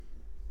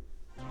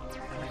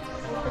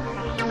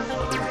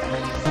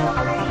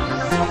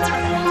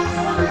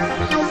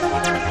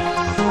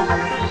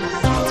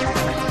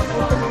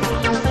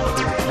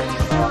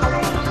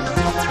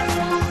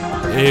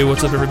Hey,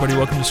 what's up, everybody?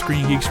 Welcome to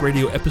Screen Geeks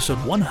Radio,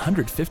 episode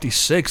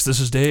 156. This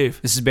is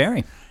Dave. This is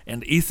Barry.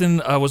 And Ethan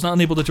was not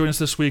unable to join us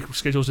this week.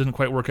 Schedules didn't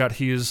quite work out.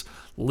 He is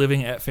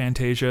living at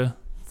Fantasia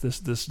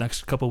this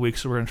next couple of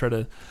weeks, so we're going to try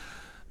to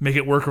make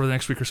it work over the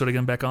next week or so to get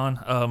him back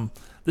on.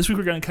 This week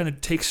we're going to kind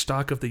of take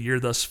stock of the year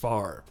thus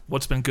far.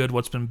 What's been good,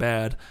 what's been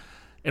bad.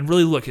 And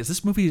really look, has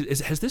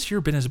this year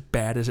been as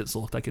bad as it's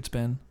looked like it's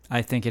been?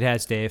 I think it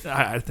has, Dave.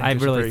 I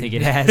really think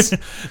it has.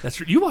 That's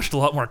true. You watched a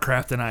lot more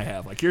crap than I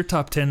have. Like your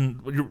top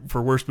 10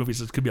 for worst movies,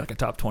 it could be like a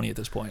top 20 at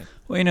this point.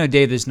 Well, you know,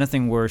 Dave, there's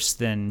nothing worse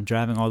than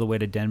driving all the way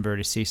to Denver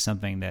to see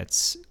something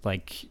that's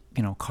like,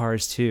 you know,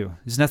 Cars 2.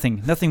 There's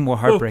nothing more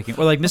heartbreaking.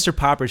 Or like Mr.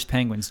 Popper's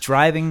Penguins,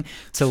 driving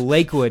to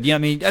Lakewood. You know, I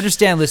mean,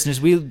 understand, listeners,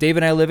 Dave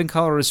and I live in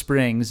Colorado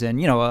Springs,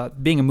 and, you know,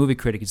 being a movie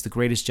critic is the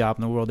greatest job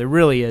in the world. It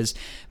really is.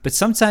 But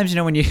sometimes, you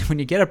know, when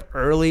you get up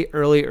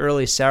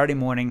early Saturday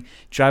morning,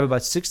 drive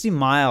about 60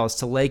 miles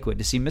to Lakewood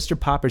to see Mr.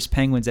 Popper's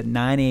Penguins at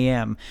 9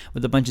 a.m.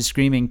 with a bunch of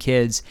screaming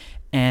kids,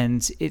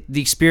 and the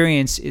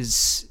experience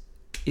is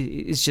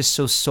just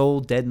so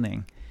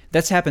soul-deadening.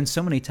 That's happened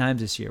so many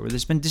times this year where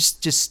there's been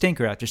just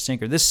stinker after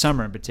stinker. This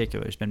summer in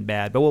particular has been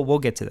bad, but we'll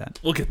get to that.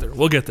 We'll get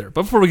there.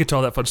 But before we get to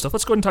all that fun stuff,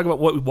 let's go ahead and talk about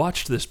what we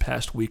watched this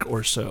past week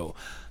or so.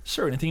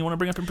 Sir, anything you want to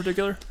bring up in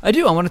particular? I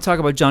do. I want to talk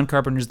about John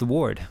Carpenter's The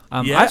Ward.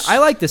 Yes? I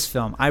like this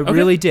film. I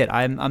really did.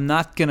 I'm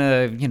not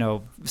gonna, you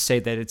know, say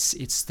that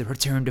it's the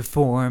return to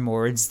form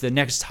or it's the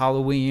next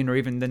Halloween or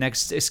even the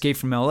next Escape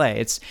from L.A.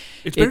 It's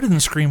better than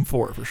Scream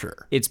 4 for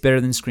sure. It's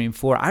better than Scream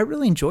 4. I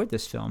really enjoyed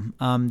this film.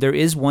 There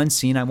is one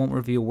scene, I won't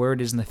reveal where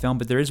it is in the film,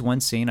 but there is one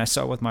scene, I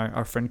saw it with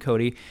our friend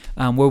Cody,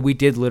 where we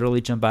did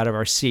literally jump out of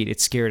our seat. It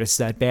scared us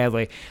that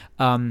badly.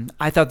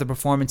 I thought the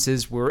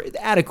performances were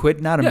adequate,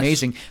 not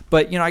amazing,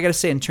 but, you know, I got to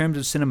say, in terms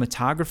of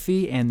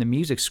cinematography and the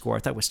music score, I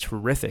thought it was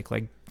terrific.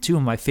 Like, two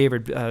of my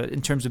favorite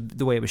in terms of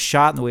the way it was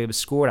shot and the way it was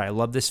scored. I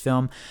love this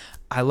film.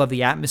 I love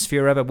the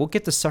atmosphere of it. We'll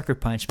get to Sucker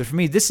Punch, but for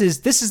me, this is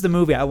the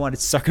movie I wanted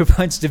Sucker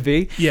Punch to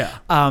be. Yeah.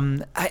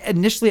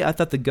 Initially, I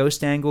thought the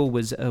ghost angle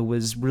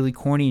was really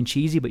corny and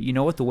cheesy, but you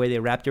know what? The way they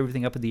wrapped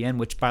everything up at the end,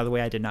 which, by the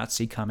way, I did not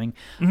see coming.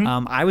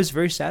 Mm-hmm. I was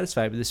very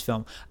satisfied with this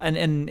film,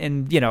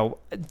 and you know,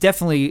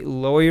 definitely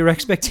lower your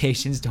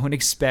expectations. Don't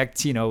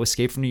expect, you know,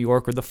 Escape from New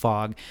York or The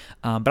Fog,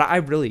 but I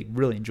really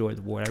enjoyed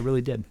The Ward. I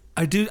really did.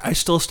 I do. I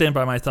still stand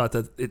by my thought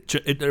that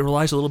it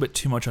relies a little bit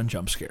too much on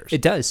jump scares.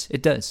 It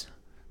does.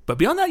 But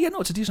beyond that, yeah,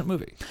 no, it's a decent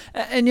movie.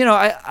 And, you know,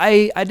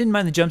 I didn't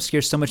mind the jump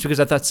scares so much because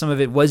I thought some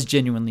of it was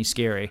genuinely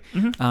scary.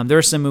 Mm-hmm. There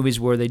are some movies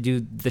where they do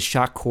the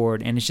shock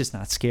chord and it's just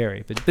not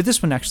scary. But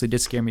this one actually did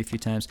scare me a few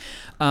times.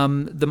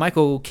 The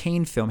Michael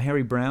Caine film,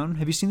 Harry Brown,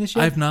 have you seen this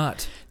yet? I have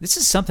not. This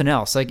is something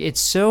else. Like,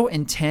 it's so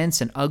intense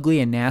and ugly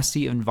and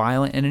nasty and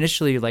violent. And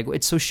initially, like,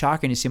 it's so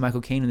shocking to see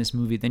Michael Caine in this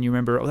movie. Then you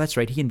remember, oh, that's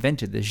right, he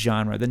invented this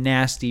genre, the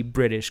nasty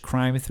British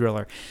crime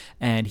thriller.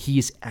 And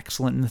he's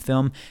excellent in the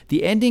film.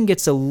 The ending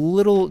gets a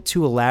little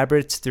too elaborate.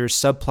 There's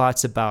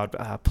subplots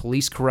about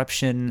police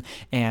corruption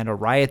and a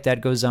riot that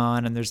goes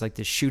on, and there's like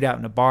this shootout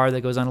in a bar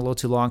that goes on a little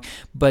too long.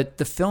 But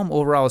the film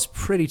overall is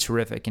pretty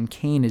terrific, and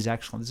Caine is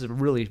excellent. This is a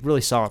really,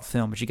 really solid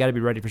film, but you got to be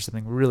ready for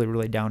something really,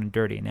 really down and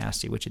dirty and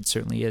nasty, which it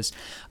certainly is.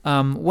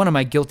 One of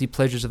my guilty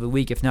pleasures of the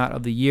week, if not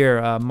of the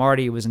year,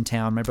 Marty was in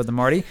town, my brother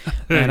Marty,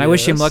 and I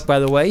wish him luck, by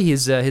the way.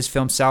 His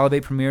film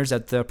Salivate premieres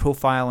at the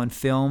Profile on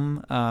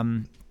Film.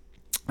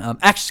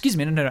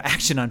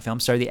 Action on Film.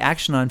 Sorry, the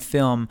Action on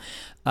Film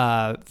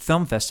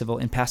film festival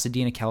in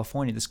Pasadena,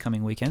 California this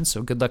coming weekend.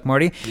 So good luck,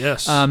 Marty.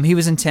 Yes. He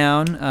was in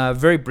town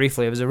very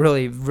briefly. It was a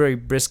really very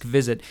brisk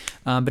visit.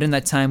 But in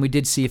that time, we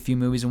did see a few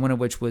movies, and one of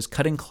which was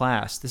Cutting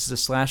Class. This is a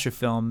slasher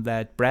film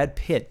that Brad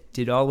Pitt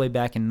did all the way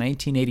back in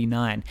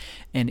 1989,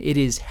 and it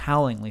is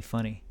howlingly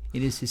funny.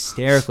 It is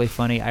hysterically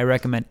funny. I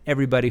recommend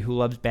everybody who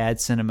loves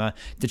bad cinema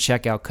to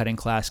check out Cutting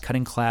Class.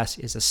 Cutting Class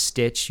is a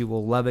stitch. You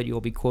will love it. You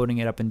will be quoting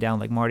it up and down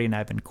like Marty and I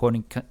have been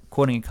quoting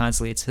it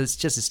constantly. It's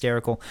just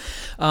hysterical.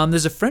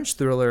 There's a French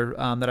thriller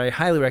that I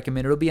highly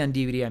recommend. It'll be on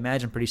DVD, I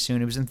imagine, pretty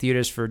soon. It was in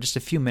theaters for just a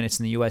few minutes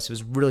in the U.S. It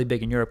was really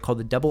big in Europe, called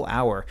The Double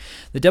Hour.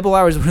 The Double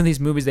Hour is one of these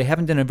movies. They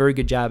haven't done a very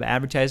good job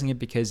advertising it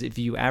because if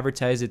you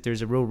advertise it,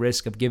 there's a real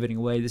risk of giving it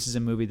away. This is a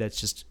movie that's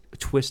just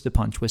twist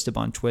upon twist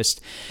upon twist.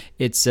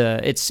 It's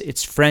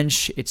French.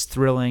 It's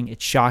thrilling.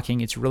 It's shocking.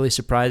 It's really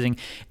surprising.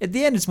 At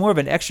the end, it's more of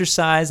an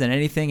exercise than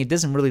anything. It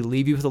doesn't really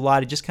leave you with a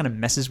lot. It just kind of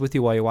messes with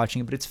you while you're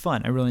watching it, but it's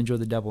fun. I really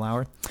enjoyed The Double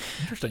Hour.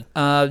 Interesting.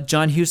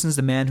 John Huston's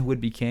The Man Who Would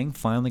Be King.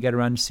 Finally got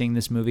around to seeing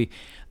this movie.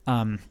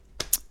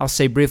 I'll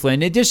say briefly,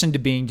 in addition to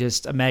being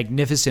just a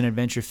magnificent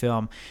adventure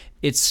film,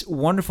 it's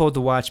wonderful to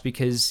watch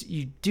because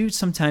you do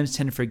sometimes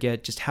tend to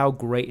forget just how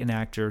great an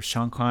actor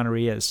Sean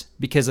Connery is.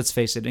 Because let's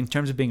face it, in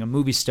terms of being a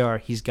movie star,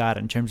 he's got it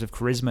in terms of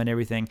charisma and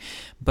everything.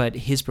 But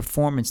his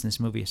performance in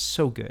this movie is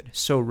so good,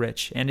 so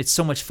rich. And it's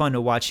so much fun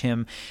to watch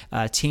him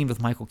teamed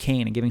with Michael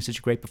Caine and giving such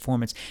a great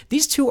performance.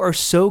 These two are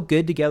so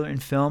good together in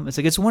film. It's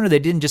like, it's a wonder they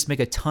didn't just make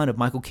a ton of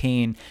Michael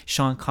Caine,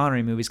 Sean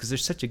Connery movies because they're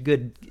such a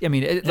good, I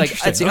mean, like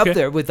I'd say up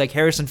there with like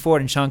Harrison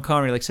Ford and Sean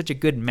Connery, like such a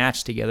good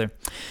match together.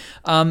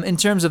 In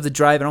terms of the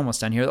drive, and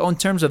almost done here, in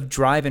terms of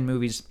drive-in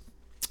movies,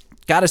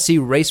 Gotta see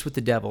Race with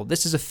the Devil.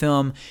 This is a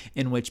film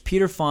in which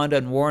Peter Fonda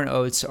and Warren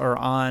Oates are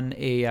on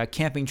a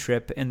camping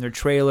trip in their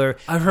trailer.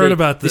 I've heard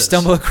about this. They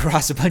stumble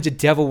across a bunch of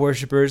devil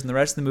worshippers, and the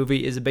rest of the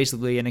movie is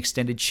basically an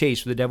extended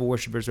chase where the devil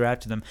worshippers are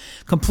after them.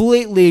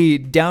 Completely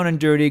down and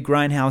dirty,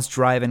 grindhouse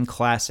drive-in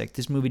classic.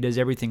 This movie does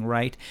everything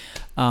right.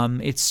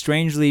 It's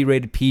strangely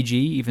rated PG,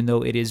 even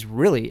though it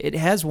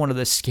has one of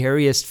the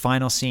scariest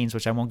final scenes,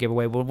 which I won't give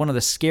away, but one of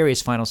the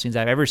scariest final scenes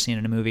I've ever seen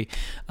in a movie.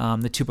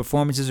 The two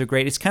performances are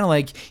great. It's kind of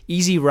like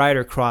Easy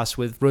Rider cross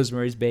with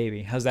Rosemary's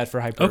Baby. How's that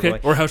for hyperbole?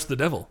 Okay, or House of the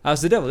Devil. House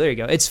of the Devil, there you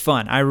go. It's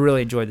fun. I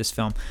really enjoyed this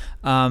film.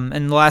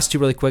 And the last two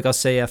really quick, I'll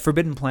say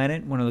Forbidden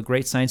Planet, one of the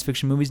great science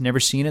fiction movies. Never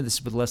seen it. This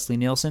is with Leslie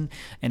Nielsen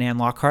and Anne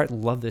Lockhart.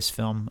 Love this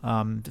film.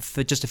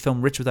 Just a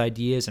film rich with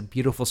ideas and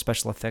beautiful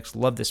special effects.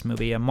 Love this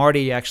movie.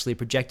 Marty actually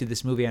projected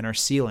this movie on our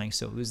ceiling,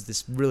 so it was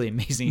this really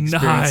amazing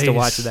experience to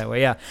watch it that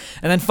way. Yeah.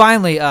 And then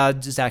finally,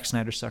 Zack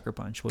Snyder's Sucker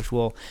Punch, which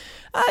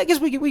I guess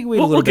we can wait a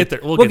little we'll bit.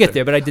 Get there. We'll get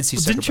there, but I did see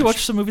Sucker Punch. Didn't you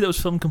watch the movie that was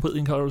filmed completely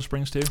in Colorado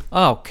Springs too?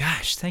 Oh,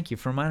 gosh. Thank you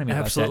for reminding me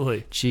Absolutely.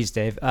 about that. Jeez,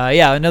 Dave.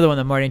 Yeah, another one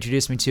that Marty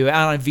introduced me to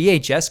on a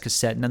VHS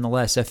cassette,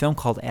 nonetheless, a film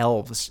called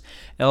Elves.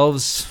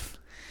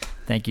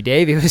 Thank you,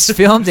 Dave. It was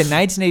filmed in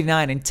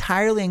 1989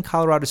 entirely in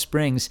Colorado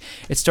Springs.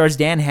 It stars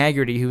Dan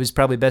Haggerty, who is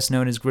probably best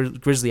known as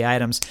Grizzly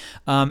Adams.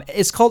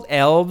 It's called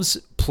Elves,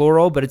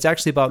 plural, but it's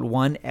actually about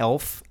one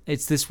elf.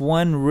 It's this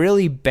one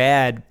really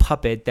bad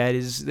puppet that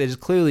is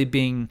clearly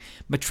being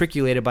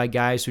matriculated by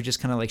guys who just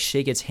kind of like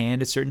shake its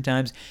hand at certain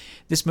times.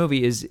 This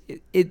movie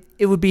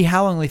it would be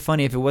howlingly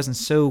funny if it wasn't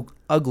so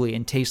ugly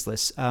and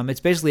tasteless.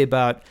 It's basically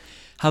about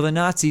how the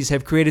Nazis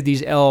have created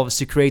these elves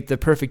to create the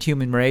perfect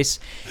human race.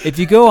 If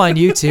you go on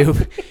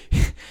YouTube,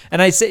 and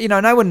I say, and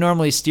I wouldn't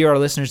normally steer our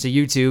listeners to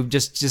YouTube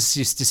just to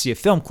see a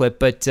film clip,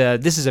 but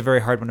this is a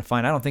very hard one to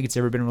find. I don't think it's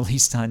ever been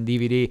released on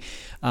DVD.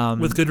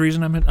 With good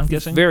reason, I'm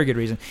guessing? Very good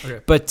reason.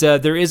 Okay. But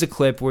there is a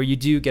clip where you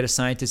do get a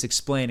scientist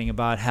explaining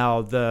about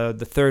how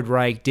the Third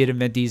Reich did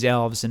invent these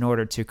elves in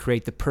order to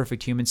create the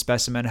perfect human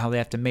specimen, how they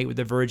have to mate with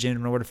the virgin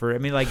in order for,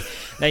 like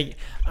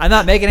I'm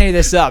not making any of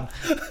this up.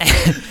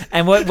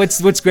 And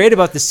what's great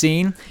about the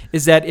scene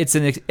is that it's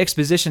an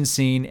exposition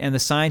scene, and the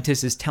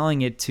scientist is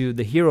telling it to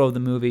the hero of the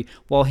movie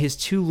while his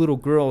two little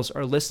girls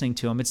are listening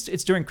to him.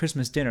 It's during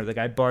Christmas dinner. The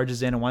guy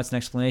barges in and wants an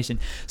explanation.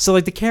 So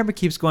the camera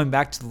keeps going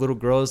back to the little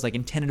girls,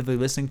 attentively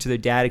listening to their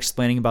dad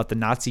explaining about the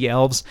Nazi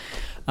elves.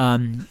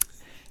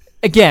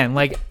 Again,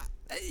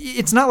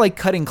 it's not like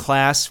Cutting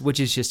Class, which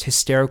is just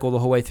hysterical the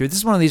whole way through. This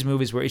is one of these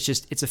movies where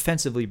it's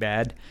offensively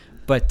bad.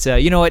 But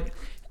you know what?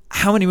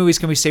 How many movies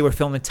can we say were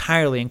filmed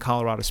entirely in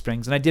Colorado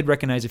Springs? And I did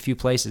recognize a few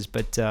places,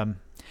 but so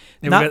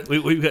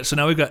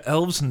now we've got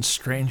Elves and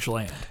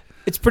Strangeland.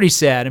 It's pretty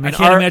sad. I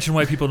can't imagine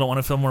why people don't want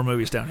to film more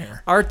movies down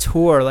here. Our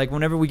tour,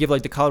 whenever we give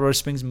the Colorado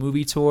Springs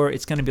movie tour,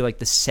 it's going to be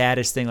the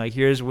saddest thing.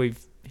 Here's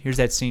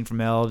that scene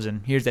from Elves,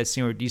 and here's that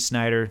scene where Dee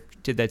Snider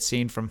did that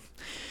scene from.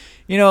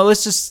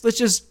 Let's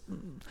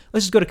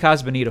just go to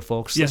Casa Bonita,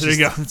 folks. Yes, there you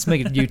go. Let's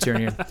make a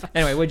U-turn here.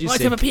 Anyway, what'd you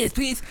see? Have a piece,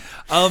 please.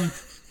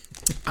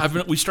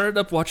 We started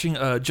up watching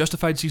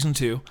Justified Season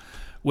 2,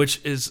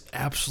 which is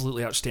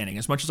absolutely outstanding.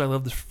 As much as I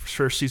love the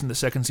first season, the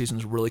second season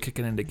is really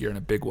kicking into gear in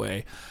a big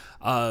way.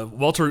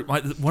 Walter,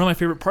 one of my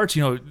favorite parts,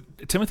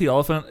 Timothy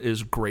Olyphant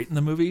is great in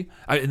the movie,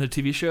 in the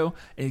TV show,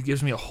 and it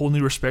gives me a whole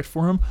new respect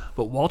for him.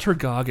 But Walter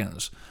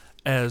Goggins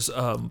as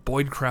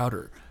Boyd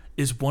Crowder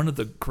is one of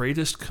the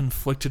greatest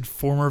conflicted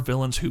former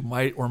villains who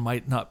might or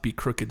might not be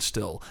crooked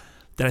still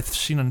that I've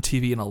seen on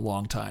TV in a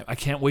long time. I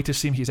can't wait to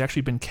see him. He's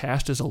actually been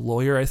cast as a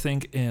lawyer, I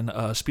think, in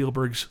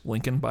Spielberg's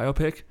Lincoln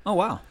biopic. Oh,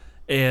 wow.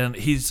 And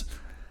he's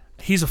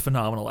a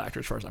phenomenal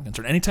actor as far as I'm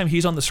concerned. Anytime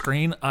he's on the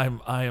screen,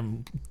 I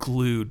am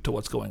glued to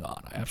what's going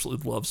on. I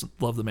absolutely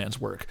love the man's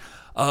work.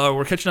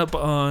 We're catching up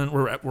on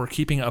we're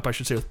keeping up, I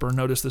should say, with Burn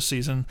Notice this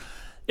season.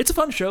 It's a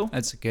fun show.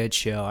 That's a good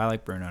show. I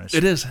like Burn Notice.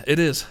 It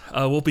is.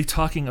 We'll be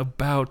talking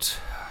about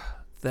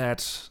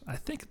that, I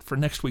think, for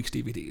next week's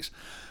DVDs.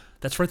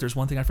 That's right. There's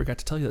one thing I forgot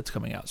to tell you that's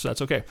coming out, so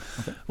that's okay.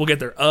 We'll get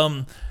there.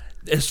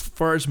 As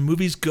far as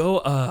movies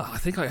go, I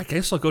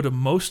guess I'll go to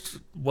most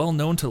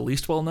well-known to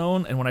least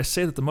well-known. And when I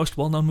say that the most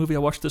well-known movie I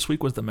watched this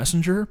week was The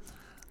Messenger,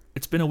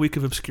 it's been a week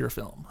of obscure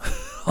film.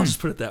 I'll just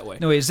put it that way.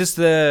 No, wait, is this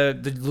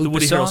the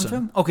Woody Harrelson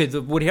film? Okay,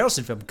 the Woody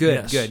Harrelson film.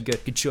 Good, yes.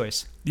 good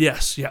choice.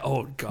 Yes, yeah.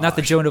 Oh God, not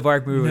the Joan of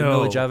Arc movie with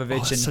Mila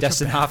Jovovich and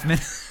Dustin Hoffman.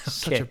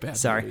 Such a bad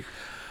sorry. movie.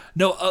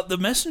 No, The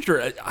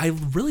Messenger. I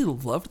really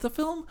loved the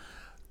film.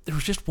 There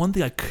was just one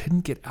thing I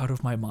couldn't get out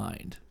of my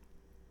mind.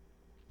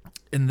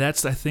 And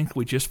that's, I think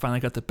we just finally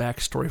got the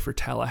backstory for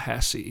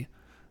Tallahassee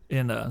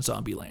in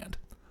Zombieland.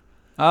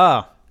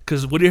 Oh.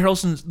 Because Woody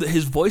Harrelson's,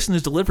 his voice and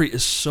his delivery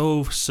is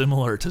so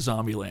similar to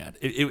Zombieland.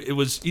 It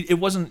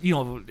wasn't,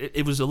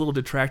 it was a little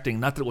detracting.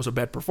 Not that it was a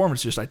bad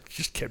performance, I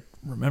just kept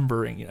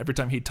remembering. Every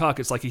time he'd talk,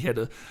 it's like he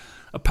had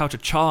a pouch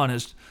of chaw in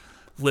his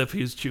lip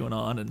he's chewing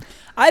on. And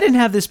I didn't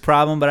have this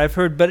problem, but I've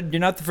heard, but you're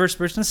not the first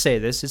person to say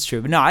this. It's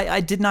true. But no,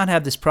 I did not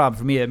have this problem.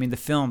 For me, I mean, the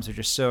films are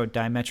just so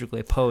diametrically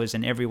opposed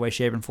in every way,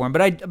 shape, and form.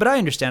 But I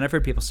understand. I've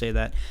heard people say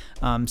that.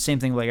 Same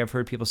thing like I've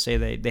heard people say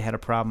they had a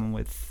problem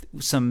with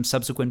some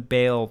subsequent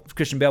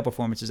Christian Bale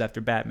performances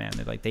after Batman.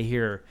 They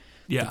hear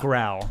the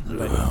growl. I'm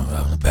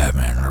the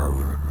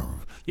Batman.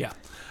 Yeah.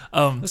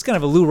 It was kind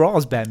of a Lou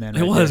Rawls Batman. It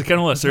kind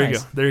of was. There you go.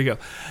 There you go.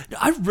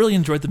 I really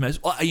enjoyed The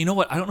Messenger. Well, you know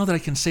what? I don't know that I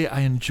can say I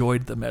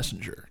enjoyed The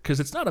Messenger because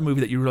it's not a movie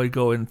that you really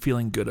go in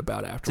feeling good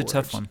about afterwards. It's a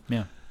tough one,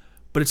 yeah.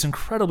 But it's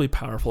incredibly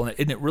powerful,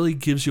 and it really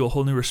gives you a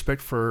whole new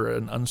respect for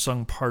an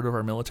unsung part of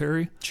our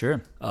military.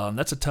 Sure.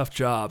 That's a tough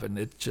job, and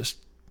it just,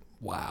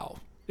 wow.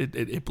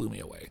 It blew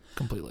me away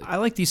completely. I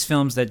like these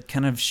films that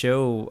kind of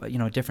show,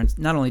 different,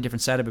 not only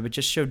different side of it, but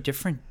just show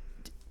different,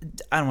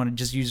 I don't want to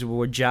just use the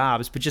word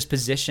jobs, but just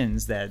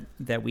positions that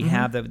we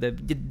have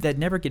that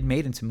never get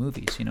made into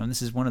movies, and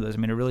this is one of those. I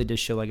mean, it really does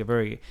show like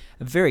a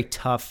very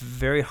tough,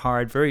 very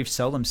hard, very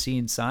seldom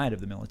seen side of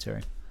the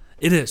military.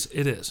 It is.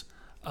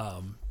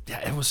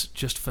 Yeah, it was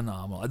just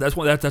phenomenal. That's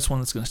one that's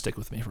going to stick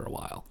with me for a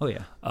while. Oh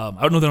yeah.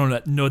 I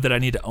don't know that I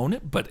need to own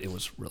it, but it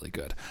was really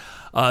good.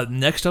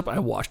 Next up, I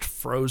watched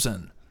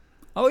Frozen.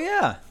 Oh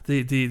yeah.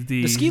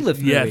 The ski lift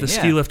movie. Yeah, the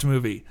ski lift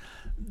movie.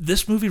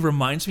 This movie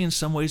reminds me in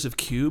some ways of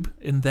Cube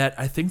in that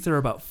I think there are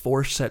about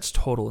 4 sets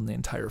total in the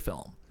entire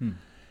film.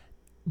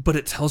 But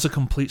it tells a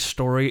complete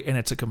story, and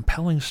it's a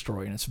compelling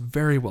story, and it's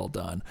very well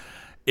done.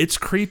 It's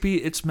creepy.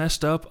 It's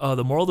messed up.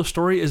 The moral of the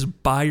story is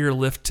buy your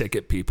lift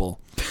ticket, people.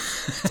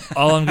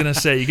 All I'm going to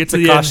say. You get to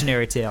the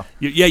cautionary tale.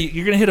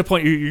 You're going to hit a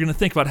point. You're going to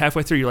think about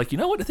halfway through. You're like, you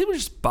know what? If they would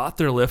just bought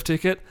their lift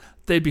ticket,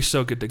 they'd be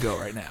so good to go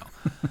right now.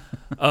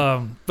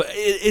 But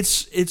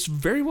it's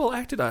very well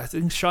acted. I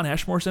think Shawn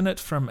Ashmore's in it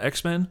from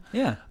X-Men.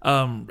 Yeah.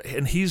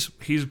 And he's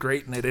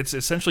great in it. It's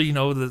essentially,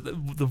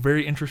 the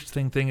very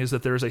interesting thing is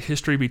that there's a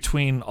history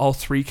between all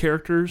 3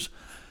 characters.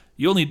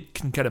 You only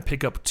can kind of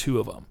pick up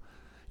 2 of them.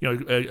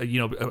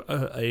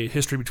 A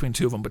history between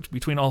 2 of them, but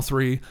between all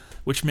 3,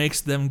 which makes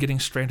them getting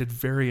stranded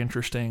very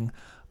interesting.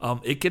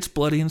 It gets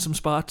bloody in some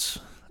spots.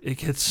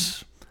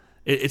 It's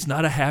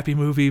not a happy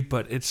movie,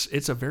 but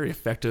it's a very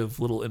effective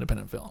little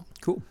independent film.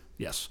 Cool.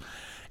 Yes.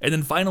 And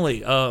then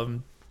finally, I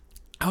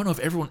don't know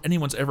if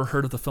anyone's ever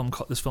heard of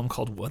this film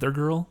called Weather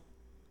Girl.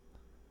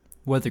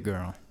 Weather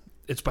Girl.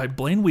 It's by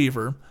Blaine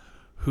Weaver,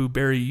 who,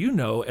 Barry, you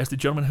know as the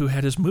gentleman who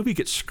had his movie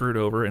get screwed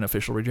over in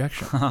Official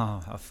Rejection.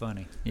 Oh, how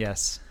funny.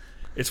 Yes.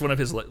 It's one of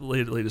his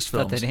latest films.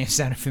 Thought that name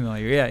sounded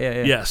familiar.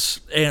 Yeah. Yes.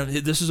 And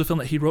this is a film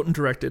that he wrote and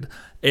directed,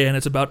 and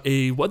it's about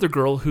a weather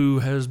girl who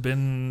has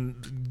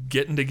been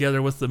getting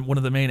together with one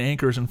of the main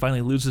anchors and finally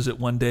loses it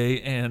one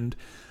day and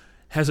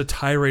has a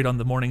tirade on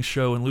the morning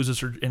show and loses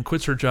her and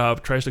quits her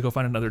job, tries to go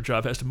find another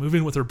job, has to move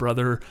in with her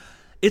brother.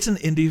 It's an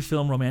indie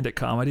film romantic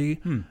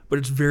comedy, but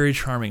it's very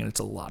charming and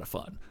it's a lot of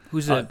fun.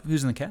 Who's in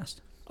the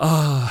cast?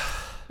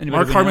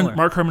 Mark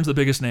Harmon's the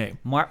biggest name.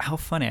 How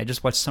funny! I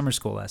just watched Summer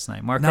School last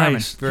night. Mark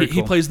nice. Harmon,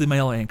 He plays the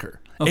male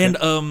anchor, okay.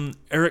 And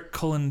Eric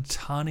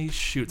Colantoni.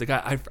 Shoot, the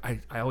guy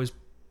I always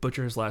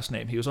butcher his last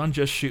name. He was on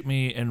Just Shoot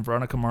Me and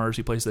Veronica Mars.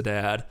 He plays the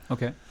dad.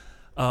 Okay.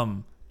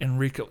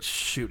 Enrico.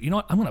 Shoot, you know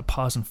what? I'm gonna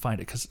pause and find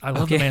it because I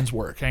love the man's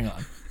work. Hang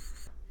on.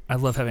 I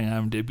love having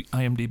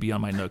IMDb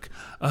on my Nook.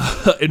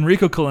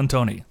 Enrico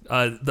Colantoni.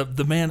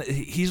 The man.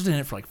 He's in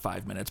it for like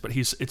 5 minutes, but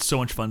it's so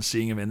much fun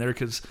seeing him in there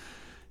because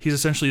he's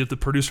essentially the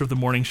producer of the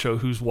morning show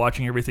who's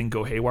watching everything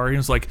go haywire. And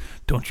he's like,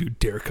 don't you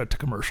dare cut to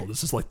commercial.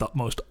 This is like the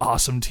most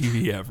awesome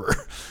TV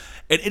ever.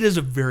 And it is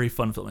a very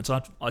fun film. It's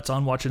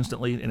on Watch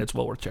Instantly, and it's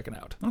well worth checking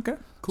out. Okay,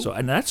 cool. So,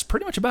 and that's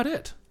pretty much about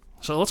it.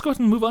 So let's go ahead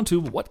and move on to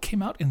what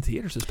came out in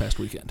theaters this past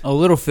weekend. A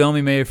little film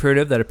you may have heard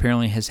of that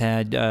apparently has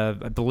had,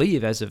 I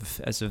believe, as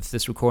of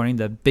this recording,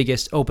 the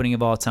biggest opening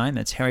of all time.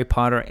 That's Harry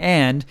Potter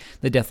and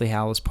The Deathly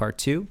Hallows Part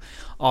 2.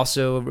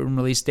 Also in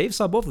release, Dave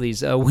saw both of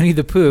these, Winnie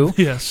the Pooh.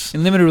 Yes.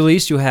 In limited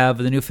release, you have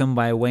the new film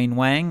by Wayne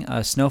Wang,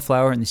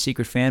 Snowflower and the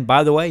Secret Fan.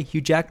 By the way,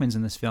 Hugh Jackman's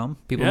in this film.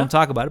 People don't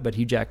talk about it, but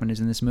Hugh Jackman is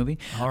in this movie.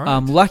 All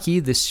right. Lucky,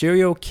 the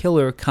serial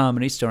killer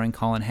comedy starring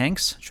Colin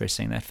Hanks. Try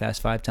saying that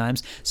fast 5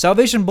 times.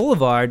 Salvation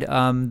Boulevard,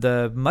 the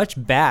much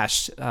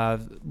bashed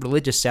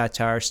religious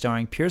satire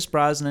starring Pierce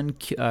Brosnan,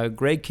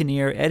 Greg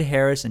Kinnear, Ed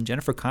Harris, and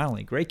Jennifer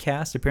Connelly. Great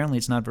cast. Apparently,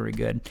 it's not very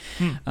good,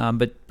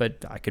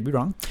 but I could be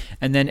wrong.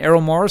 And then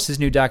Errol Morris'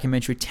 new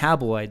documentary,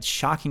 Tabloid,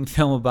 shocking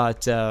film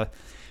about,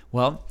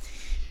 let's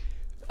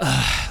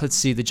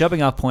see. The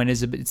jumping off point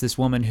is it's this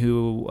woman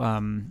who,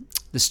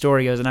 the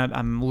story goes, and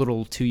I'm a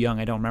little too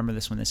young, I don't remember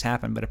this when this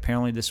happened, but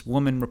apparently this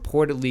woman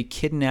reportedly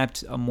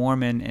kidnapped a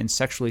Mormon and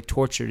sexually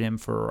tortured him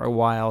for a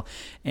while,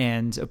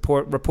 and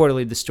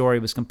reportedly the story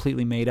was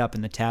completely made up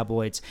in the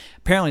tabloids.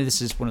 Apparently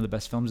this is one of the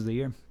best films of the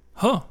year.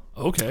 Huh,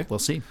 okay. We'll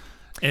see.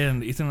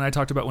 And Ethan and I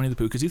talked about Winnie the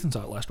Pooh because Ethan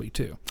saw it last week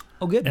too.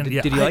 Oh, good. And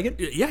did you like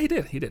it? Yeah, he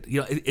did.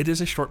 It is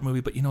a short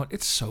movie, but you know what?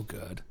 It's so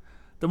good.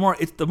 The more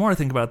I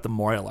think about it, the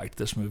more I liked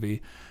this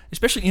movie.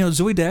 Especially,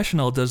 Zooey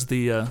Deschanel does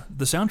the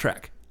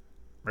soundtrack.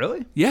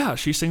 Really? Yeah,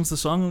 she sings the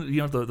song,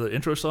 the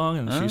intro song,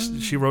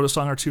 and she wrote a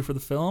song or two for the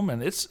film,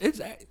 and it's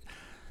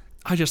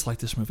I just like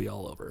this movie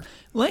all over.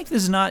 Length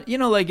is not,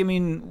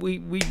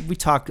 we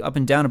talk up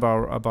and down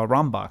about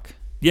Rambach.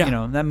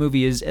 Yeah. That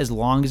movie is as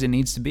long as it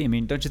needs to be. I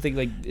mean, don't you think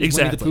Winnie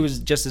the Pooh is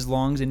just as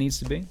long as it needs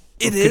to be?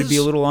 It is. Could it be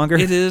a little longer?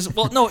 It is.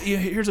 Well, no.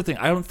 Here's the thing.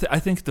 I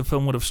think the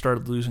film would have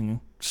started losing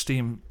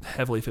steam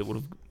heavily if it would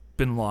have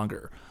been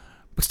longer.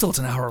 But still, it's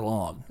an hour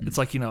long. It's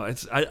like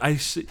I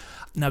see.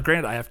 Now,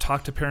 granted, I have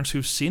talked to parents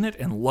who've seen it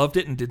and loved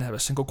it and didn't have a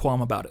single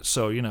qualm about it.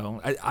 So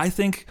I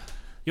think.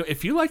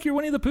 If you like your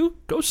Winnie the Pooh,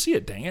 go see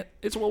it, dang it.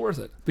 It's well worth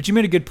it. But you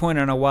made a good point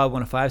on a Wild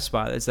 105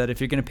 spot, is that if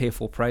you're going to pay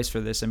full price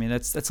for this, I mean,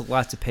 that's a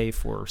lot to pay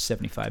for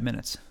 75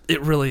 minutes.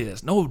 It really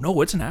is.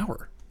 No, it's an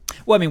hour.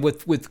 Well, I mean,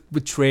 with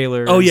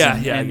trailers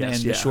and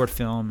the short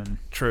film. And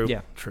True.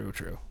 Yeah. True.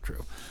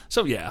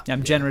 So, yeah.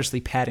 I'm generously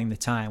padding the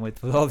time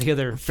with all the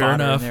other Fair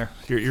enough. in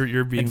there.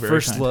 You're being and very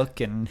first kind. look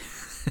and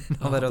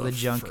all that other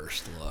junk.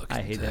 First look.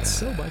 I hate that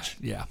so much.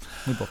 Yeah.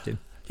 We both do.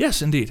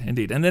 Yes, indeed.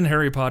 And then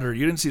Harry Potter.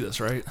 You didn't see this,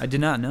 right? I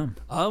did not know.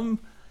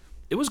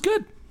 It was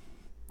good.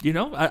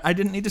 I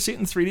didn't need to see it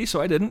in 3D,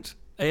 so I didn't.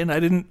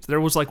 And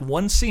there was like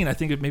one scene, I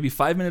think maybe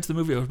 5 minutes of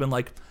the movie, I would have been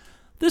like,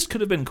 this could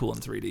have been cool in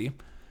 3D.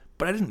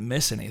 But I didn't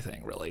miss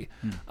anything, really.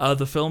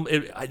 The film,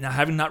 now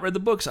having not read the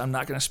books, I'm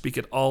not going to speak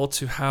at all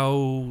to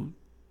how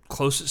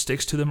close it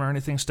sticks to them or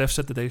anything. Steph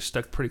said that they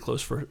stuck pretty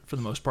close for the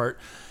most part.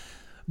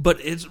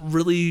 But it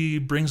really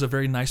brings a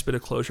very nice bit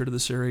of closure to the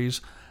series.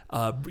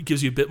 It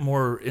gives you a bit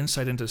more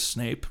insight into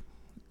Snape.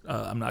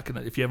 I'm not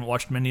gonna. If you haven't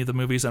watched many of the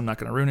movies, I'm not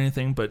gonna ruin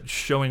anything. But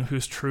showing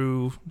his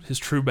true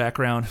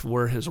background,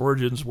 where his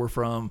origins were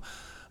from,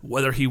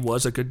 whether he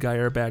was a good guy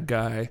or a bad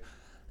guy,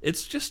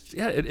 it's just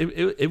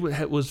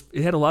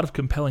it had a lot of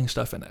compelling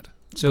stuff in it.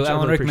 So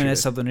Alan Rickman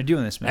has something to do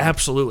in this movie.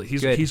 Absolutely,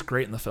 he's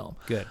great in the film.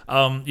 Good.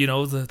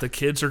 The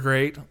kids are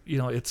great.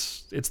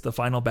 It's the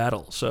final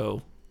battle,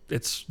 so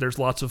there's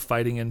lots of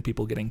fighting and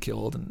people getting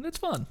killed, and it's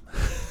fun.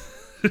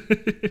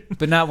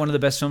 But not one of the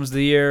best films of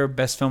the year,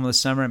 best film of the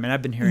summer. I mean,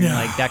 I've been hearing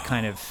that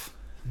kind of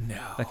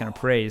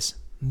praise.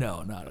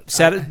 No, not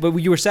but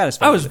you were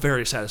satisfied. I was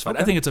very satisfied.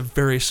 Okay. I think it's a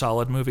very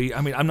solid movie.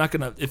 I mean, I'm not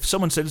gonna. If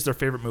someone says it's their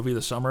favorite movie of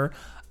the summer,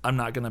 I'm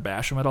not gonna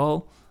bash them at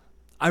all.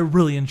 I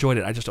really enjoyed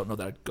it. I just don't know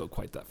that I'd go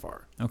quite that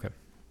far. Okay.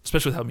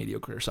 Especially with how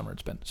mediocre summer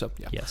it's been. So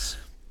yeah. Yes.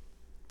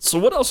 So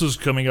what else is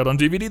coming out on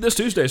DVD this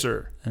Tuesday,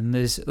 sir? And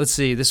let's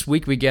see. This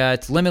week we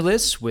got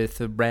Limitless with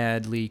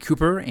Bradley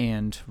Cooper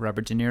and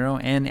Robert De Niro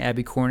and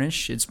Abby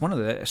Cornish. It's one of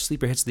the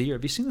sleeper hits of the year.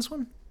 Have you seen this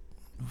one?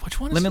 Which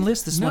one is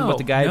Limitless? This one about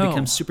the guy who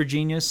becomes super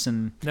genius.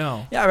 And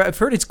no. Yeah, I've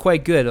heard it's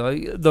quite good.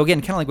 Though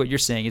again, kind of like what you're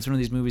saying, it's one of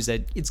these movies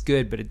that it's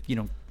good, but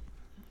don't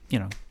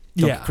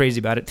get crazy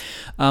about it.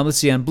 Let's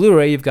see. On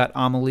Blu-ray, you've got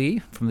Amelie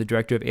from the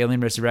director of Alien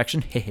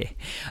Resurrection.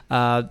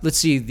 Let's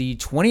see. The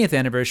 20th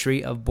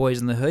anniversary of Boys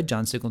in the Hood,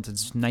 John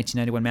Singleton's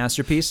 1991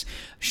 masterpiece.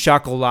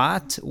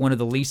 Chocolat, one of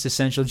the least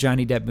essential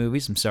Johnny Depp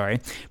movies. I'm sorry.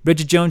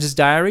 Bridget Jones's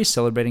Diary,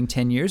 celebrating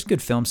 10 years.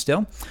 Good film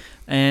still.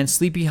 And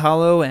Sleepy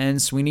Hollow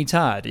and Sweeney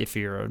Todd, if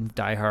you're a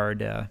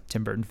diehard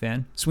Tim Burton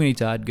fan. Sweeney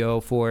Todd,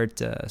 go for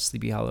it.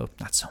 Sleepy Hollow,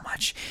 not so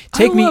much.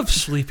 I love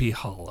Sleepy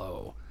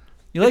Hollow.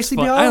 You like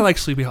Sleepy Hollow? I like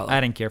Sleepy Hollow. I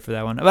didn't care for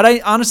that one. But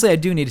I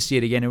do need to see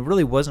it again. It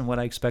really wasn't what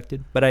I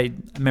expected. But I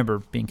remember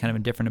being kind of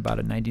indifferent about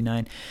it in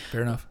 99.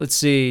 Fair enough. Let's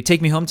see.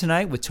 Take Me Home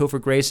Tonight with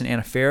Topher Grace and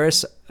Anna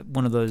Faris.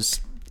 One of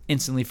those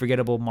instantly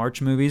forgettable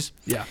March movies.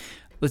 Yeah.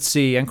 Let's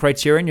see. On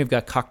Criterion, you've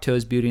got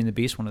Cocteau's Beauty and the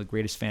Beast, one of the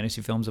greatest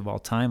fantasy films of all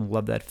time.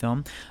 Love that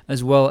film.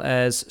 As well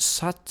as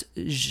Satyajit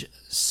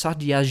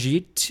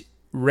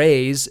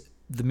Ray's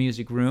The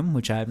Music Room,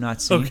 which I have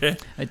not seen. Okay.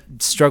 I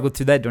struggled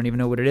through that. Don't even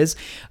know what it is.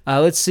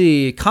 Let's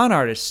see. Con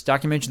Artist,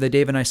 documentary that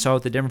Dave and I saw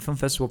at the Denver Film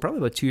Festival probably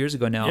about 2 years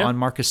ago now on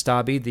Marcus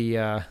Stabi,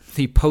 the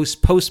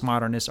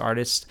postmodernist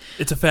artist.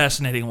 It's a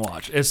fascinating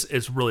watch.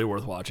 It's really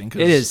worth watching.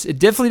 It is. It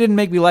definitely didn't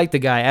make me like the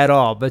guy at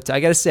all, but I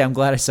got to say I'm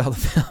glad I saw the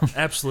film.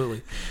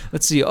 Absolutely.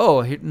 Let's see.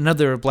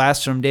 Another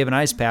blast from Dave and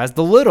I's past.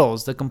 The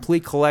Littles, the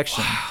complete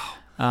collection. Wow.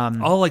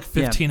 All like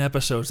 15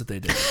 episodes that they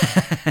did.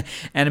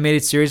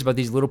 Animated series about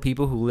these little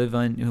people who live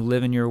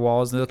in your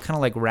walls. They're kind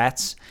of like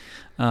rats.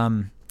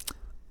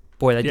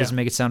 Boy, that doesn't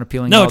make it sound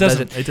appealing. No, it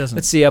doesn't. It doesn't.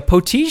 Let's see.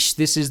 Potiche.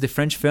 This is the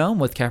French film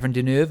with Catherine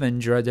Deneuve and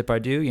Gerard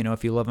Depardieu.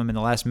 If you love them in The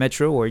Last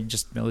Metro, or you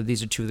just know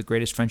these are two of the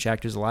greatest French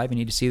actors alive, you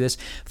need to see this.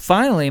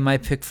 Finally, my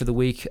pick for the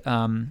week.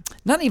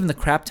 Not even the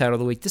crap title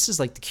of the week. This is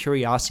like the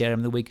curiosity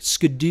item of the week.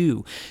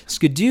 Skidoo.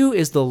 Skidoo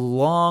is the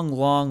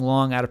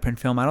long out of print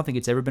film. I don't think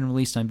it's ever been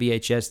released on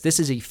VHS. This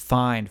is a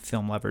find,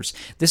 film lovers.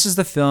 This is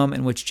the film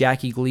in which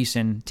Jackie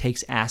Gleason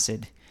takes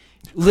acid.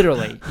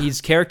 Literally, his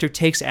character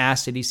takes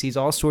acid. He sees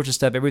all sorts of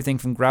stuff, everything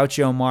from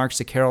Groucho Marx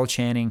to Carol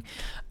Channing.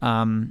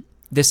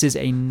 This is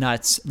a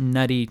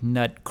nutty,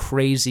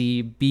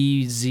 crazy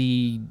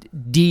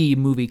BZD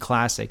movie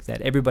classic that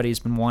everybody's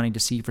been wanting to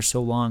see for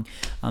so long.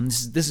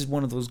 This is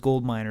one of those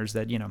gold miners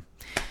that, you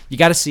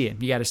got to see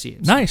it. You got to see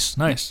it. Nice.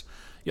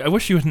 Yeah, I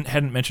wish you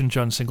hadn't mentioned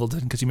John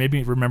Singleton, because you made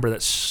me remember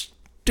that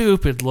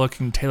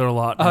stupid-looking Taylor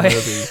Lautner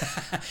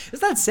movie. Is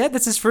that sad?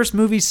 That's his first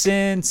movie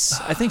since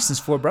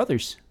Four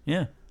Brothers.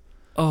 Yeah.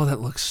 Oh,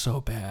 that looks so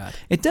bad.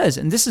 It does,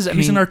 and this is,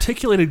 He's an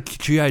articulated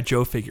G.I.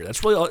 Joe figure.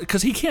 That's really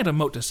because he can't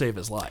emote to save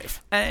his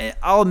life.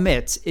 I'll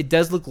admit, it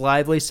does look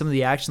lively. Some of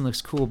the action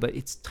looks cool, but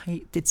it's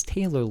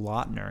Taylor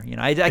Lautner. You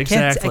know, I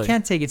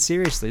can't take it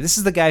seriously. This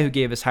is the guy who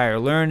gave us Higher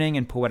Learning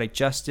and Poetic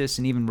Justice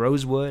and even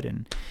Rosewood,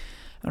 and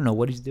I don't know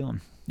what he's doing.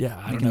 Yeah,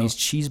 I don't making know. These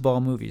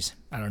cheeseball movies.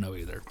 I don't know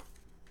either.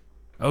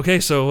 Okay,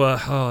 so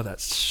that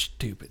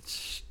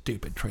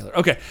stupid trailer.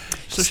 Okay,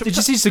 so did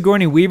you see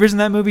Sigourney Weaver's in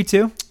that movie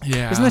too?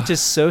 Yeah, isn't that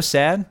just so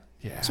sad?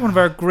 Yeah, she's one of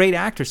our great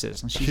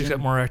actresses. And she's got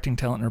more acting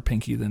talent in her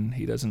pinky than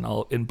he does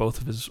in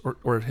both of his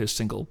or his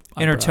single.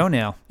 In her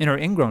toenail, in her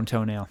ingrown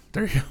toenail.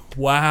 There you go.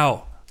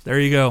 Wow, there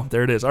you go.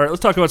 There it is. All right,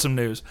 let's talk about some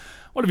news.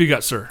 What have you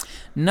got, sir?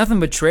 Nothing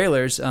but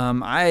trailers.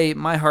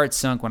 My heart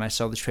sunk when I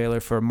saw the trailer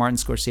for Martin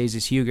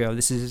Scorsese's Hugo.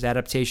 This is his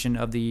adaptation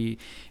of the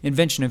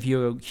invention of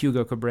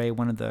Hugo Cabret,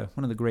 one of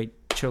the great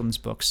children's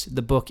books.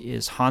 The book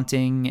is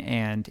haunting,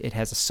 and it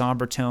has a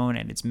somber tone,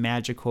 and it's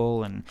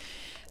magical, and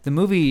the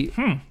movie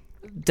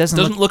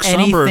doesn't look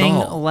somber anything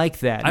at all. like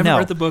that. I've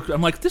read the book.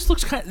 I'm like, this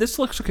looks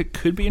like it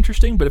could be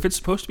interesting, but if it's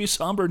supposed to be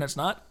somber and it's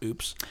not,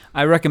 oops.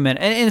 I recommend,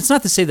 and it's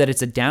not to say that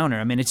it's a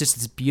downer. I mean, it's just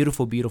this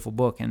beautiful, beautiful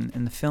book, and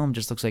the film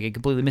just looks like it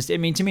completely missed it. I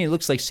mean, to me, it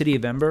looks like City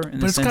of Ember.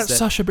 But it's got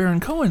Sacha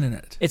Baron Cohen in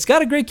it. It's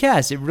got a great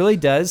cast. It really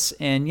does,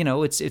 and you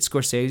know, it's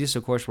Scorsese, so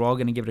of course we're all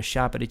going to give it a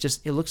shot. But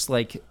it looks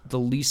like the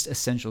least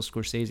essential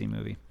Scorsese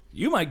movie.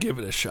 You might give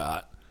it a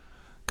shot.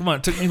 Come on,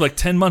 it took me like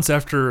 10 months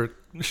after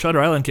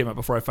Shutter Island came out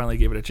before I finally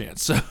gave it a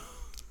chance. So.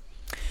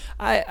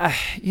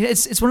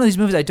 It's one of these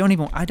movies I don't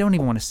even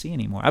want to see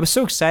anymore. I was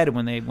so excited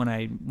when they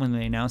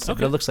announced it. Okay.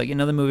 But it looks like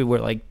another movie where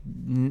like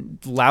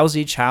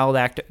lousy child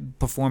act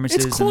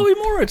performances. It's Chloe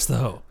Moritz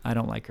though. I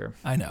don't like her.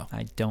 I know.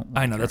 I don't.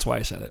 I know. her. That's why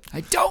I said it.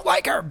 I don't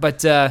like her.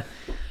 But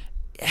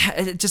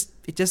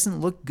it doesn't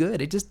look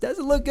good. It just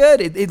doesn't look good.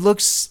 It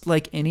looks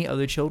like any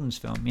other children's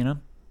film. You know.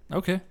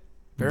 Okay.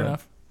 Fair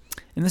enough.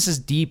 And this is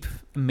deep,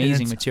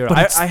 amazing material.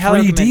 But it's I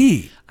highly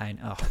 3D. I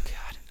know. Oh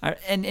God.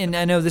 And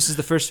I know this is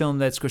the first film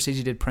that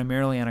Scorsese did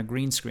primarily on a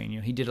green screen. You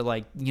know, he did it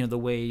like, you know, the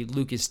way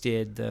Lucas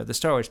did the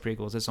Star Wars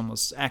prequels. It's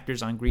almost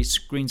actors on green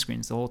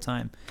screens the whole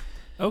time.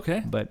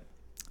 Okay. But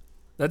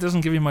that doesn't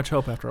give you much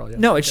hope after all. Yeah.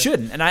 No, it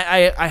shouldn't. And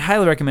I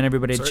highly recommend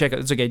everybody to check out.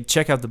 It's okay.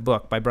 Check out the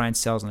book by Brian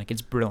Selznick.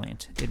 It's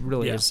brilliant. It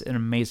really is an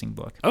amazing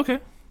book. Okay.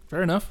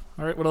 Fair enough.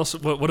 All right. What else?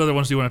 What other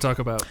ones do you want to talk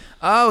about?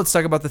 Oh, let's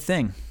talk about The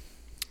Thing.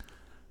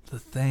 The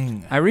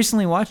Thing. I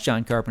recently watched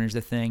John Carpenter's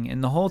The Thing,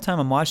 and the whole time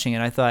I'm watching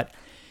it, I thought,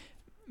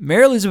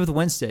 Mary Elizabeth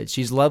Winstead,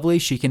 she's lovely,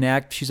 she can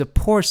act, she's a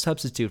poor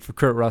substitute for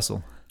Kurt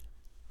Russell.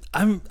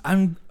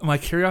 My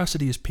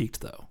curiosity is piqued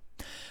though.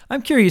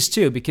 I'm curious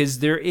too, because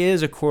there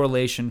is a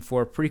correlation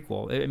for a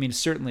prequel. I mean,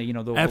 certainly, you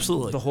know,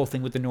 the whole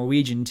thing with the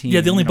Norwegian team.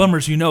 Yeah, the only bummer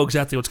is you know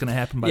exactly what's going to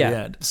happen by the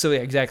end. So yeah,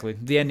 exactly.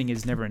 The ending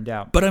is never in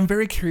doubt. But I'm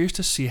very curious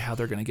to see how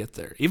they're going to get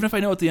there. Even if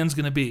I know what the end's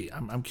going to be,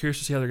 I'm curious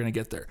to see how they're going to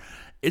get there.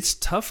 It's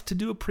tough to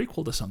do a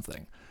prequel to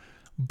something.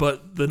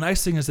 But the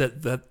nice thing is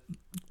that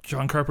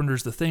John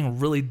Carpenter's The Thing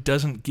really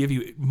doesn't give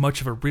you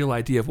much of a real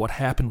idea of what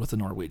happened with the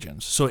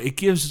Norwegians. So it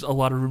gives a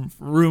lot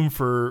of room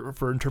for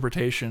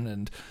interpretation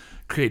and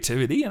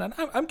creativity. And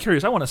I'm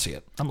curious. I want to see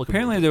it. I'm looking.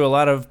 Apparently, there were a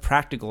lot of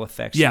practical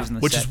effects. Yeah, used in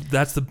the which set.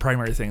 that's the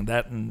primary thing.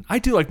 That and I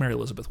do like Mary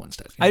Elizabeth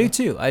Winstead. I do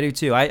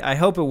too. I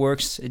hope it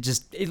works.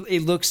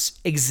 It looks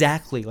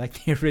exactly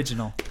like the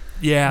original.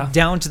 Yeah,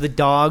 down to the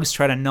dogs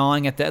try to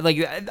gnawing at that.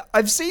 Like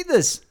I've seen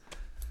this.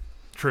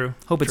 True.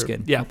 Hope it's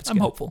good. Yeah, I'm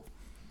hopeful.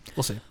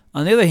 We'll see.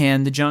 On the other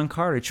hand, the John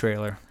Carter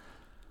trailer.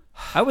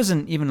 I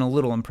wasn't even a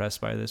little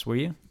impressed by this, were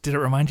you? Did it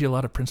remind you a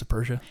lot of Prince of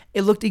Persia?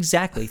 It looked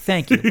exactly,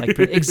 thank you. Like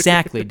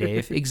exactly,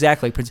 Dave.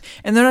 Exactly. Prince.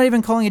 And they're not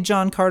even calling it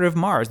John Carter of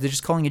Mars. They're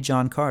just calling it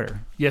John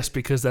Carter. Yes,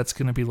 because that's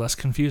going to be less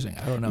confusing.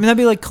 I don't know. I mean, that'd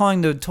be like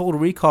calling the Total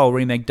Recall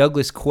remake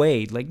Douglas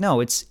Quaid. Like, no,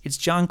 it's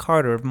John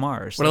Carter of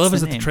Mars. What I love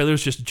is that the trailer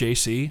is just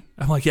JC.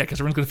 I'm like, yeah, because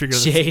everyone's going to figure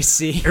out.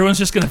 JC. Everyone's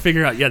just going to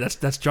figure out, yeah,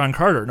 that's John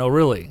Carter. No,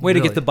 really. Way to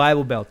get the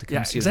Bible Belt to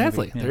come see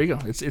exactly. the movie. There you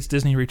go. It's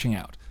Disney reaching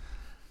out.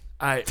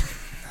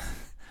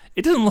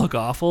 It doesn't look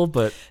awful,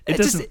 but it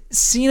doesn't. Just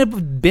seen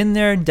it, been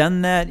there,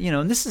 done that. You know,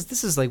 and this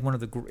is like one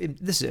of the.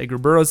 This is Edgar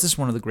Burroughs. This is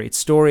one of the great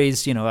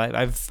stories. You know,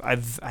 I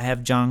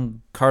have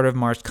John Carter of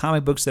Mars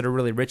comic books that are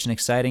really rich and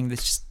exciting.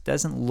 This just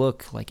doesn't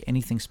look like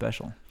anything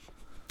special.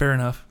 Fair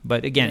enough.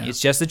 But again, it's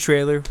just a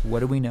trailer.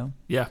 What do we know?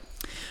 Yeah.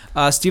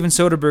 Steven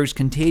Soderbergh's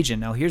Contagion.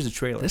 Now here's the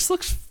trailer. This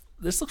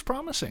looks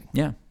promising.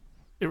 Yeah.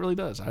 It really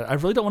does. I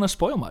really don't want to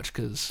spoil much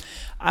because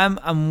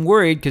I'm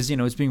worried because you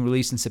know it's being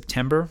released in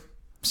September.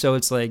 So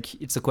it's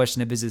the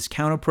question of, is this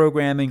counter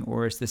programming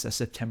or is this a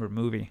September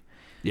movie?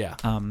 Yeah.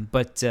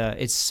 But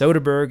it's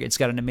Soderbergh. It's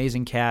got an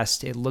amazing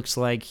cast. It looks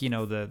like, you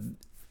know,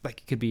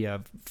 it could be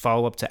a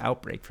follow up to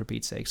Outbreak for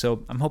Pete's sake.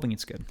 So I'm hoping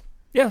it's good.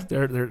 Yeah.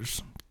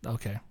 There's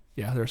okay.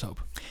 Yeah. There's hope.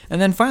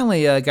 And then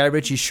finally, Guy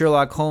Ritchie's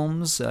Sherlock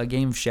Holmes,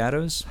 Game of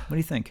Shadows. What do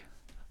you think?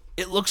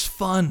 It looks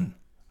fun.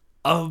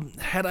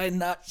 Had I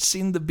not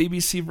seen the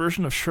BBC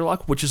version of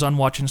Sherlock, which is on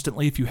Watch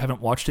Instantly, if you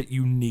haven't watched it,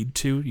 you need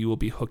to. You will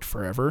be hooked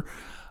forever.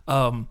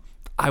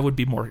 I would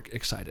be more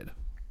excited.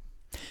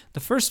 The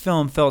first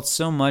film felt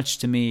so much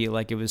to me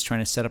like it was trying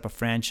to set up a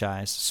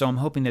franchise. So I'm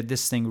hoping that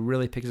this thing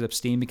really picks up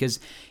steam, because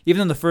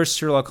even though the first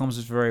Sherlock Holmes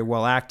was very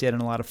well acted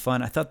and a lot of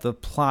fun, I thought the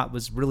plot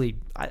was really...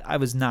 I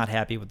was not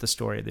happy with the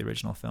story of the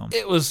original film.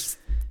 It was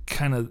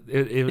kind of...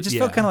 It just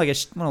felt kind of like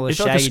one of those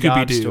felt like Shaggy Dog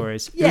Scooby-Doo.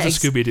 stories. It was a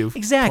Scooby-Doo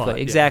Exactly, plot,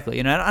 exactly.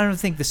 You know, I don't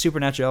think the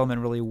supernatural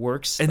element really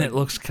works. And it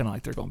looks kind of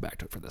like they're going back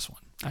to it for this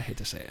one. I hate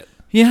to say it.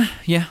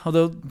 Yeah.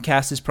 Although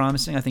cast is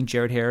promising, I think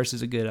Jared Harris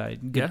is a good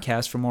Yeah.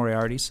 cast for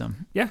Moriarty. So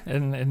Yeah,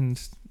 and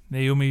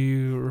Naomi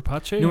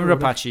Rapace? Naomi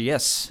Rapace,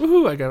 yes.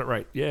 Woohoo, I got it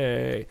right.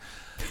 Yay.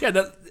 Yeah,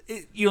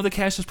 the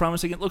cast is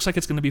promising. It looks like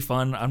it's going to be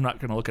fun. I'm not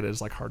going to look at it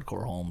as like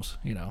hardcore Holmes,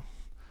 you know.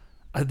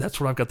 That's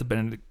what I've got the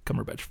Benedict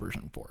Cumberbatch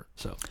version for.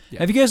 So, yeah.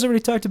 Have you guys already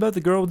talked about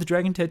the Girl with the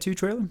Dragon Tattoo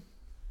trailer?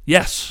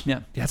 Yes. Yeah.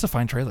 Yeah, it's a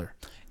fine trailer.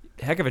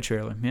 Heck of a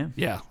trailer, yeah.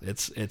 Yeah,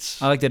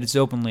 it's I like that it's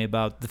openly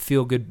about the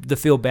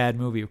feel bad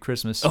movie of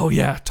Christmas. Oh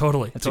yeah,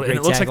 totally. That's a totally. great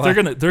And it looks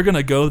tagline. like they're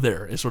gonna go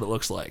there. Is what it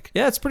looks like.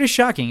 Yeah, it's pretty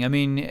shocking. I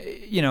mean,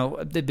 you know,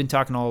 they've been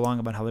talking all along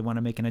about how they want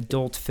to make an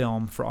adult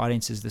film for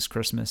audiences this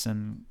Christmas,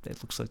 and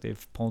it looks like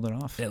they've pulled it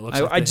off. It looks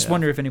like I they just have.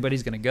 wonder if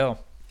anybody's going to go.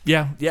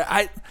 Yeah.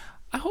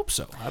 I hope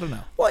so. I don't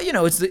know. Well, you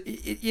know, it's and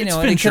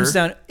it comes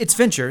down. It's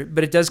Fincher,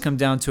 but it does come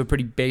down to a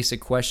pretty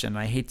basic question.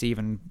 I hate to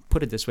even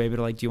put it this way, but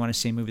like, do you want to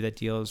see a movie that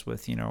deals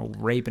with, you know,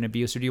 rape and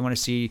abuse, or do you want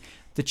to see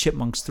The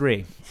Chipmunks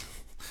 3?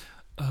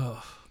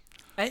 Oh.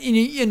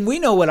 And we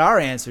know what our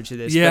answer to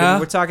this. Yeah.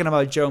 But we're talking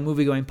about Joe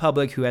Movie-Going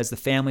Public, who has the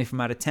family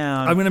from out of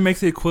town. I'm going to make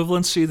the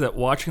equivalency that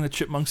watching the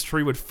Chipmunks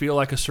 3 would feel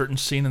like a certain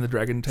scene in the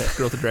Girl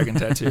with the Dragon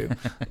Tattoo.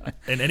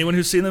 And anyone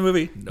who's seen the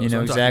movie knows you know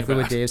what I'm exactly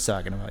talking what Dave's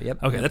talking about.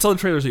 Yep. Okay, that's all the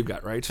trailers you've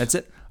got, right? That's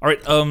it. All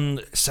right.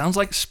 Sounds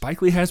like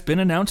Spike Lee has been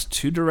announced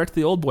to direct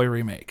the Old Boy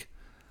remake.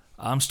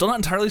 I'm still not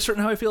entirely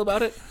certain how I feel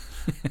about it.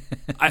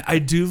 I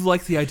do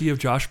like the idea of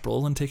Josh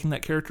Brolin taking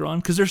that character on,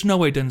 because there's no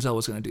way Denzel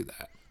was going to do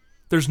that.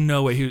 There's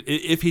no way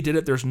if he did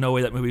it, there's no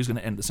way that movie was going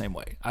to end the same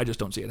way. I just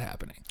don't see it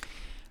happening.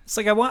 It's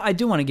like I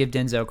do want to give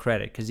Denzel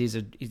credit, because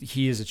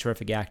he is a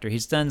terrific actor.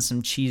 He's done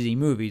some cheesy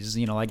movies,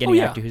 you know, like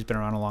any actor who's been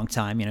around a long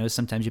time. You know,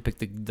 sometimes you pick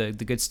the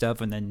good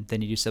stuff, and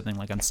then you do something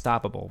like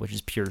Unstoppable, which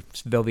is pure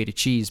Velveeta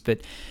cheese. But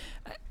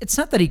it's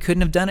not that he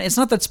couldn't have done it. It's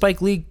not that Spike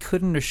Lee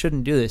couldn't or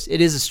shouldn't do this. It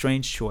is a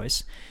strange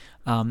choice.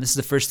 This is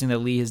the first thing that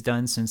Lee has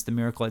done since The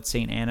Miracle at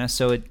St. Anna.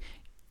 So it.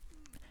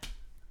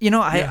 You know,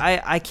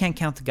 I can't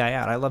count the guy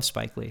out. I love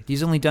Spike Lee.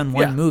 He's only done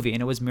one movie,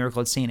 and it was Miracle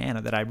at St.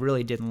 Anna, that I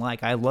really didn't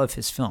like. I love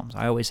his films.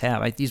 I always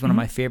have. He's one of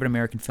my favorite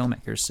American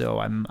filmmakers, so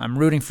I'm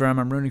rooting for him.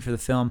 I'm rooting for the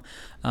film.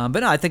 But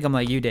no, I think I'm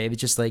like you, Dave.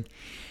 It's just like,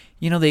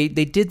 you know, they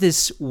did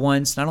this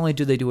once. Not only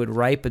did they do it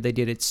right, but they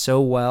did it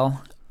so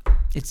well.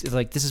 It's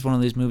like, this is one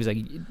of those movies like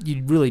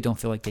you really don't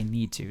feel like they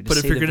need to. But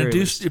if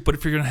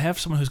you're gonna have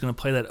someone who's gonna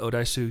play that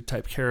Odaisu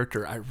type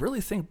character, I really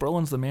think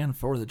Brolin's the man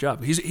for the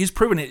job. He's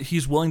proven it.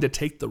 He's willing to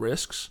take the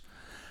risks.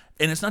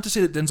 And it's not to say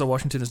that Denzel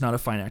Washington is not a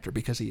fine actor,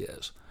 because he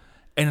is.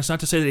 And it's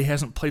not to say that he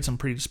hasn't played some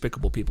pretty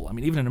despicable people. I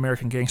mean, even in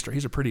American Gangster,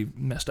 he's a pretty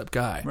messed up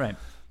guy. Right.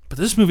 But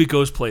this movie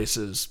goes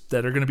places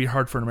that are going to be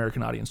hard for an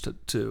American audience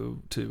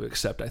to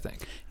accept, I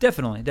think.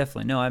 Definitely.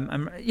 No,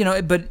 I'm you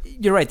know, but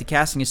you're right. The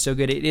casting is so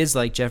good. It is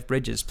like Jeff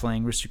Bridges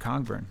playing Rooster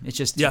Cogburn. It's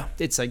just,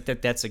 it's like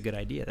that's a good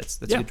idea. That's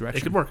a good direction.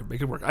 It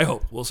could work. I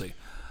hope. We'll see.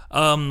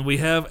 We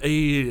have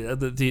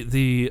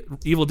the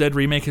Evil Dead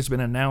remake has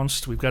been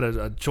announced. We've got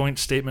a joint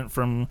statement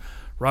from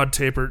Rod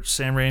Tapert,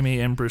 Sam Raimi,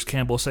 and Bruce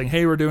Campbell saying,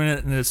 hey, we're doing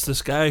it, and it's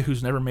this guy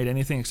who's never made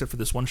anything except for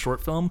this one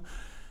short film,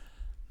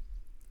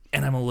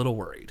 and I'm a little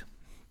worried.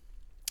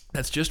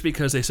 That's just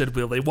because they said,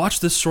 well, they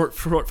watched this short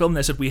film, and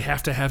they said, we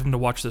have to have him to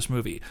watch this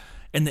movie.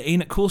 And the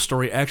Ain't It Cool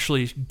story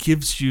actually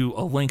gives you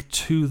a link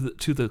to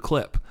the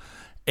clip.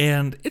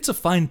 And it's a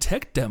fine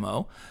tech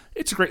demo.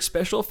 It's a great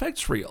special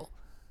effects reel.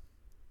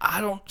 I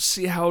don't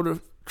see how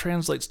it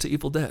translates to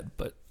Evil Dead,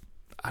 but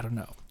I don't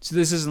know. So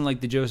this isn't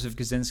like the Joseph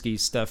Kosinski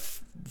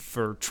stuff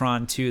for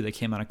Tron 2 that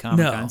came out of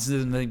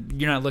Comic-Con. No.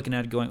 You're not looking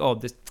at it going, oh,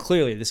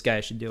 clearly this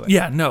guy should do it.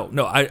 Yeah, no.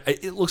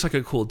 It looks like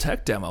a cool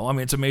tech demo. I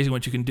mean, it's amazing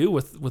what you can do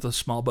with a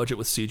small budget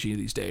with CG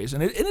these days,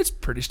 and it's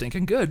pretty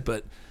stinking good.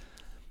 But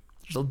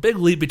there's a big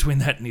leap between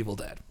that and Evil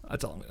Dead.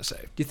 That's all I'm going to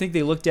say. Do you think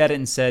they looked at it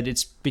and said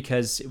it's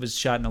because it was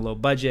shot in a low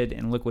budget,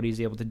 and look what he's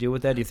able to do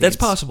with that? Do you think That's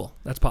possible.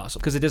 That's possible.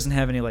 Because it doesn't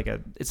have any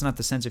it's not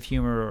the sense of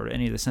humor or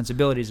any of the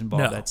sensibilities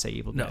involved that say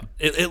Evil Dead. No,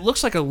 it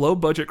looks like a low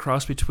budget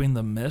cross between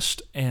The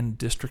Mist and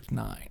District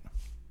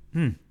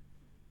 9.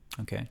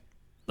 Okay.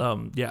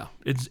 Yeah.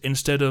 It's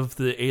instead of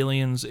the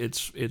aliens,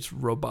 it's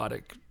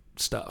robotic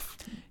stuff.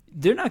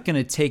 They're not going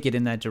to take it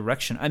in that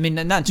direction. I mean,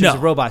 not in terms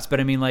of robots,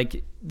 but I mean,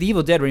 like the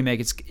Evil Dead remake.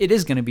 It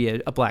is going to be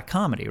a black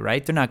comedy,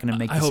 right? They're not going to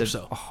make this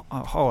a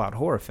all-out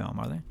horror film,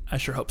 are they? I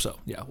sure hope so.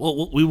 Yeah.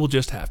 Well, we will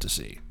just have to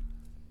see.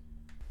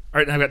 All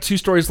right, and I've got 2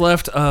 stories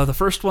left. The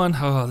first one,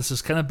 this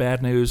is kind of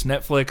bad news.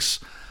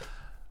 Netflix.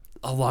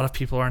 A lot of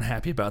people aren't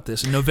happy about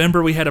this. In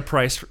November, we had a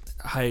price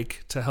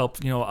hike to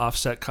help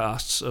offset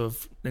costs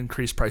of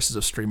increased prices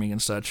of streaming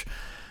and such.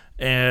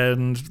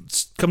 And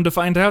come to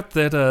find out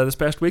that this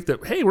past week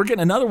that, hey, we're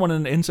getting another one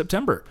in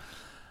September.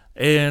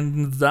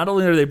 And not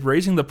only are they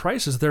raising the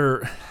prices,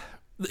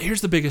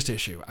 here's the biggest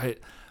issue.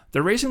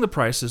 They're raising the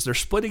prices, they're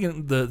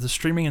splitting the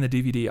streaming and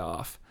the DVD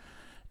off,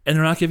 and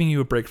they're not giving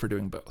you a break for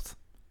doing both.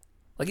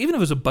 Like, even if it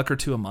was $1 or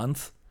 $2 a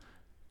month,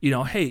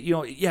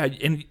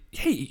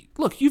 hey,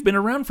 look, you've been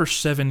around for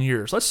 7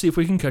 years. Let's see if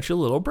we can cut you a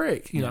little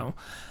break, you know.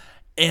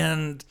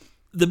 And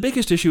the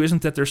biggest issue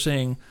isn't that they're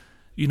saying,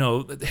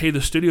 hey,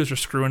 the studios are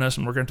screwing us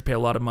and we're going to pay a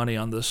lot of money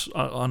on this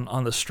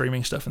on the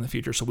streaming stuff in the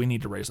future, so we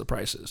need to raise the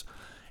prices.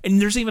 And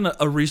there's even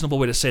a reasonable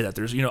way to say that.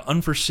 There's,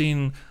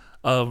 unforeseen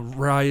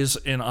rise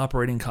in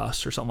operating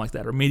costs or something like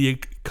that, or media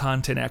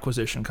content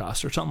acquisition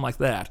costs or something like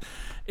that.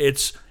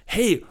 It's,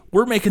 hey,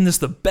 we're making this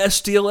the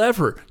best deal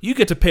ever. You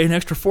get to pay an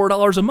extra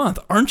 $4 a month.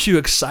 Aren't you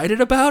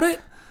excited about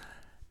it?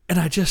 And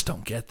I just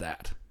don't get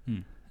that.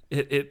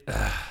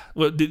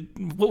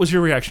 What was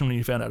your reaction when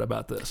you found out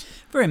about this?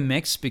 Very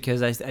mixed,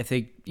 because I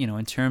think,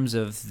 in terms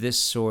of this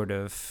sort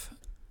of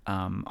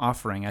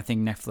offering, I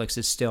think Netflix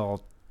is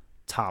still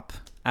top,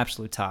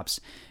 absolute tops.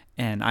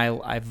 And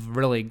I've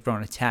really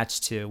grown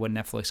attached to what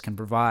Netflix can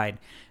provide.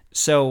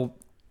 So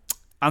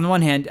on the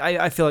one hand,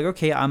 I feel like,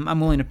 okay, I'm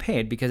willing to pay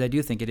it, because I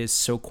do think it is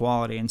so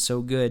quality and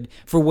so good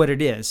for what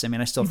it is. I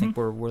mean, I still think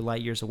we're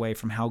light years away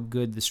from how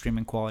good the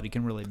streaming quality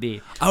can really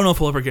be. I don't know if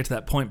we'll ever get to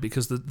that point,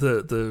 because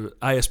the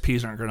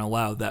ISPs aren't going to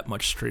allow that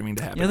much streaming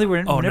to happen. You think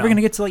we're never going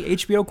to get to like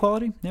HBO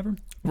quality? Never?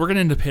 We're going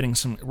to end up hitting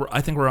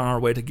I think we're on our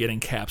way to getting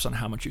caps on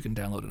how much you can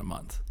download in a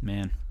month.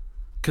 Man.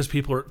 Because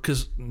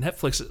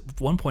Netflix at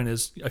one point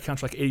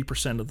accounts for like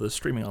 80% of the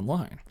streaming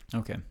online.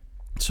 Okay.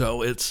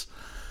 So it's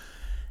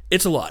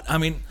a lot. I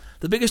mean,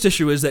 the biggest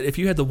issue is that if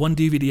you had the one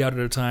DVD out at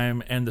a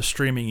time and the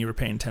streaming, you were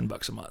paying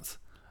 $10 a month.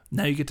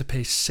 Now you get to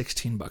pay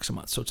 $16 a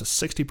month, so it's a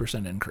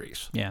 60%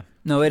 increase. Yeah,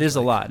 no, it is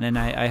a lot, and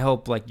I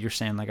hope, like you're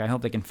saying, I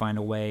hope they can find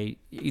a way,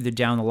 either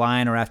down the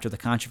line or after the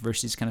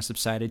controversies kind of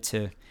subsided,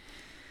 to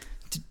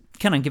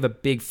kind of give a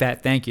big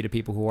fat thank you to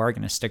people who are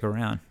going to stick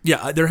around.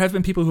 Yeah, there have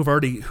been people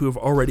who have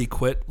already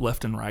quit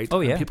left and right. Oh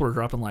yeah, people are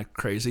dropping like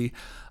crazy,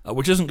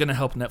 which isn't going to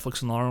help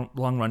Netflix in the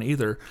long run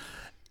either.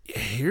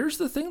 Here's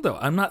the thing, though.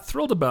 I'm not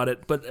thrilled about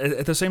it, but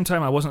at the same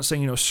time, I wasn't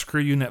saying, screw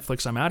you,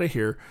 Netflix, I'm out of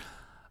here.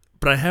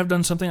 But I have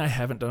done something I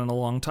haven't done in a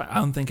long time, I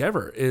don't think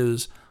ever,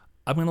 is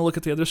I'm going to look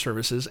at the other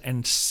services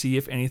and see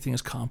if anything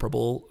is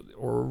comparable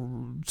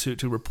or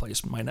to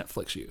replace my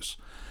Netflix use.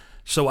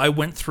 So I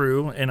went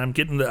through, and I'm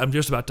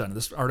just about done.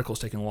 This article's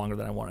taking longer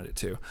than I wanted it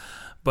to.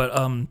 But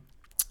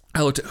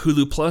I looked at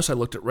Hulu Plus, I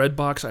looked at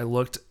Redbox, I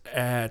looked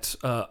at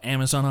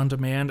Amazon On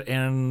Demand,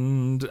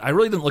 and I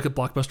really didn't look at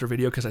Blockbuster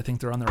Video because I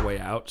think they're on their way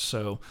out.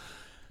 So,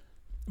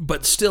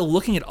 but still,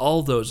 looking at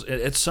all those,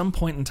 at some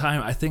point in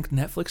time, I think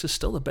Netflix is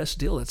still the best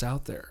deal that's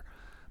out there,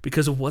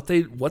 because of what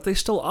they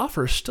still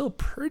offer is still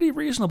pretty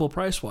reasonable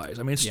price wise.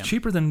 I mean, it's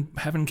cheaper than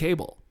having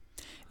cable.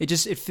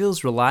 It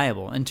feels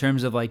reliable in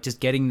terms of like just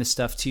getting the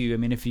stuff to you. I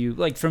mean, if you,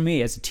 like, for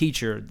me as a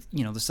teacher,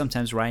 there's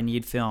sometimes where I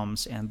need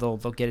films and they'll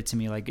get it to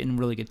me like in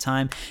really good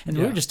time. And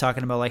we were just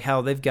talking about like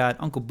how they've got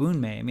Uncle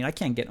Boon May. I mean, I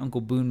can't get Uncle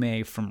Boon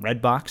May from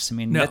Redbox. I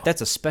mean,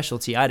 that's a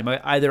specialty item.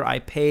 Either I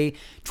pay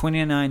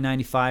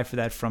 $29.95 for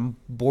that from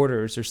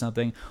Borders or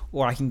something,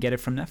 or I can get it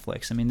from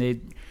Netflix. I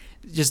mean,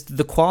 just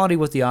the quality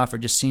with the offer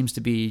just seems to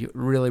be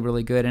really,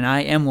 really good. And I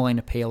am willing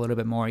to pay a little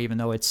bit more, even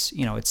though it's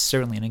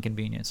certainly an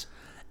inconvenience.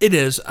 It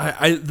is.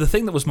 The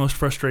thing that was most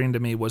frustrating to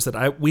me was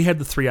that we had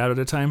the 3 out at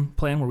a time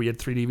plan, where we had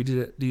 3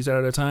 DVDs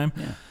out at a time.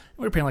 Yeah.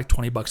 We were paying like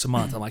 $20 a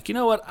month. I'm like, you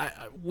know what?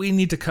 We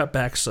need to cut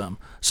back some.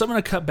 So I'm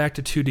going to cut back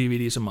to 2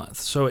 DVDs a month.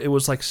 So it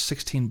was like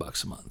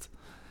 $16 a month.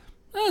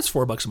 That's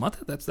 $4 a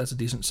month. That's a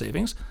decent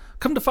savings.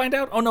 Come to find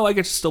out, oh no, I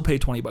get to still pay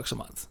 $20 a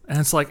month. And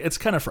it's like, it's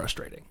kind of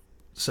frustrating.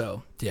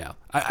 So yeah,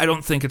 I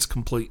don't think it's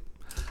complete.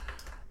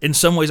 In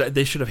some ways,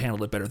 they should have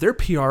handled it better. Their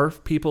PR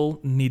people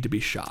need to be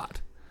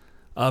shot.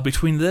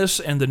 Between this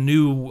and the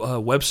new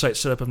website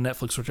setup of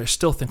Netflix, which I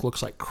still think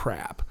looks like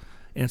crap,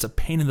 and it's a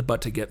pain in the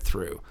butt to get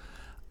through,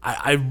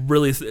 I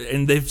really...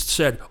 and they've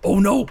said, oh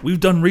no, we've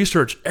done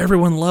research,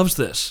 everyone loves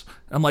this.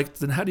 I'm like,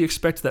 then how do you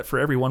expect that for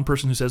every one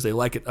person who says they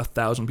like it,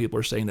 1,000 people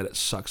are saying that it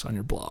sucks on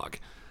your blog?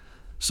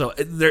 So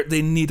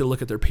they need to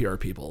look at their PR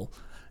people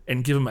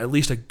and give them at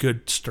least a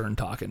good stern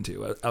talking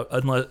to.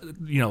 Unless,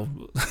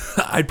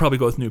 I'd probably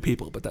go with new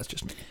people, but that's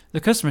just me. The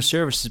customer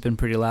service has been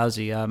pretty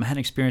lousy. I had an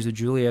experience with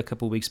Julia a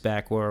couple of weeks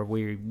back where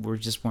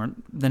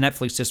the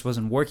Netflix just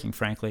wasn't working,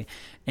 frankly.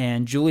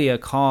 And Julia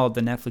called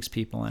the Netflix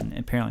people, and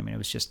apparently, it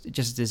was just a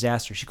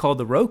disaster. She called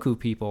the Roku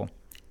people.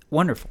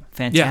 Wonderful,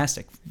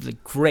 fantastic,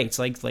 great.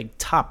 It's like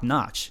top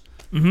notch.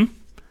 Mm-hmm.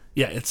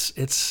 Yeah,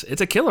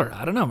 it's a killer.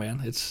 I don't know,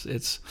 man.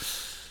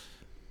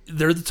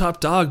 They're the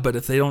top dog, but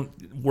if they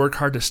don't work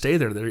hard to stay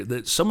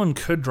there, someone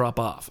could drop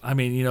off. I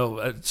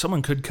mean,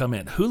 someone could come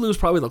in. Hulu's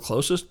probably the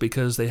closest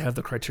because they have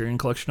the Criterion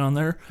Collection on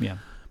there. Yeah.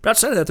 But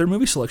outside of that, their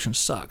movie selection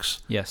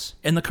sucks. Yes.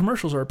 And the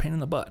commercials are a pain in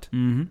the butt.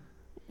 Mm-hmm.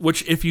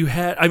 Which if you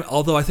had...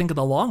 although I think in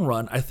the long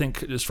run, I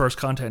think as far as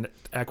content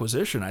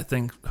acquisition, I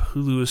think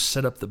Hulu is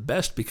set up the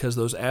best because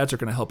those ads are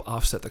going to help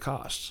offset the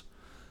costs.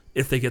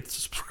 If they get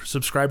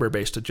subscriber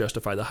base to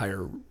justify the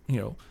higher,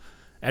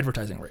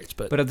 advertising rates.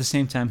 But at the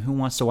same time, who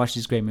wants to watch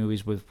these great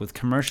movies with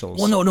commercials?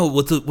 Well, no.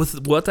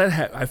 With what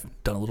that I've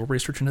done a little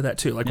research into that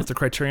too. Like with the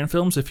Criterion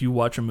films, if you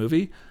watch a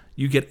movie,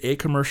 you get a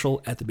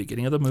commercial at the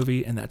beginning of the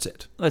movie, and that's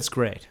it. That's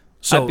great.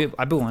 So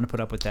I'd be willing to put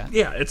up with that.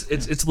 Yeah,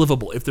 it's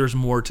livable if there's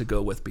more to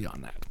go with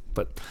beyond that.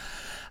 But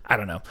I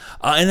don't know.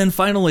 And then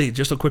finally,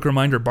 just a quick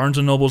reminder: Barnes &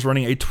 Noble's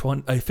running a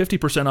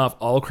 50% off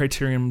all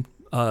Criterion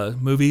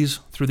movies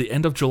through the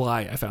end of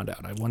July. I found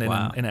out. I went in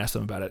and asked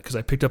them about it because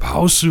I picked up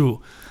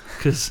Hausu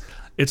because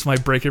it's my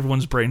break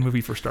everyone's brain movie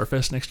for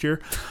Starfest next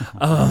year.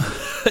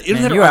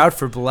 Man, you're out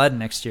for blood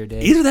next year,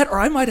 Dave. Either that, or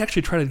I might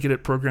actually try to get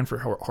it programmed for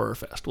Horror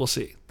Fest. We'll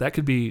see. That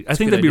could be. I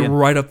think that'd be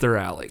right up their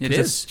alley. It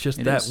is. It's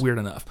just weird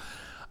enough.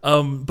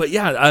 But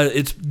yeah,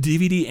 it's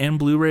DVD and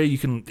Blu-ray. You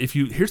can,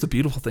 here's the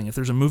beautiful thing: if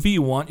there's a movie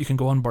you want, you can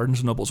go on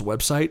Barnes & Noble's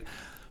website,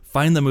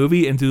 find the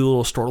movie, and do the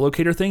little store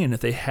locator thing. And if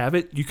they have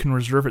it, you can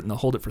reserve it, and they'll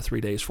hold it for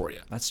 3 days for you.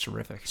 That's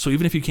terrific. So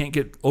even if you can't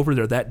get over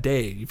there that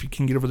day, if you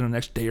can get over there the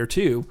next day or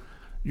two,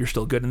 you're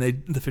still good. And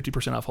the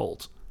 50% off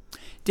holds.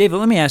 David,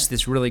 let me ask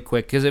this really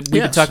quick because we've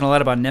been talking a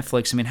lot about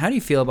Netflix. I mean, how do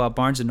you feel about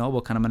Barnes &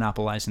 Noble kind of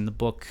monopolizing the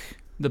book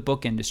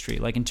industry,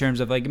 like in terms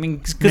of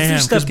because their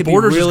stuff could be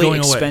really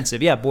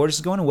expensive. Yeah, Borders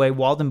is going away.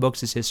 Walden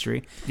Books is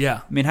history.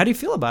 Yeah, I mean, how do you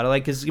feel about it?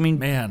 Like, because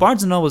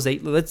Barnes & Noble's,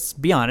 let's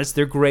be honest,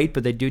 they're great,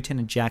 but they do tend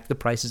to jack the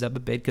prices up a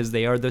bit because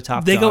they are the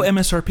top. They go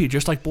MSRP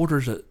just like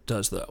Borders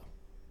does, though.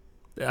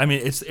 I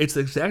mean, it's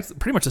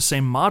pretty much the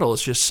same model.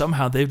 It's just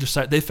somehow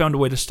they've found a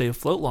way to stay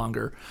afloat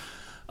longer.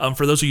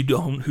 For those of you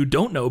who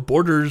don't know,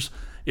 Borders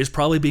is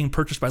probably being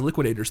purchased by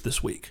liquidators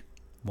this week.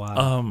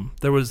 Wow.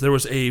 There was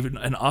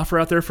an offer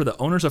out there for the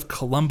owners of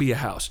Columbia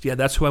House. Yeah,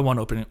 that's who I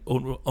want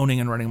owning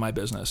and running my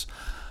business.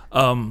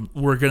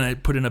 We're going to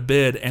put in a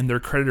bid, and their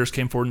creditors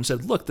came forward and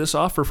said, look, this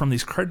offer from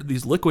these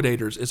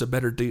liquidators is a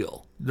better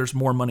deal. There's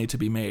more money to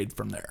be made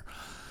from there.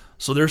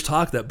 So there's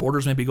talk that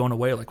Borders may be going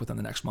away like within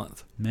the next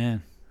month.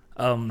 Man.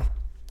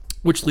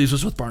 Which leaves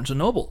us with Barnes &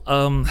 Noble.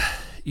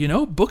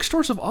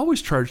 Bookstores have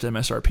always charged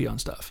MSRP on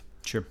stuff.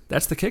 Sure.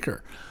 That's the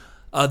kicker.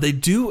 They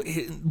do,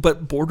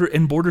 but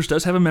Borders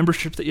does have a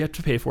membership that you have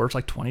to pay for. It's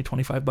like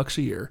 $20-$25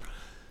 a year.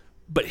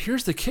 But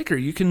here's the kicker: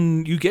 you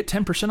get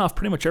 10% off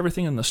pretty much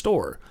everything in the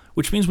store,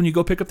 which means when you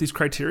go pick up these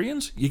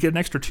Criterions, you get an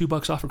extra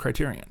 $2 off of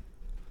Criterion.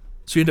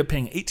 So you end up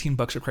paying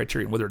 $18 a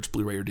Criterion, whether it's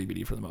Blu-ray or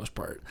DVD for the most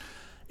part.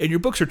 And your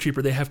books are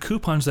cheaper. They have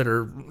coupons that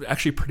are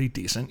actually pretty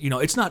decent.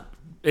 It's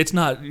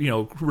not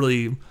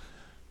really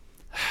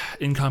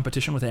in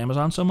competition with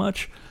Amazon so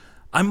much.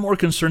 I'm more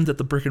concerned that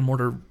the brick and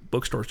mortar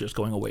bookstore is just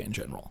going away in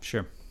general.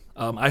 Sure.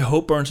 I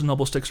hope Barnes &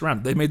 Noble sticks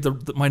around. They made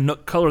my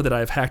Nook color that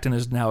I've hacked in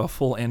is now a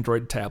full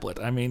Android tablet.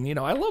 I mean,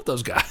 I love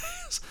those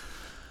guys.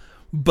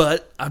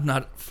 But I'm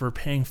not for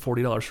paying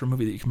 $40 for a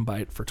movie that you can buy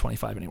it for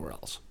 $25 anywhere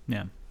else.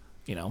 Yeah.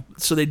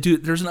 So they do.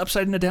 There's an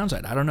upside and a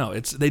downside. I don't know.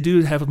 They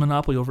do have a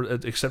monopoly over,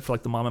 except for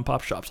like the mom and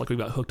pop shops. Like we've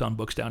got Hooked on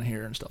Books down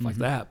here and stuff like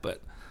that.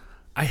 But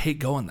I hate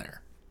going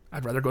there.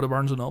 I'd rather go to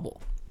Barnes &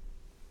 Noble.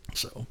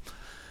 So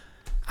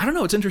I don't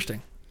know. It's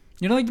interesting.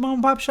 You don't like the mom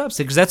and pop shops?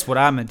 Because that's what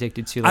I'm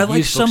addicted to. I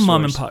like some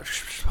mom and pop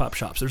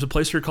shops. There's a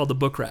place here called the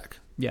Book Rack.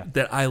 Yeah.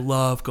 That I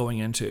love going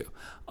into.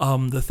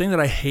 The thing that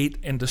I hate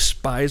and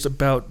despise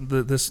about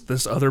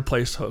this other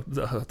place,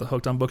 the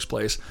Hooked on Books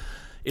place,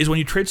 is when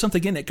you trade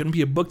something in, it can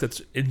be a book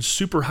that's in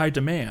super high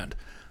demand.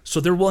 So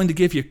they're willing to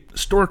give you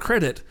store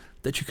credit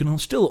that you can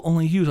still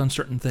only use on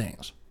certain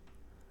things.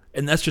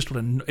 And that's just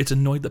it's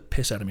annoyed the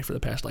piss out of me for the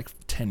past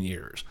 10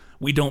 years.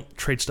 We don't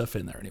trade stuff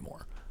in there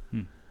anymore.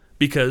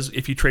 Because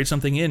if you trade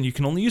something in, you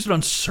can only use it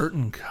on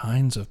certain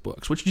kinds of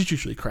books, which is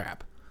usually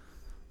crap.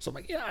 So I'm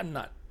like, yeah, I'm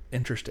not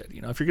interested.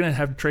 If you're going to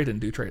have trade in,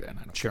 do trade in.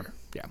 I don't care.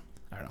 Yeah,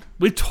 I don't know.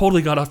 We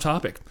totally got off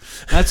topic.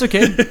 That's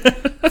okay.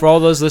 For all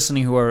those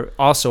listening who are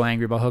also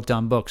angry about Hooked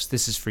on Books,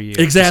 this is for you.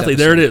 Exactly.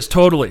 There it is.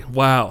 Totally.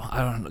 Wow.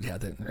 I don't know. Yeah, I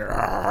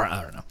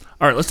don't know.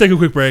 All right, let's take a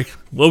quick break.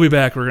 We'll be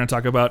back. We're going to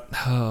talk about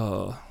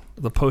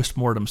the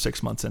post-mortem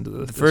 6 months into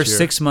the first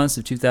 6 months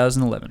of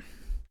 2011.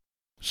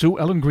 Sue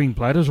Ellen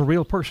Greenblatt is a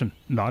real person,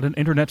 not an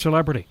internet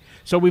celebrity.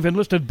 So we've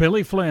enlisted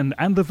Billy Flynn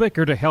and the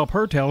Vicar to help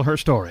her tell her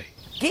story.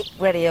 Geek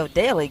Radio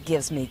Daily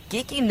gives me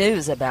geeky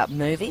news about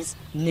movies,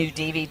 new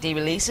DVD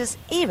releases,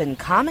 even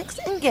comics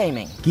and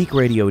gaming. Geek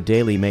Radio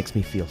Daily makes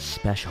me feel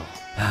special.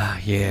 Ah,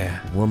 yeah.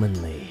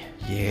 Womanly.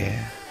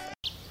 Yeah.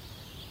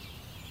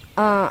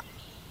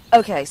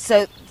 Okay,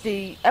 so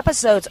the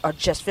episodes are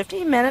just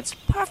 15 minutes,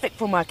 perfect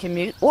for my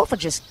commute or for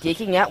just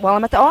geeking out while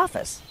I'm at the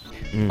office.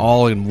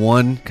 All in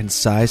one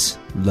concise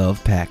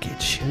love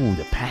package. Ooh,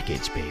 the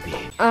package, baby.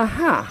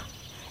 Uh-huh.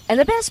 And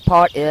the best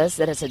part is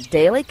that it's a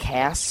daily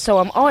cast, so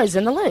I'm always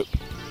in the loop.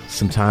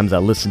 Sometimes I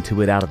listen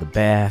to it out of the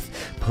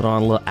bath, put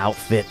on little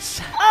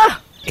outfits.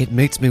 It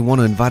makes me want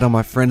to invite all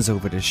my friends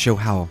over to show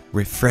how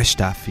refreshed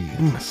I feel.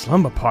 A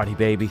slumber party,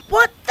 baby.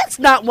 What? That's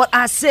not what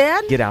I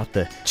said. Get out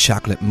the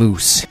chocolate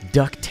mousse.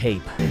 Duct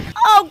tape.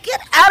 Oh, get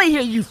out of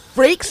here, you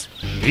freaks.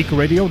 Geek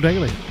Radio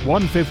Daily.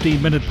 One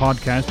 15-minute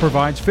podcast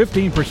provides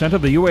 15%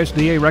 of the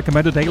USDA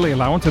recommended daily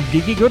allowance of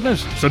geeky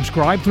goodness.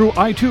 Subscribe through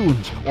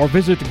iTunes or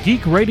visit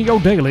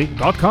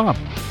geekradiodaily.com.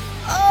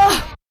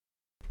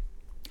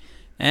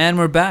 And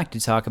we're back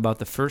to talk about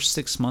the first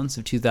 6 months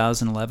of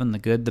 2011, the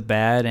good, the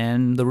bad,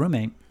 and the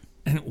roommate.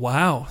 And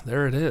wow,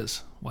 there it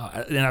is. Wow,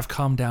 and I've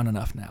calmed down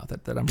enough now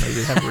that I'm ready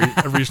to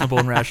have a reasonable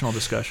and rational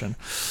discussion.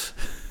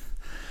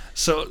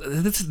 So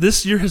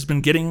this year has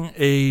been getting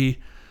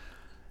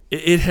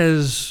it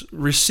has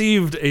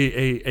received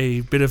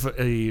a bit of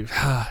a.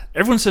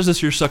 Everyone says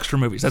this year sucks for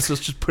movies. Let's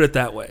just put it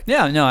that way.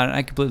 Yeah, no,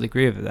 I completely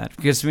agree with that.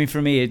 Because I mean,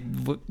 for me,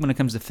 when it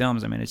comes to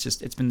films, I mean,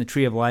 it's been the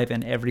Tree of Life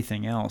and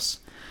everything else.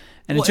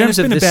 And in terms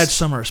it's been of a bad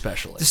summer,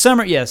 especially. The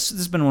summer, yes, this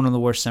has been one of the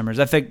worst summers.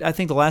 I think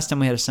the last time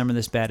we had a summer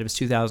this bad, it was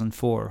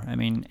 2004. I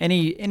mean,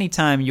 any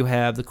time you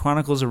have the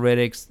Chronicles of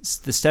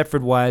Riddick, the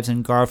Stepford Wives,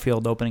 and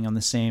Garfield opening on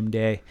the same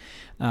day,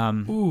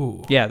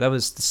 yeah, that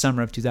was the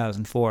summer of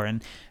 2004.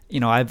 And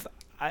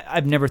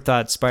I've never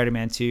thought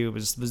Spider-Man 2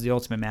 was the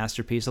ultimate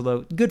masterpiece.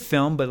 Although good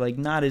film, but like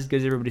not as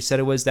good as everybody said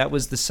it was. That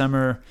was the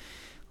summer.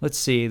 Let's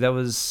see, that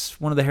was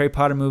one of the Harry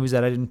Potter movies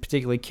that I didn't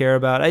particularly care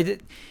about.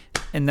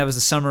 And that was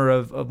the summer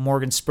of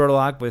Morgan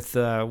Spurlock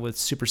with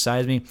Super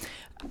Size Me.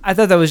 I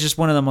thought that was just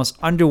one of the most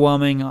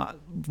underwhelming,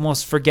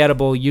 most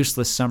forgettable,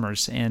 useless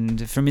summers.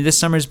 And for me, this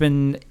summer's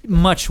been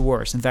much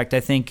worse. In fact, I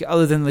think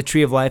other than The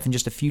Tree of Life and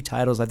just a few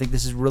titles, I think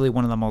this is really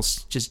one of the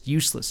most just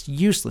useless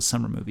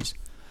summer movies.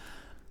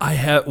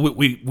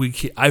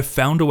 I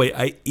found a way.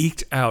 I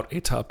eked out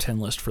a top 10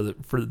 list for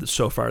the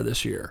so far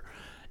this year,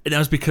 and that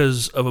was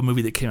because of a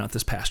movie that came out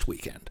this past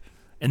weekend,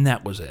 and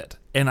that was it.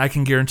 And I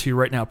can guarantee you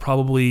right now,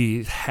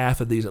 probably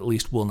half of these at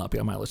least will not be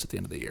on my list at the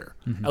end of the year.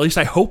 Mm-hmm. At least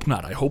I hope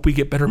not. I hope we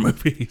get better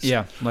movies.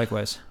 Yeah,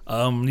 likewise.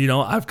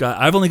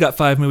 I've only got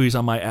 5 movies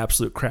on my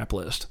absolute crap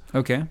list.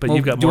 Okay, but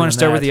you've got more. Do you want to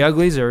start that. with the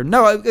uglies or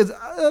no?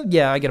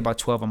 Yeah, I get about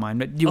 12 on mine.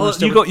 But do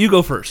you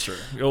go first, sir.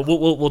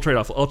 We'll trade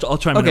off. I'll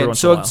chime in every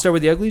once in a while. So start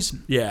with the uglies.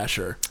 Yeah,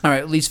 sure. All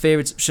right, least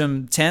favorites.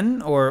 Some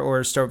 10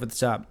 or start with the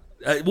top.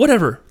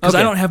 Whatever, because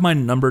I don't have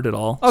mine numbered at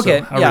all. Okay,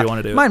 so however you want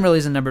to do it. Mine really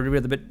isn't numbered,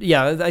 really, but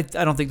yeah, I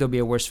don't think there'll be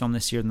a worse film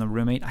this year than The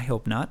Roommate. I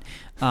hope not.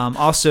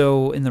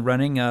 Also in the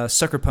running,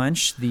 Sucker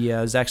Punch,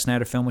 the Zack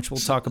Snyder film, which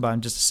we'll talk about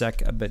in just a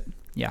sec. But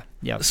yeah.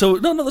 So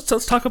no,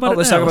 let's talk about it.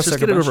 Let's now. talk about let's just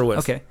Sucker get Punch. it over with.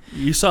 Okay,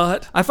 you saw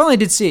it. I finally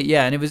did see it.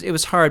 Yeah, and it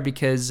was hard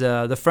because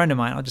the friend of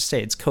mine, I'll just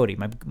say it's Cody,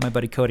 my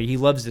buddy Cody. He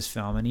loves this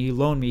film, and he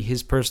loaned me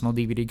his personal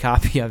DVD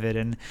copy of it.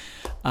 And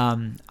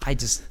I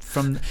just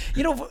from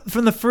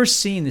the first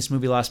scene this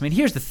movie lost me. And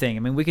here's the thing. I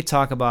mean, we could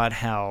talk about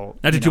how.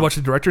 Now, did you watch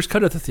the director's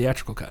cut or the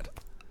theatrical cut?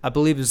 I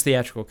believe it was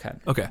theatrical cut.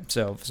 Okay.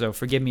 So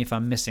forgive me if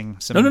I'm missing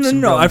some.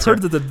 No. I've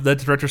heard that the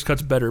director's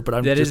cut's better, but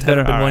haven't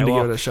been willing to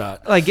give it a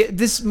shot. Like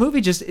this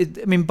movie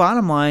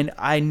bottom line,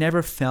 I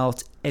never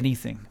felt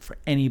anything for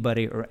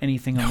anybody or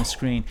anything on the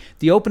screen.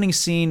 The opening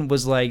scene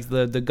was like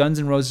the Guns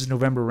N' Roses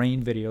November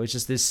Rain video. It's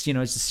just this,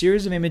 it's a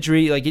series of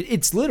imagery. Like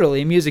it's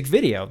literally a music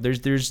video.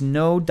 There's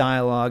no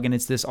dialogue, and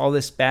it's all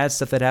this bad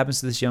stuff that happens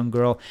to this young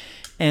girl.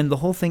 And the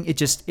whole thing,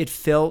 it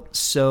felt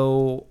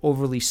so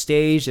overly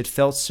staged. It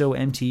felt so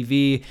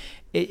MTV.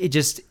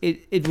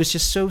 It was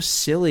just so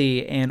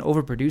silly and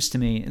overproduced to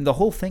me. And the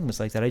whole thing was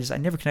like that. I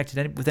never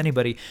connected with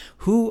anybody.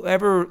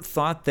 Whoever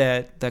thought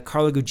that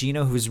Carla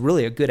Gugino, who is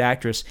really a good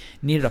actress,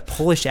 needed a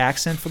Polish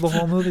accent for the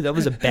whole movie? That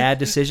was a bad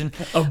decision.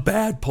 A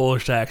bad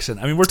Polish accent.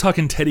 I mean, we're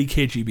talking Teddy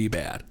KGB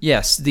bad.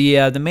 Yes.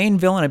 The main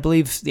villain, I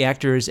believe the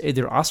actor is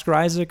either Oscar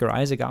Isaac or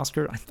Isaac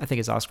Oscar. I think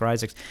it's Oscar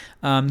Isaac.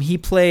 He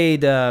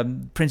played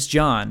Prince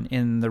John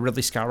in the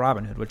Ridley Scott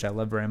Robin Hood, which I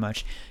love very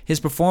much. His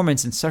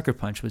performance in Sucker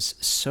Punch was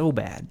so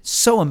bad.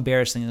 So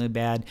embarrassingly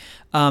bad.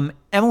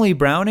 Emily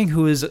Browning,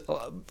 who is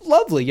a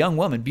lovely young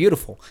woman,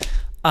 beautiful.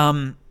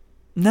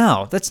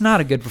 No, that's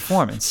not a good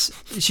performance.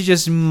 She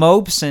just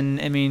mopes,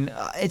 and I mean,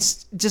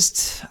 it's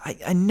just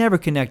I never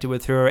connected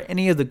with her or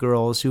any of the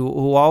girls who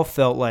all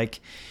felt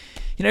like.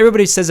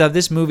 Everybody says how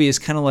this movie is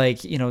kind of like,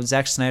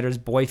 Zack Snyder's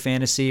boy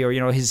fantasy or,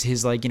 his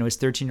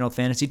 13-year-old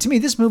fantasy. To me,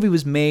 this movie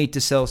was made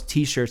to sell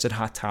T-shirts at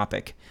Hot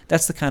Topic.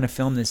 That's the kind of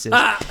film this is.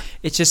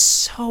 It's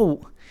just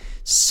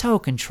so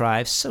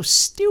contrived, so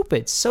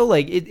stupid, so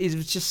like it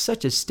was just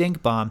such a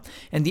stink bomb.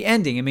 And the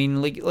ending, I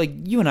mean, like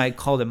you and I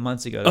called it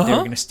months ago that they were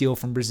going to steal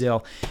from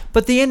Brazil,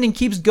 but the ending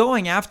keeps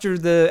going after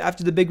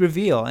the big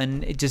reveal,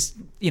 and it just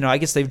I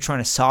guess they were trying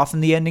to soften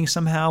the ending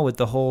somehow with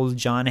the whole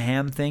John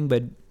Hamm thing,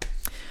 but.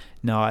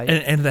 No,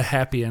 and the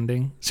happy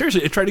ending.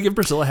 Seriously, it tried to give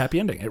Brazil a happy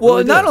ending.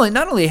 Not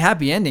only a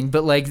happy ending,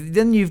 but like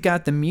then you've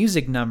got the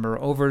music number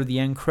over the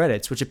end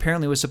credits, which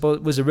apparently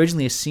was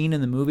originally a scene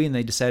in the movie, and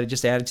they decided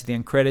just to add it to the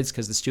end credits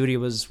because the studio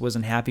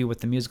wasn't happy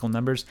with the musical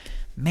numbers.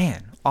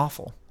 Man,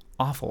 awful.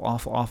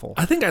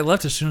 I think I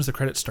left as soon as the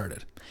credits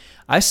started.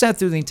 I sat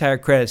through the entire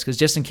credits because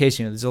just in case,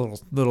 there's a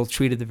little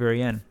treat at the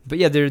very end. But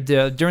yeah,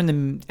 during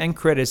the end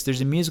credits,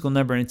 there's a musical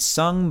number, and it's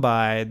sung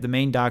by the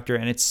main doctor,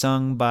 and it's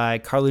sung by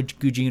Carla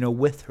Gugino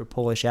with her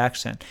Polish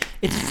accent.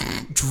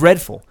 It's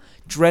dreadful.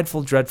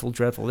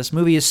 This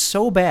movie is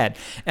so bad.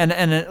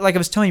 And like I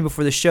was telling you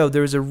before the show,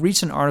 there was a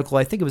recent article,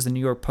 I think it was the New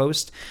York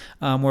Post,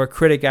 where a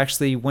critic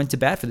actually went to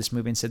bat for this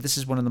movie and said, this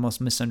is one of the most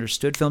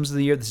misunderstood films of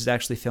the year. This is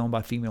actually a film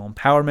about female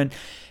empowerment.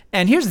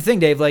 And here's the thing,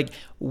 Dave, like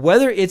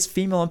whether it's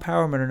female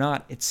empowerment or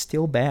not, it's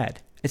still bad.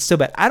 It's still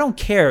bad. I don't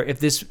care if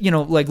this,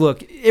 like,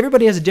 look,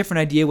 everybody has a different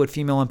idea what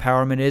female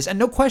empowerment is. And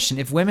no question,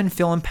 if women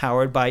feel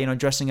empowered by,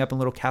 dressing up in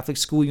little Catholic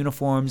school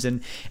uniforms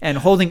and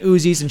holding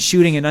Uzis and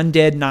shooting an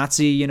undead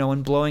Nazi,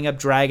 and blowing up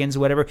dragons or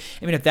whatever.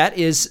 I mean, if that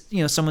is,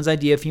 someone's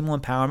idea of female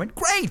empowerment,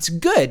 great,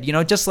 good.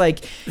 Just like...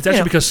 It's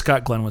actually because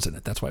Scott Glenn was in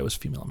it. That's why it was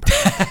female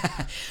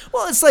empowerment.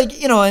 Well, it's like,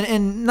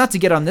 and not to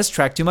get on this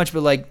track too much,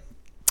 but like,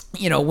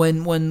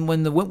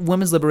 when the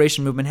women's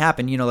liberation movement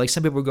happened, like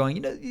some people were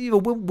going,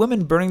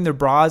 women burning their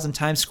bras in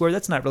Times Square,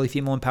 that's not really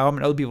female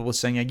empowerment. Other people were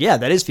saying, like, yeah,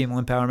 that is female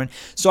empowerment.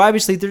 So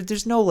obviously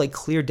there's no like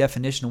clear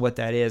definition of what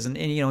that is. And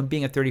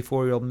being a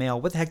 34-year-old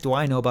male, what the heck do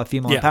I know about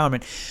female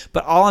empowerment?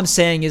 But all I'm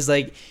saying is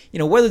like,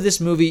 whether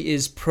this movie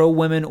is pro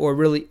women or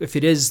really if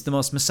it is the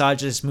most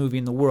misogynist movie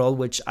in the world,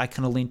 which I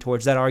kind of lean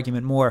towards that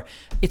argument more,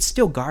 it's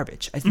still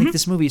garbage. I think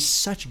this movie is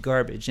such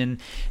garbage. And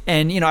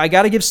I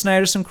got to give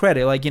Snyder some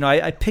credit. Like,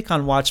 I pick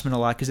on Watchmen a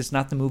lot because it's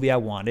not the movie I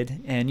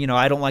wanted, and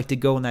I don't like to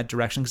go in that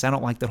direction because I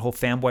don't like that whole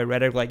fanboy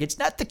rhetoric, like it's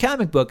not the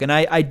comic book. And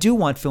I do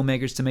want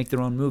filmmakers to make their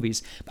own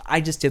movies, but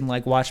I just didn't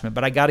like Watchmen.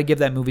 But I got to give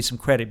that movie some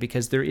credit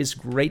because there is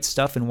great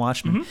stuff in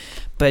Watchmen.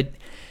 But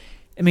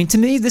I mean, to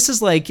me, this is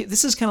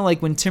kind of like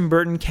when Tim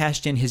Burton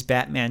cashed in his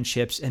Batman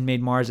chips and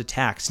made Mars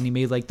Attacks, and he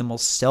made like the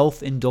most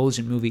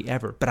self-indulgent movie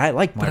ever. But I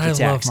like Mars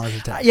Attacks. I love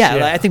Mars Attacks.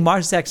 Yeah, I think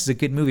Mars Attacks is a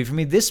good movie. For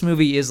me, this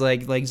movie is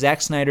like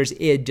Zack Snyder's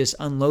id just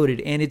unloaded,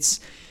 and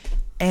it's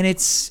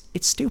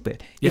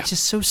stupid. Yeah. It's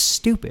just so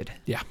stupid.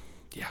 Yeah.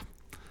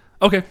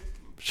 Okay.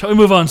 Shall we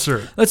move on,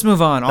 sir? Let's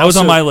move on. That was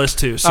on my list,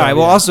 too. So, all right,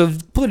 well, also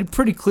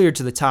pretty clear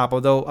to the top,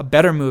 although a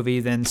better movie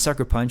than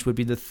Sucker Punch would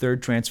be the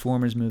third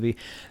Transformers movie.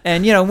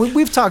 And,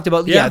 we've talked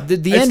about, the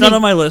ending. It's not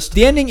on my list.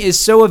 The ending is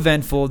so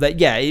eventful that,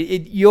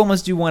 you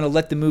almost do want to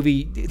let the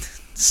movie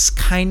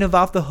kind of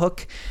off the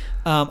hook.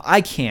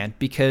 I can't,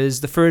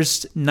 because the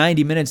first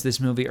 90 minutes of this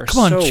movie are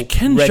so wretched.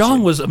 Ken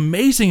Jeong was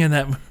amazing in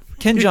that movie.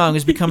 Ken Jeong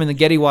is becoming the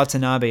Geddy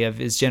Watanabe of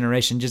his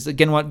generation. Just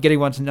again, Geddy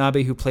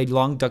Watanabe, who played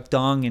Long Duck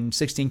Dong in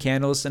 16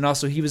 Candles, and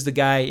also he was the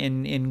guy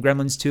in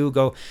Gremlins 2.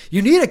 Go,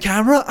 you need a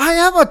camera? I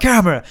am a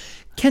camera.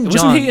 Ken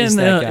Jeong is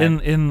that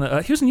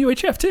guy. He was in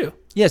UHF too.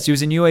 Yes, he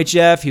was in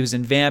UHF. He was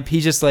in Vamp. He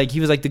was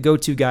like the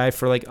go-to guy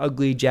for like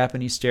ugly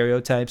Japanese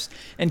stereotypes.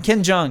 And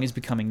Ken Jeong is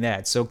becoming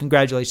that. So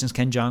congratulations,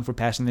 Ken Jeong, for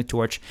passing the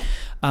torch.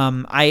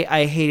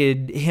 I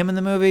hated him in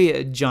the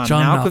movie. John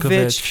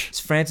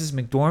Malkovich, Frances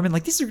McDormand.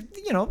 Like these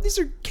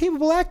are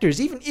capable actors.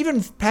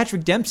 Even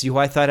Patrick Dempsey, who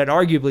I thought had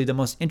arguably the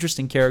most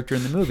interesting character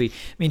in the movie.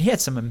 I mean, he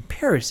had some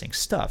embarrassing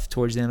stuff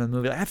towards the end of the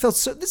movie. I felt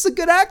this is a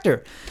good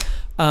actor.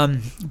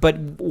 But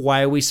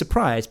why are we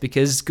surprised?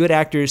 Because good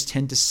actors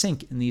tend to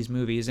sink in these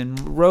movies.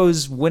 And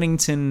Rose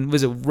Whittington,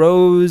 was it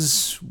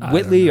Rose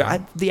Whitley?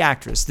 The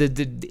actress.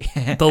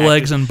 The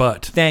legs and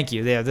butt. Thank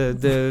you. Yeah,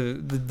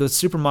 the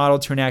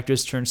supermodel turned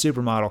actress turned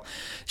supermodel.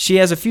 She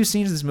has a few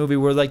scenes in this movie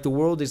where like the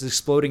world is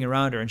exploding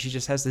around her and she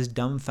just has this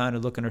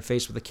dumbfounded look on her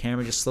face where the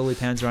camera just slowly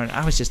pans around.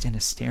 I was just in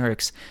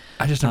hysterics.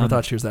 I just never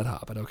thought she was that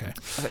hot, but okay.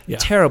 Yeah.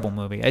 Terrible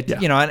movie. Okay.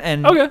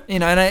 And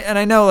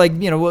I know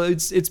well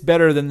it's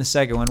better than the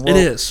second one. Well, it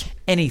is.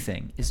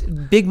 Anything is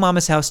Big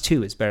Mama's House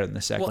 2 is better than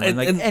the second one.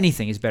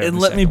 Anything is better than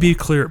the second one. And let me be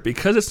clear,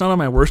 because it's not on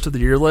my worst of the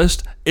year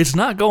list, it's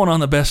not going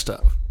on the best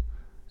of.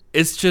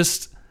 It's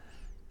just,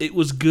 it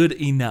was good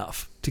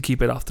enough to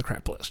keep it off the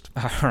crap list.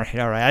 All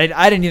right.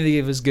 I didn't even think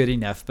it was good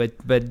enough,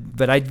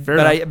 but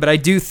I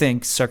do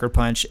think Sucker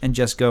Punch and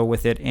Just Go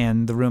With It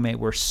and The Roommate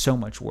were so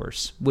much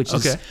worse, which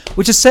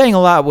is saying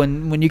a lot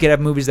when you could have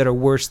movies that are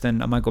worse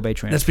than a Michael Bay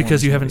Transformers. That's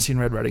because you movie. haven't seen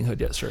Red Riding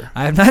Hood yet, sir.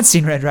 I have not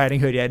seen Red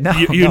Riding Hood yet. No,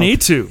 you need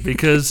to,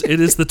 because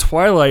it is the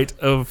twilight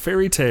of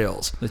fairy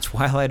tales. The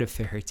twilight of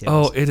fairy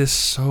tales. Oh, it is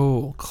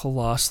so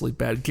colossally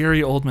bad.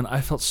 Gary Oldman,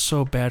 I felt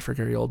so bad for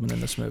Gary Oldman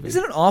in this movie.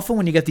 Isn't it awful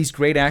when you get these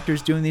great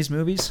actors doing these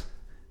movies?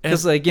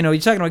 Because, you're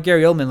talking about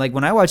Gary Oldman. Like,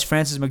 when I watch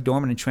Frances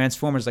McDormand in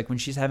Transformers, like, when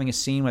she's having a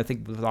scene,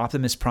 with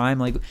Optimus Prime,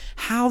 like,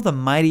 how the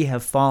mighty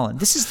have fallen.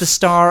 This is the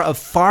star of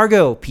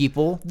Fargo,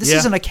 people. This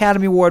is an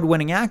Academy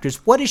Award-winning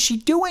actress. What is she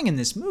doing in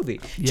this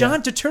movie? Yeah.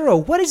 John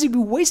Turturro, what is he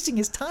wasting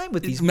his time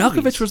with these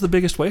movies? Malkovich was the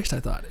biggest waste, I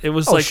thought. It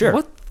was sure.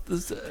 What?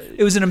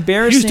 It was an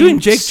embarrassing... He was doing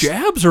Jake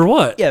Jabs or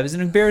what? Yeah, it was an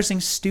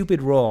embarrassing,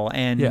 stupid role,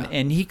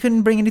 and he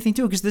couldn't bring anything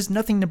to it because there's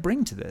nothing to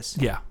bring to this.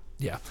 Yeah.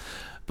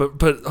 But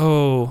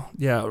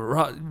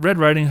Red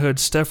Riding Hood.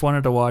 Steph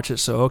wanted to watch it,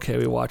 so okay,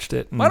 we watched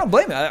it. I don't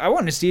blame it. I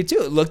wanted to see it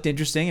too. It looked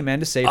interesting.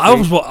 Amanda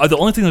Seyfried. The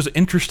only thing that was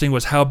interesting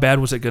was how bad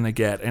was it going to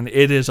get, and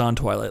it is on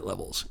Twilight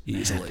levels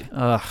easily.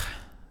 Ugh.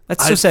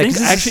 That's so sad.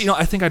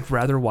 I think I'd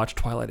rather watch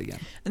Twilight again.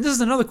 And this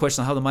is another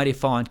question on how the mighty have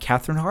fallen.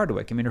 Catherine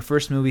Hardwicke. I mean, her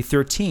first movie,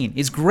 13,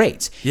 is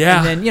great.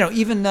 Yeah. And then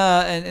even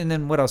and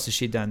then what else has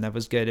she done that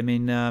was good? I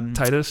mean,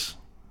 Titus.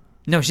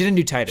 No, she didn't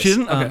do Titus. She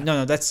didn't? Okay.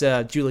 No, that's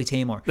Julie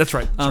Taymor. That's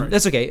right.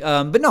 That's okay.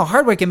 But no,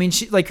 Hardwicke, I mean,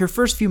 she, her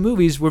first few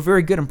movies were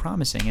very good and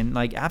promising. And,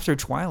 after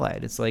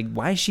Twilight, it's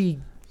why is she...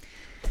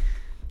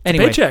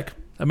 Anyway. Paycheck.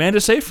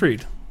 Amanda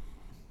Seyfried.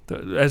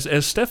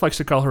 As Steph likes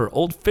to call her,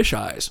 old fish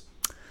eyes.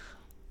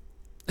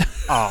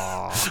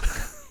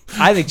 Aww.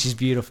 I think she's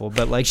beautiful,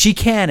 but like she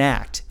can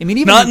act. I mean,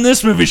 even Not in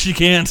this movie, she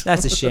can't.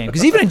 That's a shame,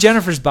 because even in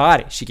Jennifer's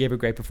Body, she gave a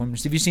great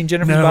performance. Have you seen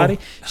Jennifer's No. Body?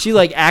 She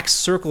like acts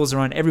circles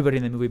around everybody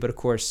in the movie, but of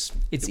course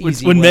it's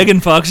easy When Megan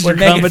Fox is your when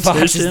Megan Fox is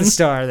competition. the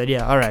star. Then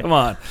yeah, all right, Come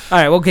on. all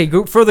right. Okay,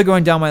 further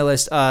going down my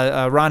list,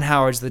 Ron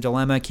Howard's The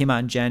Dilemma came out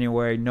in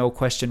January. No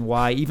question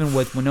why. Even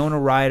with Winona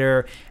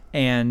Ryder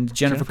and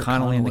Jennifer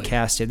Connelly in the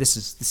cast here, this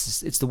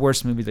is it's the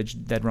worst movie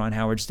that Ron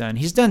Howard's done.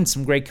 He's done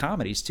some great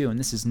comedies too, and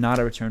this is not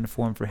a return to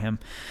form for him.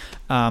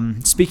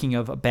 Speaking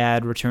of a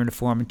bad return to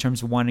form in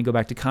terms of wanting to go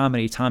back to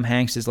comedy, Tom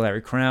Hanks is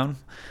Larry Crowne.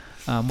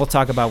 We'll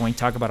talk about when we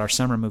talk about our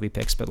summer movie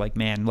picks, but like,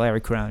 man,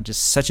 Larry Crowne,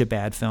 just such a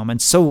bad film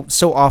and so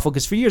awful.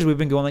 Because for years we've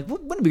been going like,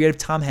 wouldn't it be great if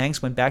Tom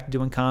Hanks went back to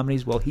doing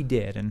comedies? Well, he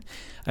did, and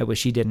I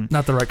wish he didn't.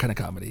 Not the right kind of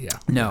comedy, yeah.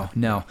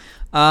 No.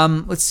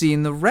 Let's see.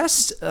 And the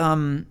rest,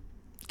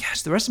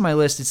 the rest of my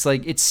list, it's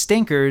like it's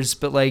stinkers,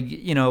 but like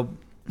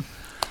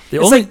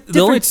There's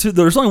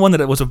only one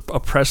that was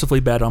oppressively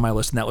bad on my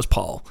list, and that was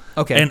Paul.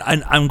 Okay. And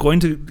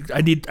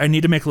I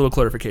need to make a little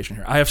clarification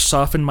here. I have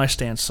softened my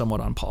stance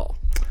somewhat on Paul.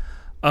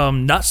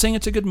 Not saying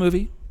it's a good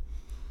movie.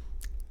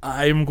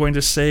 I'm going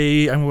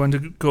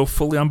to go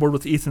fully on board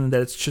with Ethan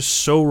that it's just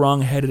so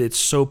wrong-headed. It's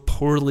so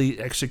poorly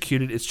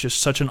executed. It's just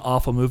such an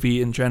awful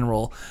movie in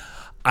general.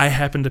 I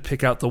happen to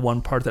pick out the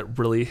one part that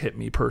really hit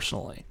me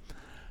personally.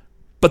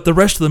 But the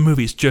rest of the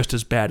movie is just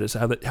as bad as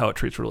how it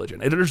treats religion.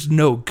 There's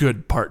no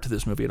good part to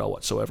this movie at all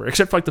whatsoever,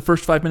 except for like the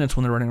first 5 minutes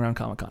when they're running around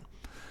Comic-Con.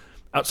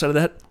 Outside of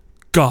that,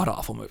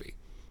 god-awful movie.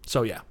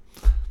 So yeah,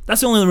 that's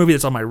the only other movie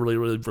that's on my really,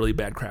 really, really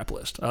bad crap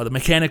list. The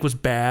Mechanic was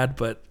bad,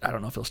 but I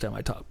don't know if it'll stay on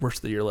my top worst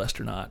of the year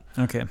list or not.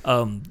 Okay.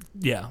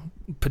 Yeah,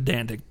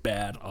 pedantic,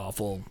 bad,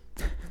 awful,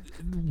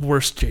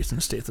 worst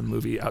Jason Statham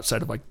movie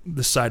outside of like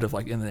the side of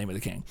like In the Name of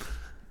the King.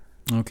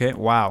 Okay.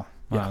 Wow.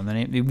 Yeah.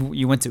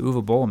 You went to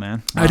Uwe Boll,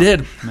 man. Wow. I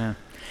did. Man.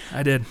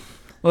 I did.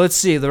 Well, let's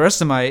see. The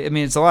rest of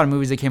it's a lot of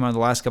movies that came out in the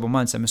last couple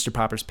months. Mr.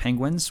 Popper's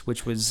Penguins,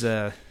 which was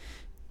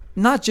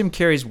not Jim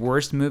Carrey's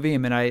worst movie. I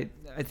mean, I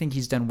think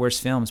he's done worse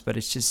films, but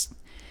it's just,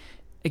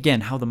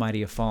 again, How the Mighty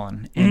Have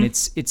Fallen. And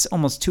it's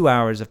almost 2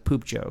 hours of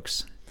poop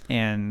jokes.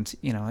 And,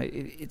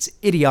 it's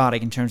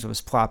idiotic in terms of its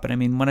plot. But, I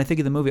mean, when I think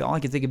of the movie, all I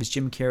can think of is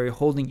Jim Carrey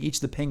holding each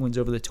of the penguins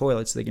over the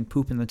toilet so they can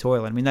poop in the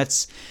toilet. I mean,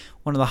 that's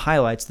one of the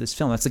highlights of this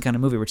film. That's the kind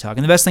of movie we're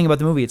talking. The best thing about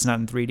the movie, it's not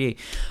in 3D.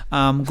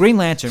 Green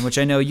Lantern, which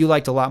I know you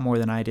liked a lot more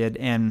than I did.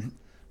 And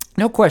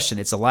no question,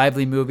 it's a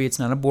lively movie. It's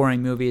not a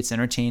boring movie. It's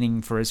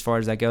entertaining for as far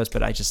as that goes.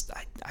 But I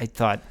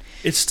thought...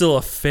 It's still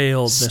a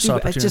failed missed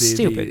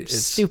opportunity.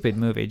 Just stupid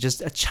movie.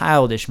 Just a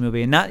childish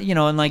movie. And not,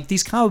 and like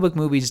these comic book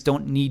movies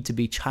don't need to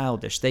be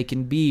childish. They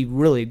can be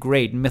really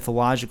great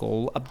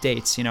mythological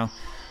updates,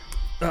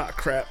 Ah,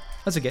 crap.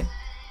 That's okay.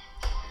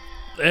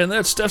 And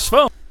that's Steph's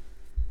phone.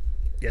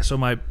 Yeah,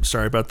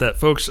 sorry about that,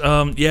 folks.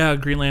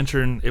 Green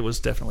Lantern, it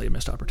was definitely a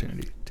missed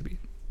opportunity to be.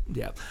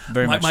 Yeah.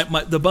 Very much.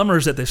 The bummer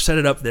is that they've set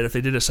it up that if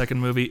they did a second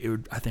movie,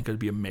 I think it would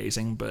be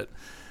amazing, but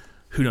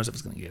who knows if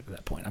it's going to get to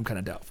that point. I'm kind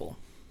of doubtful.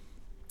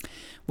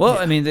 Well,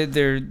 yeah. I mean,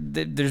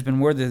 there's been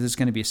word that there's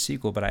going to be a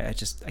sequel, but I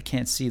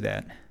can't see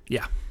that.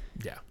 Yeah.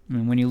 I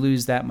mean, when you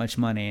lose that much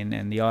money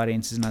and the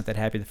audience is not that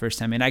happy the first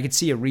time, and I could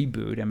see a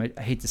reboot.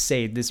 I hate to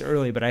say it this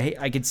early, but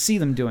I could see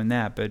them doing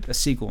that, but a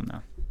sequel,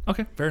 no.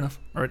 Okay, fair enough.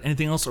 All right,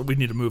 anything else, or we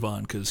need to move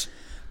on? Because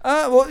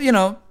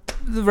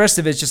the rest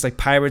of it's just like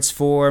Pirates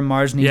 4,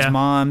 Marge Needs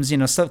Moms,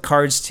 stuff,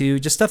 Cards 2,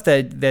 just stuff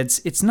that's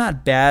it's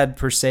not bad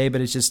per se, but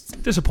it's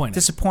just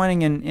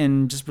disappointing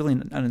and just really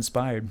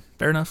uninspired.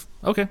 Fair enough.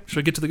 Okay, should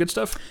we get to the good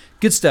stuff?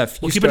 Good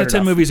stuff. We'll keep it at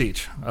 10 movies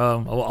each.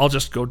 I'll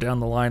just go down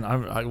the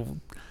line.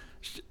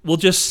 We'll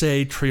just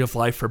say Tree of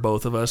Life for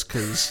both of us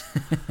because,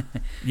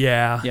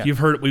 you've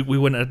heard we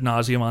went ad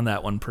nauseum on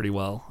that one pretty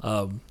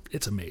well.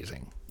 It's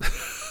amazing.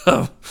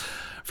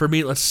 For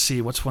me, let's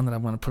see, what's one that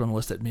I'm going to put on the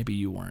list that maybe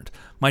you weren't?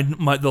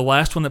 The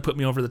last one that put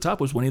me over the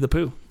top was Winnie the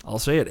Pooh. I'll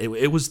say it.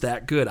 It was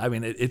that good. I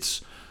mean,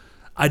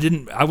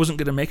 I wasn't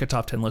going to make a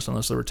top 10 list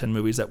unless there were 10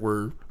 movies that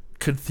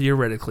could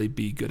theoretically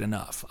be good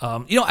enough.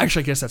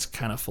 Actually, I guess that's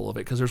kind of full of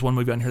it because there's one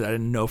movie on here that I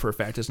didn't know for a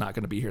fact is not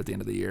going to be here at the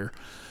end of the year.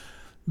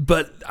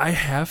 But I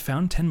have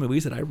found 10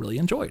 movies that I really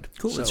enjoyed.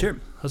 Cool, let's hear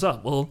them.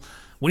 Huzzah. Well,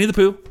 Winnie the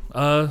Pooh,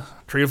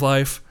 Tree of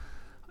Life,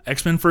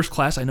 X-Men First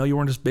Class. I know you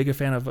weren't as big a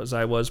fan of as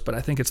I was, but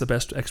I think it's the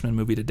best X-Men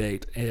movie to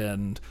date.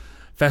 And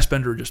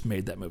Fassbender just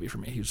made that movie for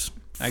me. He's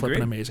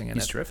flipping amazing in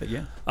it. He's terrific,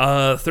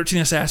 yeah.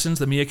 13 Assassins,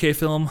 the Miyake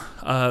film.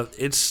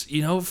 It's,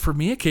 for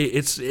Miyake,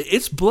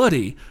 it's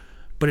bloody,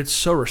 but it's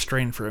so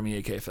restrained for a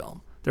Miyake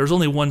film. There was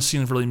only one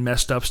scene of really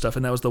messed up stuff,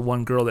 and that was the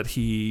one girl that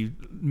he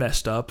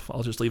messed up.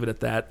 I'll just leave it at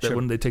that. That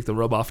when they take the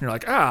robe off, and you're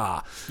like,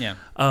 ah. Yeah.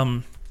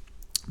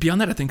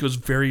 Beyond that, I think it was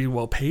very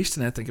well paced,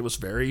 and I think it was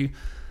very,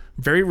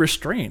 very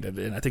restrained,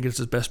 and I think it's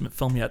his best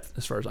film yet,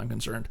 as far as I'm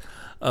concerned.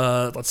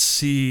 Let's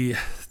see.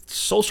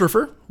 Soul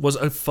Surfer was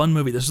a fun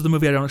movie. This is the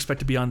movie I don't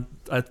expect to be on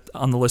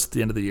the list at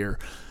the end of the year,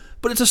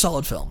 but it's a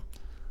solid film.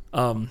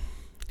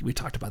 We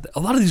talked about that.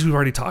 A lot of these we've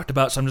already talked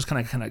about, so I'm just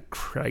kind of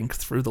crank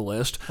through the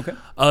list. Okay.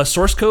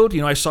 Source Code,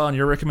 I saw on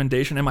your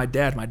recommendation, and my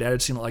dad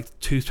had seen it like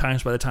 2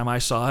 times by the time I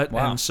saw it.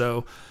 Wow. And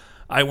so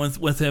I went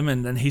with him,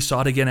 and then he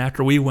saw it again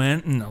after we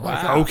went, and I'm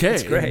like, okay,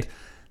 that's great. And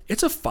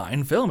it's a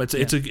fine film. It's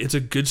a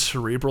good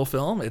cerebral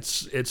film.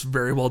 It's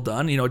very well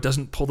done. It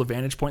doesn't pull the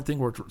Vantage Point thing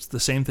where it's the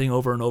same thing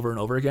over and over and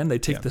over again. They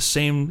take the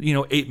same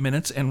 8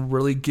 minutes and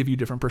really give you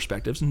different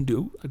perspectives and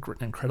do an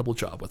incredible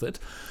job with it.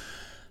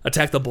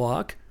 Attack the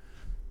Block,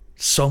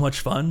 so much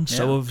fun.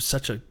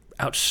 Such a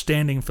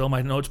outstanding film.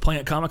 I know it's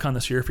playing at Comic-Con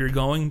this year. If you're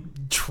going,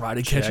 try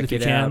to catch it if you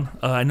can.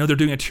 I know they're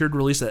doing a tiered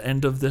release at the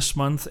end of this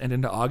month and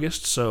into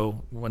August,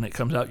 so when it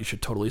comes out, you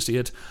should totally see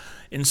it.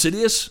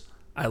 Insidious,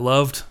 I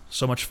loved.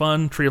 So much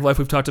fun. Tree of Life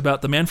we've talked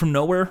about. The Man from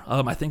Nowhere,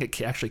 I think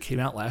it actually came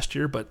out last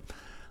year, but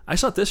I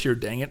saw it this year,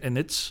 dang it, and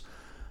it's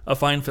a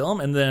fine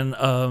film. And then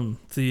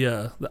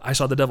I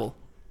Saw the Devil,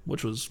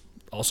 which was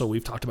also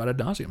we've talked about ad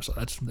nauseum. So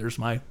there's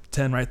my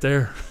 10 right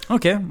there.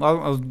 Okay,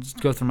 well, I'll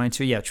go through mine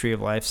too. Yeah, Tree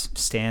of Life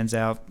stands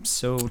out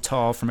so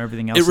tall from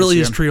everything else. It really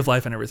is Tree of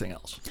Life and everything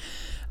else.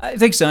 I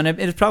think so, and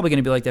it's probably going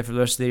to be like that for the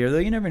rest of the year, though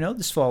you never know.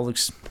 This fall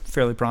looks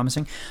fairly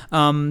promising.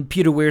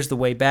 Peter Weir's The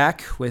Way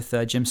Back with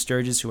Jim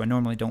Sturgis, who I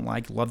normally don't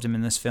like, loved him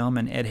in this film,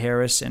 and Ed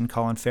Harris and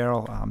Colin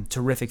Farrell.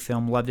 Terrific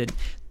film, loved it.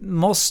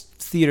 Most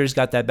theaters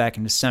got that back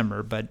in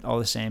December, but all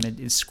the same,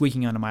 it's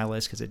squeaking onto my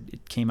list because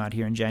it came out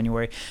here in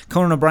January.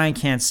 Conan O'Brien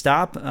Can't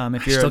Stop.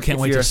 If you're, I still can't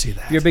wait to see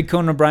that. If you're a big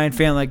Conan O'Brien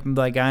fan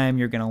like I am,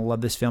 you're going to love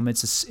this film.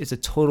 It's a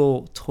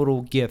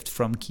total gift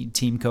from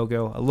Team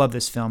Coco. I love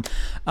this film.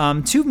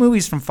 Two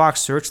movies from Fox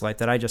Searchlight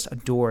that I just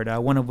adored,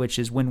 one of which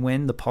is Win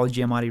Win, the Paul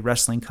Giamatti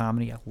wrestling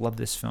comedy. I love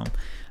this film.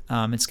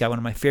 It's got one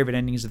of my favorite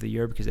endings of the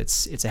year because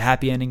it's a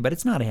happy ending, but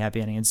it's not a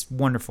happy ending. It's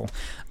wonderful.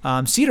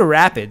 Cedar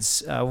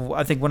Rapids,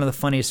 I think one of the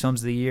funniest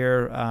films of the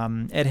year.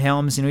 Ed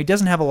Helms, he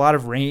doesn't have a lot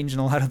of range in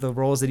a lot of the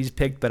roles that he's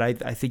picked, but I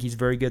think he's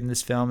very good in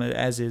this film,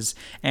 as is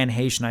Anne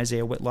Heche and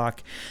Isaiah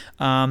Whitlock.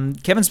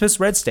 Kevin Smith's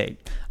Red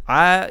State.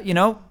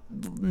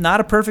 Not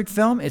a perfect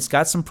film. It's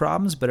got some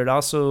problems, but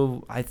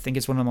I think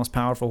it's one of the most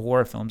powerful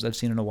horror films I've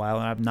seen in a while,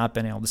 and I've not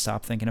been able to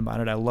stop thinking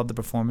about it. I love the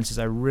performances.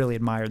 I really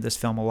admired this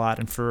film a lot,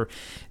 and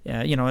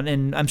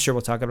and I'm sure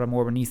we'll talk about it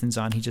more when Ethan's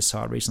on. He just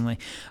saw it recently.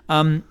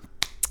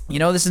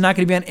 This is not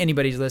going to be on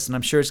anybody's list, and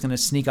I'm sure it's going to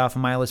sneak off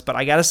of my list, but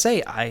I got to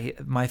say,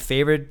 my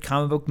favorite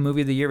comic book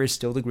movie of the year is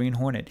still The Green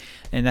Hornet,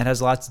 and that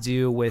has a lot to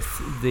do with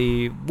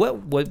what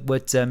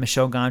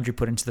Michel Gondry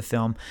put into the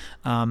film,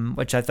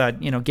 which I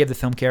thought, gave the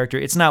film character.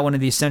 It's not one of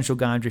the essential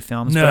Gondry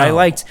films, but I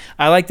liked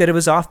that it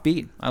was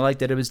offbeat. I liked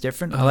that it was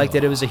different. I liked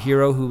that it was a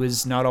hero who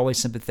was not always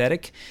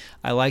sympathetic.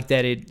 I liked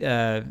that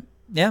it...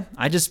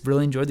 I just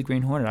really enjoyed The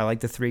Green Hornet. I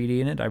like the 3D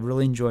in it. I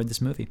really enjoyed this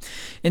movie.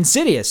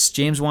 Insidious,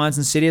 James Wan's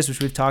Insidious,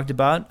 which we've talked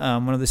about,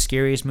 one of the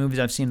scariest movies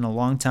I've seen in a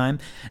long time.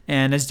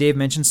 And as Dave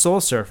mentioned,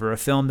 Soul Surfer, a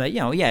film that,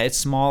 it's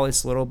small,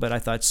 it's little, but I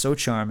thought so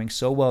charming,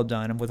 so well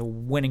done, and with a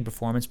winning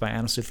performance by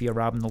Anna Sophia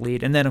Robb in the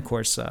lead. And then, of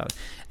course,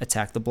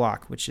 Attack the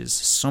Block, which is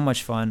so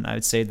much fun. I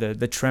would say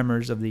the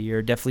Tremors of the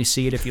year. Definitely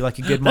see it if you like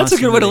a good monster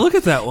That's a good movie. way to look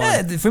at that one.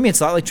 Yeah, for me, it's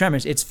a lot like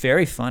Tremors. It's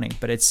very funny,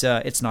 but it's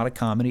not a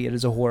comedy. It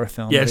is a horror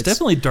film. Yeah, it's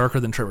definitely darker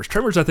than Tremors.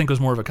 Tremors, I think, was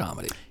more of a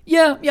comedy.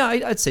 Yeah,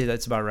 I'd say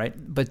that's about right.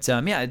 But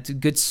it's a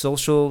good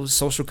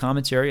social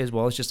commentary as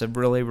well as just a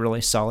really,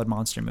 really solid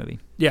monster movie.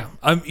 Yeah,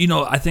 I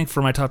think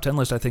for my top 10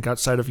 list, I think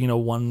outside of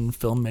one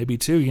film, maybe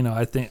two,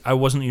 I think I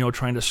wasn't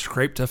trying to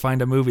scrape to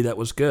find a movie that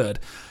was good,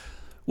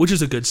 which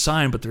is a good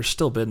sign. But it's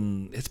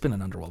been an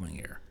underwhelming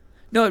year.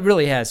 No, it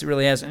really has. It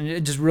really has.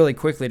 And just really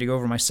quickly to go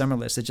over my summer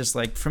list, it just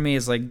for me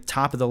is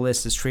top of the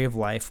list is Tree of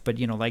Life, but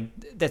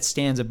that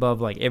stands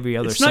above every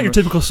other. It's summer. not your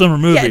typical summer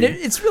movie. Yeah,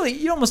 it's really,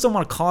 you almost don't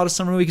want to call it a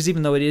summer movie because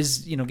even though it is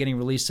getting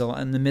released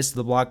in the midst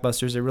of the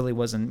blockbusters, it really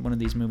wasn't one of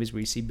these movies where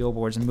you see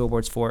billboards and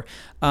billboards for.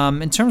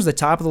 In terms of the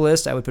top of the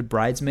list, I would put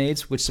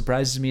Bridesmaids, which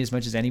surprises me as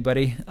much as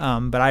anybody.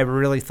 But I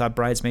really thought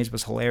Bridesmaids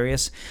was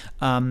hilarious.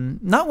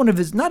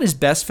 Not his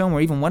best film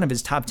or even one of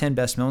his top 10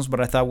 best films, but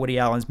I thought Woody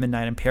Allen's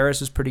Midnight in Paris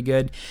was pretty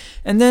good.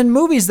 And then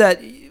movies that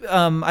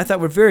I thought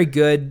were very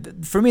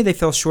good. For me, they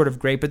fell short of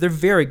great, but they're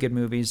very good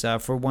movies.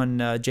 For one,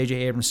 J.J.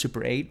 Abrams'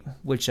 Super 8,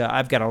 which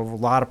I've got a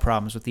lot of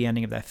problems with the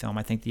ending of that film.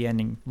 I think the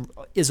ending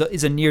is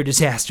a near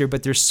disaster,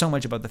 but there's so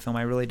much about the film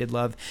I really did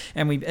love.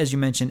 And as you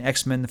mentioned,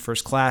 X-Men: The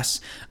First Class,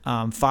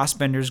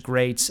 Fassbender's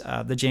great.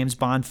 The James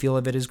Bond feel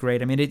of it is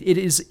great. I mean,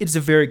 it's a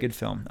very good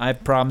film. I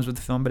have problems with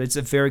the film, but it's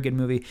a very good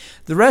movie.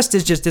 The rest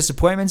is just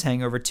disappointments: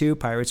 Hangover 2,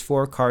 Pirates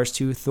 4, Cars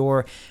 2,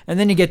 Thor, and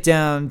then you get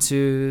down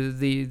to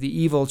the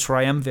evil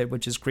triumvirate,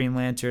 which is Green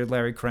Lantern,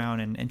 Larry Crown,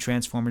 and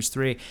Transformers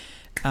 3.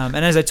 And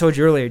as I told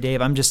you earlier,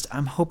 Dave,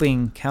 I'm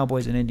hoping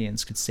Cowboys and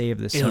Indians could save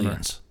this summer.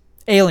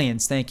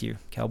 Aliens, thank you.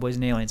 Cowboys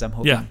and Aliens. I'm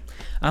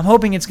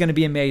hoping it's going to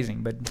be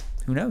amazing, but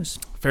who knows?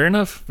 Fair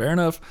enough.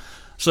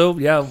 So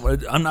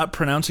I'm not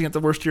pronouncing it the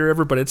worst year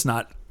ever, but it's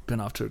not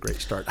been off to a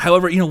great start.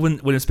 However,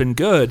 when it's been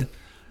good,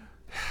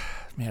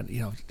 man,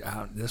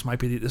 this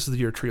is the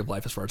year Tree of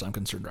Life as far as I'm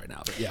concerned right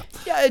now. But yeah,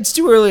 it's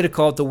too early to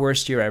call it the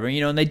worst year ever.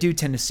 And they do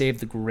tend to save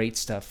the great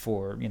stuff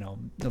for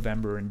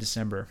November and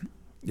December.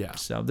 Yeah.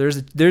 So there's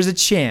a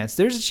chance.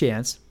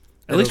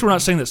 At least we're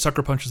not saying that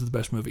Sucker Punch is the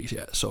best movie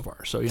yet so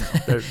far. So, it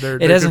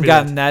hasn't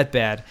gotten that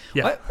bad.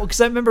 Yeah. Because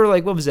I remember,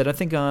 like, what was it? I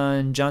think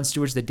on Jon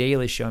Stewart's The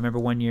Daily Show, I remember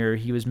one year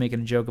he was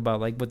making a joke about,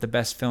 like, what the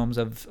best films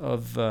of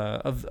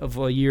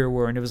a year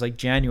were, and it was, like,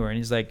 January. And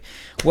he's like,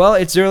 well,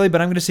 it's early,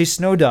 but I'm going to say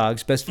Snow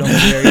Dogs, best film of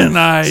the year.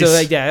 Nice. So,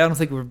 like, yeah, I don't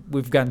think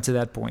we've gotten to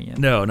that point yet.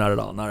 No, not at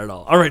all. Not at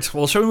all. All right.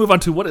 Well, shall we move on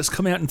to what is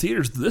coming out in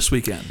theaters this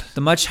weekend?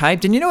 The much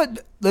hyped, and you know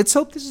what? Let's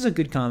hope this is a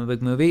good comic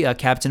book movie.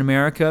 Captain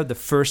America, the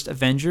First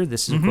Avenger.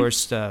 This is, of course,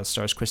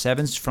 stars Chris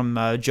Evans from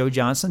Joe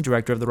Johnston,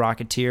 director of The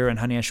Rocketeer and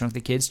Honey, I Shrunk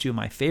the Kids, 2 of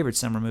my favorite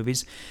summer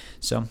movies.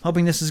 So I'm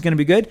hoping this is going to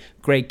be good.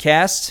 Great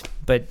cast,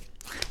 but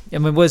I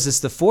mean, was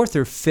this the 4th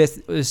or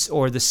 5th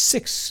or the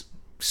 6th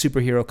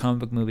superhero comic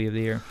book movie of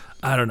the year?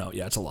 I don't know.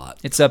 Yeah, it's a lot.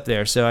 It's up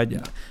there, so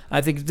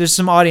I think there's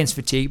some audience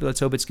fatigue, but let's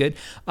hope it's good.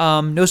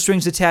 No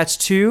Strings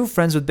Attached 2,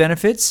 Friends with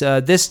Benefits.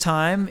 This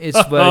time it's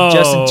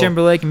Justin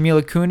Timberlake and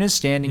Mila Kunis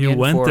standing in for... You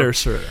went there,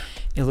 sir.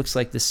 It looks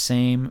like the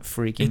same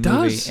freaking It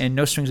movie. does. And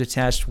No Strings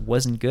Attached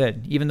wasn't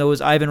good. Even though it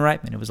was Ivan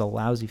Reitman, it was a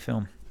lousy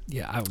film.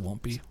 Yeah, I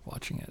won't be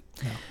watching it.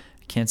 No.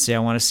 Can't say I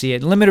want to see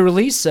it. Limited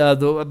release,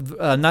 not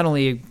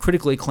only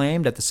critically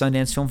acclaimed at the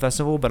Sundance Film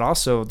Festival, but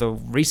also the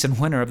recent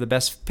winner of the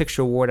Best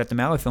Picture Award at the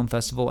Maui Film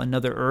Festival,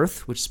 Another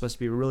Earth, which is supposed to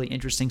be a really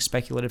interesting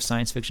speculative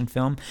science fiction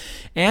film,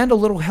 and A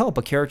Little Help,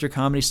 a character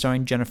comedy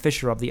starring Jenna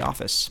Fisher of The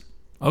Office.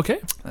 Okay.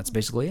 That's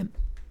basically it.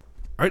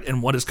 All right,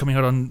 and what is coming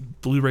out on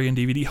Blu-ray and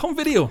DVD home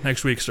video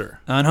next week, sir?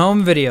 On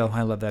home video,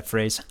 I love that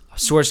phrase.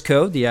 Source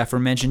Code, the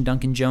aforementioned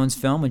Duncan Jones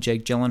film with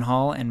Jake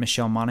Gyllenhaal and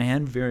Michelle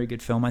Monaghan. Very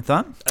good film, I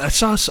thought. I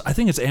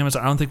think it's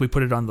Amazon. I don't think we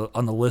put it on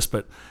the list,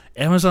 but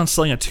Amazon's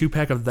selling a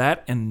 2-pack of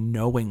that and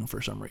Knowing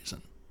for some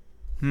reason.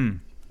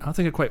 I don't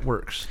think it quite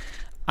works.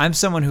 I'm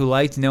someone who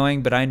liked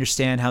Knowing, but I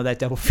understand how that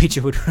double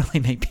feature would really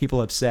make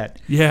people upset.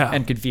 Yeah.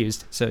 And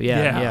confused. So,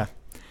 yeah.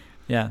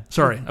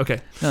 Sorry. Okay.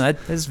 No, that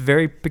is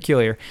very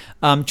peculiar.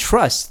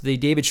 Trust, the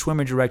David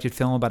Schwimmer directed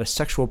film about a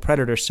sexual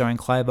predator starring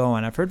Clive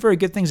Owen. I've heard very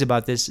good things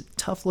about this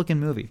tough-looking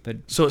movie, but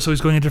So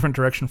he's going a different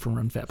direction from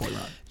Run Fat Boy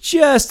Run.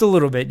 just a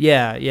little bit,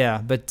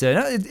 yeah. But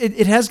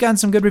it has gotten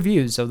some good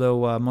reviews,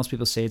 although most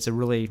people say it's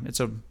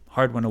a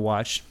hard one to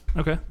watch.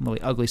 Okay.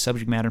 Really ugly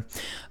subject matter.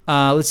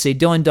 Let's see,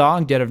 Dylan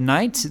Dog, Dead of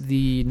Night,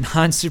 the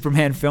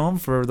non-Superman film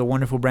for the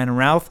wonderful Brandon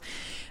Routh.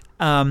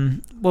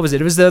 What was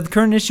it? It was the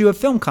current issue of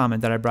Film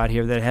Comment that I brought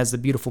here that has the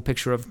beautiful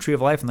picture of Tree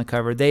of Life on the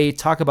cover. They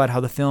talk about how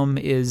the film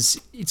it's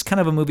kind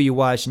of a movie you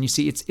watch and you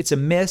see it's a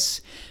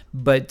miss,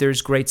 but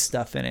there's great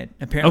stuff in it.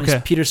 Apparently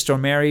Peter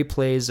Stormare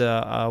plays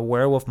a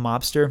werewolf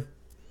mobster.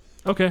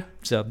 Okay.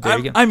 So there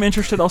you go. I'm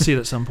interested. I'll see it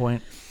at some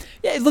point.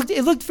 Yeah, it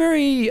looked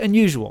very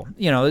unusual,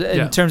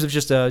 in terms of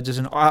just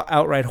an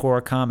outright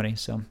horror comedy.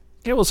 So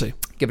Yeah, we'll see.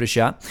 Give it a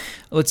shot.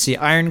 Let's see.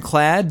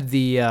 Ironclad,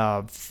 the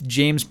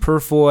James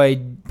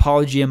Purfoy,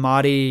 Paul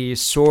Giamatti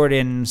sword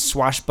and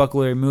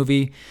swashbuckler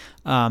movie.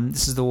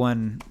 This is the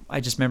one I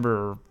just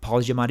remember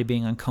Paul Giamatti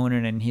being on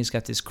Conan, and he's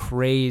got this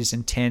crazed,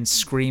 intense,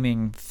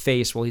 screaming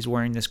face while he's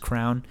wearing this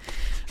crown.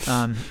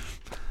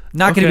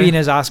 Not going to be in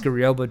his Oscar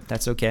reel, but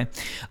that's okay.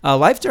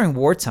 Life During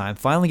Wartime,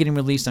 finally getting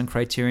released on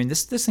Criterion.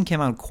 This thing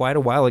came out quite a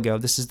while ago.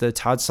 This is the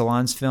Todd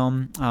Solondz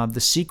film,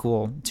 the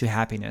sequel to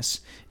Happiness.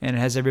 And it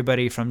has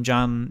everybody from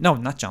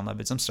not John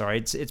Lovitz, I'm sorry.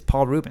 It's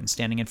Paul Rubens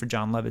standing in for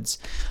John Lovitz.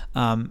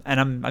 And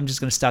I'm just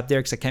going to stop there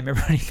because I can't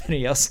remember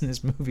anybody else in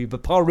this movie,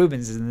 but Paul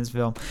Rubens is in this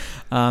film.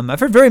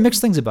 I've heard very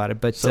mixed things about it.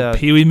 But so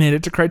Pee-wee made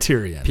it to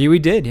Criterion. Pee-wee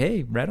did.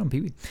 Hey, right on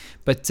Pee-wee.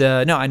 But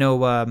no, I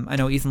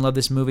know Ethan loved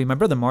this movie. My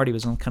brother Marty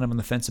was kind of on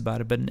the fence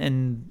about it,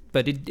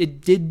 but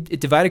it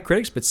divided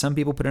critics, but some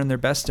people put it on their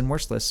best and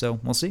worst list, so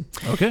we'll see.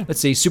 Okay.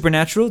 Let's see,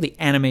 Supernatural, the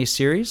anime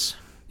series.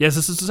 Yes,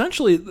 this is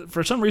essentially,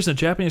 for some reason, a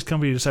Japanese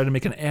company decided to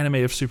make an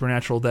anime of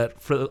Supernatural that,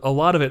 for a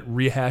lot of it,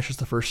 rehashes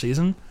the first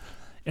season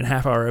in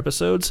half-hour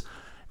episodes.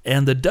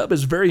 And the dub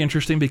is very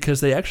interesting because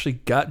they actually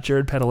got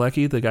Jared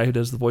Padalecki, the guy who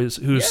does the voice,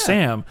 who's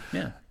Sam,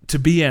 to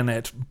be in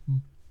it.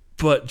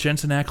 But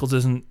Jensen Ackles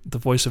isn't the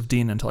voice of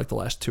Dean until like the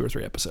last 2 or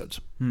 3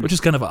 episodes, which is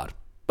kind of odd.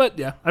 But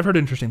yeah, I've heard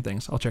interesting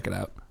things. I'll check it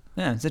out.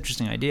 Yeah, it's an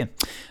interesting idea.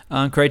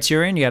 On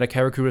Criterion, you got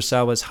Akira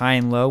Kurosawa's High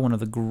and Low, one of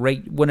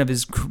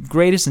his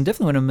greatest and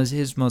definitely one of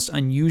his most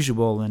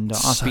unusual and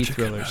offbeat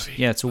thrillers.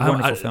 Yeah, it's a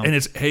wonderful film. And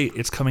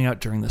it's coming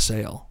out during the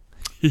sale.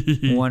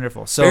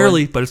 Wonderful. So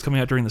barely, but it's coming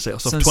out during the sale.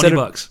 So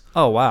 $20.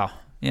 Oh wow,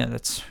 yeah,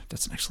 that's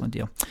an excellent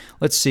deal.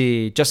 Let's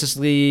see, Justice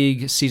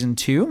League Season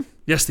 2.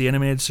 Yes, the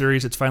animated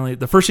series. It's finally,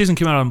 the first season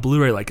came out on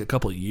Blu-ray like a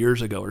couple of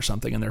years ago or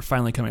something, and they're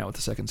finally coming out with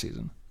the second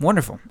season.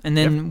 Wonderful. And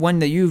then one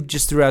that you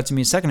just threw out to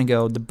me a second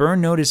ago, the Burn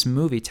Notice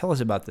movie. Tell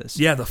us about this.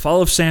 Yeah, The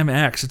Fall of Sam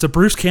Axe. It's a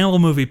Bruce Campbell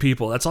movie,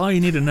 people. That's all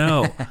you need to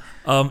know.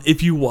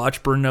 If you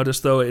watch Burn Notice,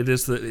 though, it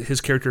is his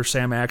character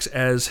Sam Axe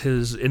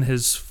in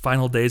his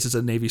final days as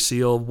a Navy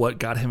SEAL, what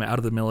got him out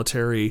of the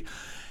military,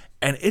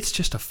 and it's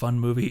just a fun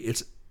movie.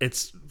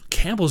 It's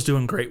Campbell's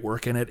doing great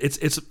work in it.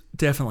 It's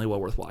definitely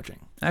well worth watching.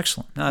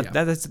 Excellent. No,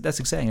 Yeah. that's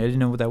exciting. I didn't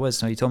know what that was,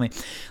 so you told me.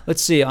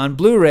 Let's see. On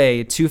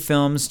Blu-ray, two of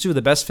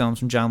the best films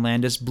from John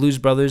Landis, Blues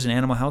Brothers and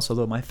Animal House,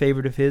 although my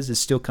favorite of his is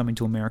still coming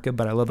to America,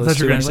 but I love I those thought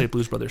you were two going to anyway. say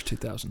Blues Brothers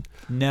 2000.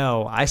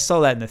 No, I saw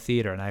that in the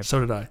theater, and I So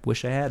did I.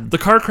 wish I hadn't. The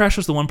car crash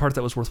was the one part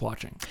that was worth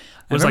watching.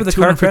 It was remember like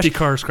the car 250 crash?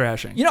 cars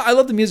crashing. You know, I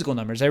love the musical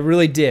numbers. I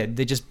really did.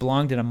 They just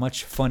belonged in a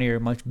much funnier,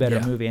 much better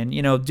Yeah. movie. And,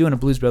 you know, doing a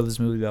Blues Brothers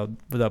movie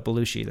without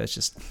Belushi,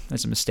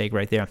 that's a mistake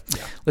right there.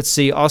 Yeah. Let's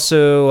see.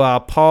 Also,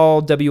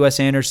 Paul W.S.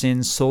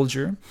 Anderson's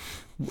Soldier,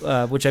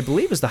 which I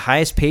believe is the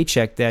highest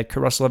paycheck that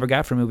Kurt Russell ever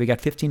got for a movie. He got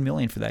 $15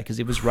 million for that because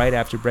it was right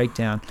after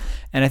Breakdown.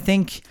 And I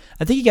think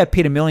he got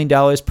paid $1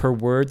 million per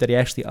word that he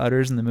actually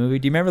utters in the movie.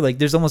 Do you remember? Like,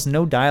 there's almost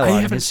no dialogue. I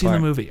in haven't his seen part.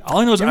 the movie. All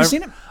I know is You haven't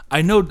seen it?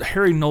 I know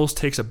Harry Knowles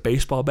takes a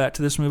baseball bat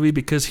to this movie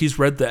because he's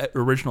read the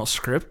original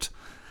script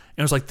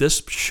and was like,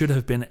 this should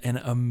have been an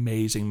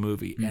amazing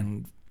movie.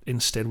 And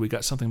instead we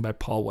got something by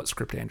Paul What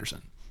Script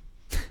Anderson.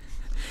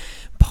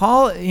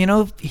 Paul, you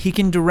know, he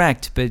can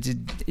direct, but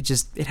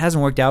it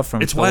hasn't worked out for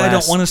him. It's for the why I don't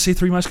last want to see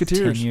Three 10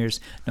 Musketeers. years.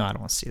 No, I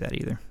don't want to see that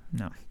either.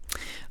 No.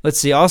 Let's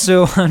see.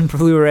 Also on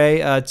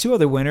Blu-ray, two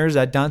other winners.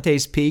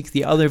 Dante's Peak,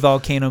 the other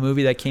volcano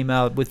movie that came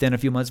out within a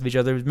few months of each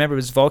other. Remember, it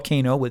was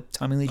Volcano with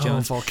Tommy Lee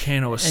Jones.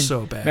 Volcano was And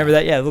so bad. Remember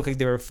that? Yeah, it looked like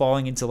they were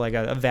falling into like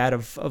a vat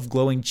of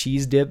glowing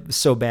cheese dip.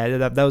 So bad.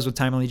 That was with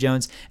Tommy Lee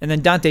Jones. And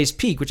then Dante's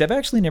Peak, which I've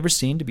actually never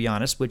seen, to be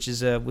honest, which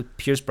is with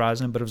Pierce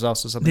Brosnan, but it was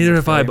also something. Neither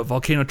with have I, Flair. but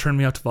Volcano turned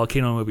me out to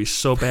Volcano movies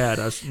so bad.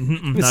 I was It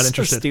was not so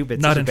interested.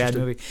 stupid. Not Such interested. a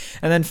bad movie.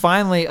 And then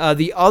finally,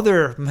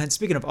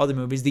 speaking of other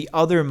movies, the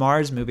other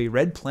Mars movie,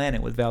 Red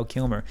Planet with Val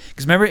Kilmer.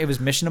 Because remember, it was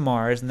Mission to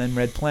Mars and then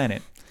Red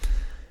Planet.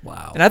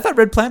 Wow. And I thought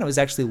Red Planet was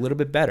actually a little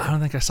bit better. I don't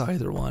think I saw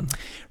either one.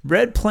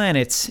 Red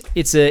Planet,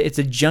 it's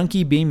a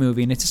junky B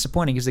movie, and it's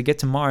disappointing because they get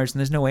to Mars and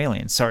there's no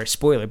aliens. Sorry,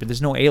 spoiler, but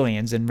there's no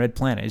aliens in Red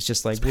Planet. It's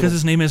just like Because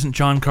his name isn't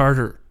John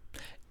Carter.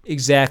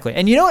 Exactly.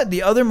 And you know what?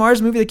 The other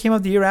Mars movie that came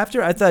out the year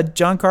after, I thought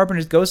John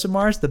Carpenter's Ghost of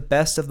Mars, the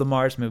best of the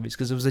Mars movies,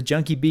 because it was a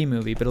junky B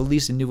movie, but at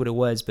least it knew what it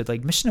was. But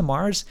like Mission to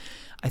Mars,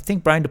 I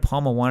think Brian De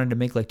Palma wanted to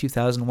make like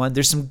 2001.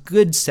 There's some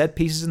good set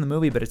pieces in the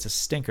movie, but it's a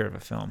stinker of a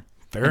film.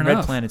 Fair and enough.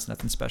 Red Planet's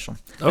nothing special.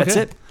 Okay. That's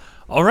it.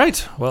 All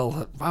right.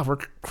 Well, wow, we're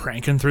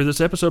cranking through this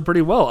episode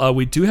pretty well.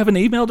 We do have an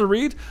email to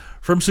read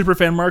from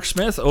Superfan Mark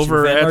Smith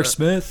over Superfan at Mark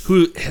Smith.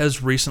 who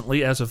has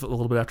recently, as of a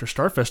little bit after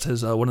Starfest,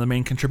 has one of the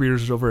main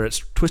contributors over at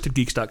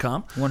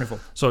twistedgeeks.com. Wonderful.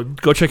 So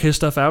go check his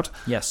stuff out.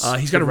 Yes.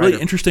 He's got Good a really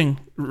writer. interesting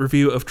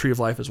review of Tree of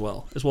Life as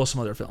well as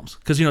some other films.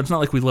 Because, you know, it's not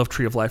like we love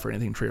Tree of Life or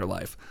anything Tree of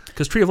Life.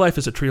 Because Tree of Life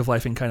is a Tree of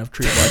Life-ing kind of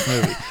Tree of Life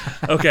movie.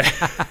 Okay.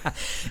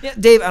 Yeah,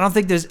 Dave,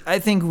 I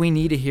think we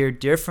need to hear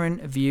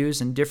different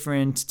views and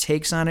different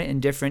takes on it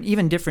and different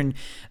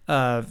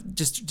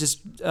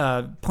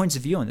points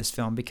of view on this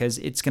film because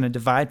it's going to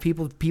divide people.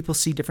 People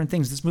see different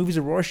things. This movie's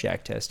a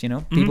Rorschach test, you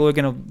know? People are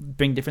going to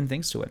bring different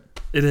things to it.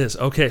 It is.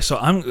 Okay, so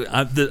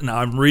now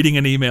I'm reading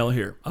an email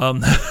here.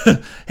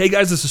 Hey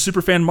guys, this is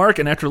Superfan Mark,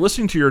 and after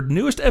listening to your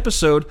newest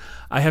episode,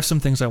 I have some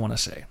things I want to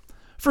say.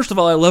 First of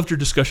all, I loved your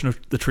discussion of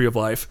the Tree of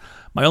Life.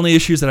 My only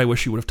issue is that I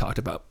wish you would have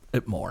talked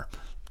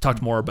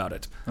more about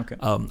it. Okay.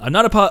 I'm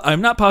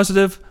not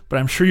positive, but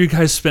I'm sure you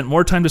guys spent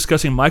more time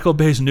discussing Michael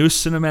Bay's new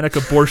cinematic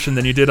abortion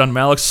than you did on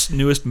Malick's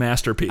newest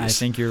masterpiece. I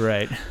think you're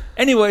right.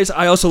 Anyways,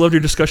 I also loved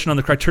your discussion on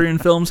the Criterion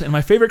films, and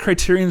my favorite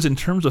Criterions in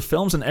terms of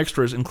films and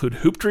extras include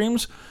Hoop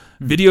Dreams,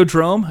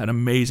 Videodrome, an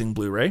amazing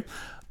Blu-ray,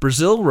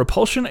 Brazil,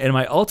 Repulsion, and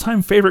my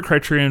all-time favorite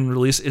Criterion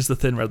release is The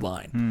Thin Red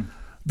Line.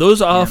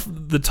 Those are off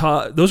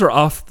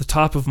the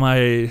top of my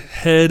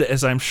head,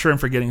 as I'm sure I'm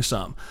forgetting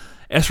some.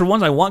 As for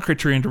ones I want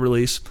Criterion to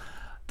release,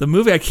 the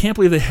movie I can't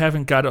believe they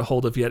haven't got a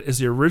hold of yet is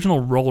the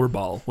original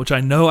Rollerball, which I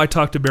know I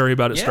talked to Barry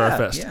about at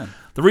Starfest. Yeah.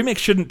 The remake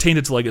shouldn't taint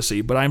its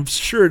legacy, but I'm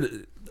sure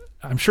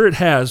it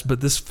has. But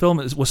this film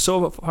was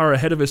so far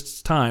ahead of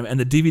its time, and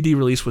the DVD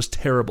release was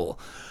terrible.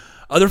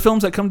 Other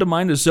films that come to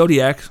mind is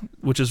Zodiac,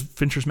 which is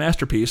Fincher's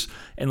masterpiece,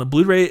 and the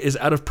Blu-ray is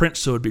out of print,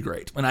 so it'd be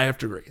great. And I have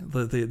to agree,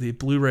 the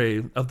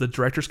Blu-ray of the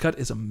director's cut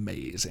is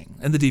amazing,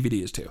 and the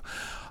DVD is too.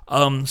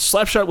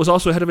 Slapshot was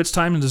also ahead of its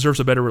time and deserves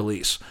a better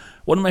release.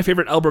 One of my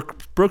favorite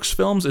Albert Brooks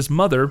films is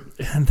Mother,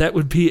 and that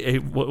would be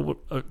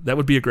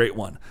a great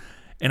one.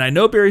 And I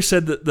know Barry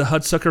said that the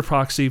Hudsucker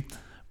Proxy,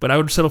 but I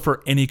would settle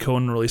for any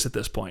Coen release at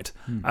this point.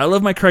 I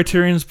love my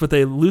Criterions, but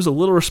they lose a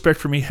little respect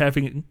for me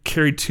having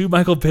carried 2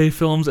 Michael Bay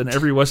films and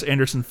every Wes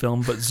Anderson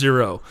film, but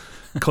 0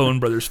 Coen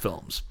Brothers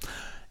films.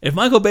 If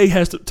Michael Bay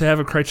has to have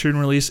a Criterion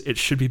release, it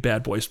should be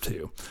Bad Boys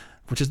 2,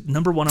 which is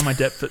number 1 on my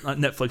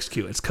Netflix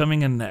queue. It's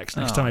coming in next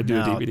time I do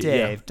a DVD.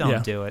 Dave,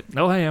 don't do it.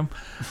 No, I am.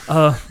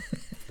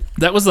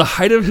 That was the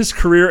height of his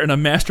career and a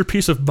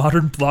masterpiece of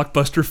modern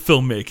blockbuster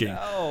filmmaking.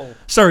 Oh.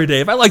 Sorry,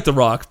 Dave, I like The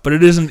Rock, but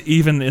it isn't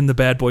even in the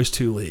Bad Boys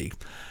 2 league.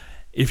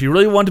 If you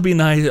really want to be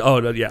nice,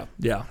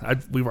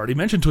 we've already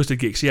mentioned Twisted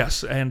Geeks,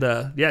 yes, and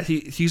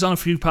he's on a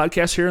few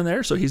podcasts here and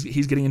there, so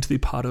he's getting into the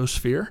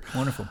podosphere.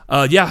 Wonderful.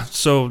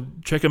 So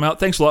check him out.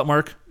 Thanks a lot,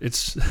 Mark.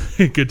 It's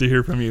good to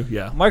hear from you.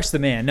 Yeah. Mark's the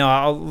man.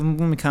 No,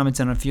 let me comment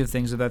on a few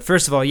things about.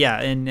 First of all,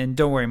 yeah, and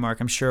don't worry, Mark.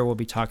 I'm sure we'll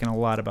be talking a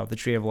lot about the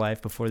Tree of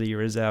Life before the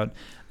year is out.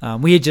 I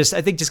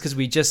think just because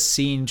we just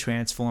seen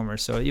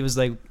Transformers, so it was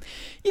like,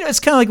 it's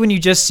kind of like when you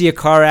just see a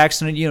car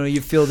accident, you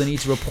feel the need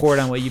to report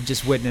on what you've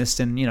just witnessed,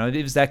 and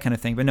it was that kind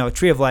of thing. But no,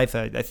 Tree of Life,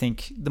 I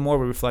think the more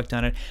we reflect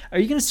on it, are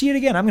you going to see it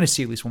again? I'm going to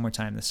see it at least one more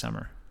time this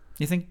summer.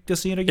 You think you'll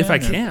see it again? If I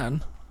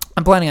can.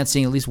 I'm planning on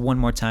seeing at least one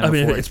more time. I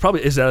mean, it's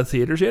probably, is that at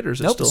theaters yet, or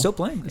is it nope, still? It's still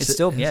playing.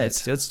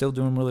 It's still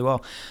doing really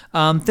well.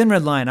 Thin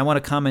Red Line. I want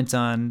to comment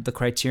on the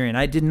Criterion.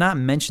 I did not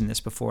mention this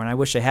before, and I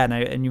wish I had.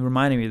 And you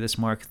reminded me of this,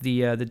 Mark.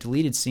 The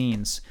deleted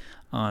scenes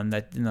on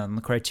that on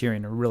the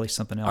Criterion are really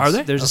something else. Are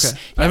they? There's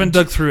I haven't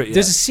dug through it yet.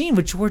 There's a scene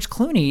with George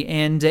Clooney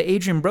and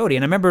Adrian Brody,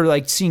 and I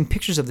remember seeing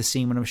pictures of the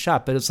scene when it was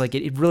shot. But it's like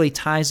it really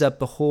ties up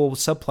the whole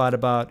subplot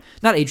about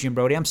not Adrian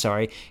Brody. I'm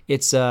sorry.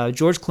 It's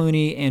George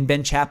Clooney and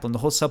Ben Chaplin. The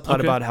whole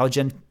subplot about how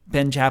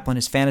Ben Chaplin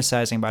is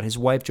fantasizing about his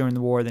wife during the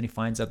war. Then he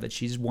finds out that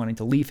she's wanting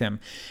to leave him.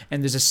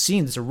 And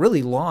there's a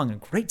really long and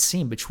great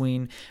scene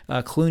between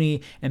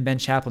Clooney and Ben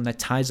Chaplin that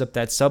ties up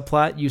that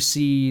subplot. You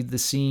see the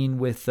scene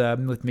with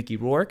Mickey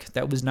Rourke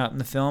that was not in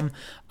the film.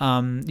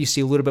 You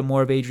see a little bit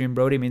more of Adrian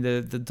Brody. I mean,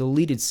 the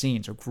deleted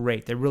scenes are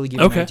great. They really give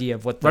you an idea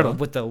of what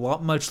the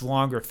much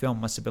longer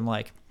film must have been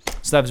like.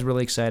 So that was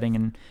really exciting.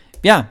 And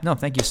yeah, no,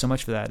 thank you so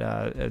much for that.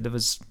 That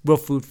was real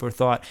food for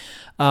thought.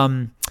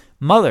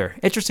 Mother,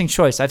 interesting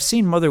choice. I've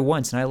seen Mother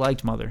once, and I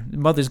liked Mother.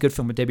 Mother's a good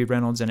film with Debbie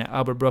Reynolds and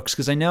Albert Brooks,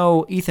 because I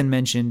know Ethan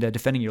mentioned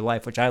Defending Your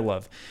Life, which I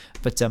love.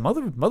 But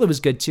Mother was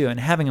good, too, and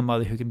having a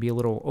mother who can be a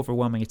little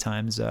overwhelming at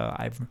times,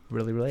 I've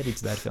really related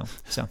to that film.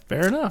 So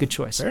fair enough. Good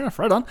choice. Fair enough.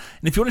 Right on.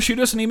 And if you want to shoot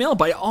us an email,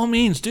 by all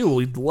means, do.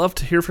 We'd love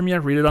to hear from you,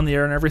 read it on the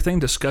air and everything,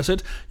 discuss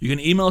it. You can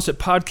email us at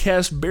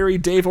podcast, Barry,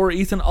 Dave, or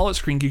Ethan, all at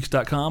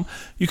screengeeks.com.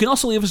 You can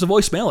also leave us a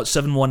voicemail at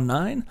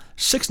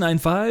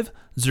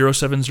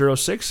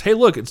 719-695-0706. Hey,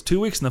 look, it's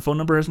 2 weeks and the phone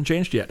number hasn't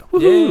changed yet.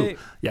 Woohoo!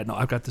 Yeah, no,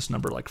 I've got this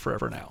number like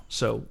forever now.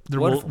 So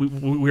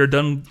we are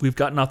done. We've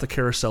gotten off the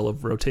carousel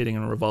of rotating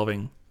and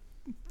revolving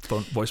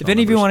voicemail. If any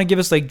numbers. of you want to give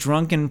us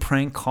drunken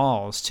prank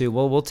calls too,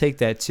 we'll take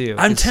that too.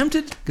 I'm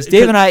tempted because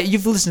Dave and I,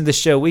 you've listened to the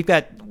show. We've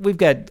got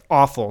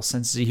awful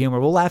sense of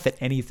humor. We'll laugh at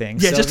anything.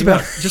 Yeah, so just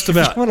about. If you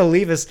want to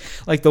leave us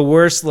the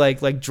worst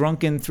like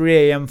drunken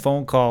 3 a.m.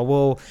 phone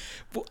call,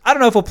 I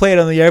don't know if we'll play it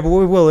on the air, but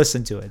we will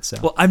listen to it. So.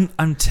 Well,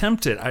 I'm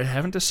tempted. I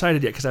haven't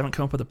decided yet because I haven't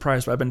come up with a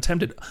prize, but I've been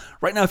tempted.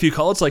 Right now, if you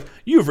call, it's like,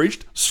 you've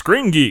reached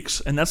Screen Geeks,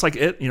 and that's like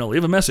it.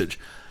 Leave a message.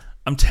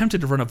 I'm tempted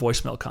to run a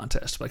voicemail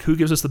contest. Like, who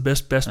gives us the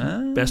best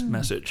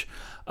message?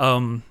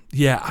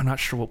 Yeah, I'm not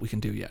sure what we can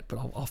do yet, but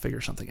I'll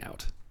figure something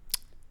out.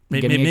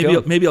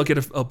 Maybe I'll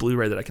get a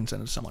Blu-ray that I can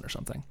send to someone or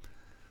something.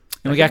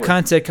 And we got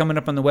content coming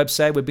up on the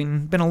website. We've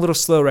been a little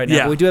slow right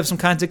now, but we do have some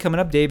content coming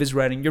up. Dave is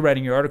writing. You're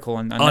writing your article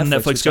on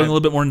Netflix, going a little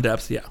bit more in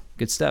depth. Yeah,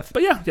 good stuff.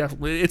 But yeah,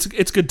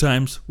 it's good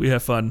times. We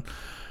have fun.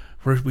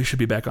 We should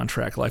be back on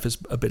track. Life is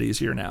a bit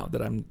easier now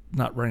that I'm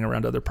not running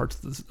around to other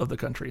parts of the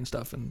country and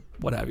stuff and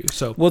what have you.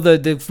 So, well,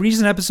 the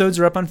recent episodes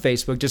are up on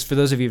Facebook. Just for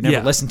those of you who've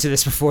never listened to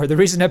this before, the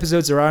recent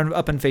episodes are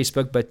up on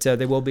Facebook, but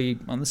they will be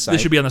on the site. They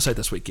should be on the site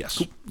this week. Yes,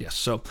 cool. Yes.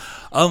 So,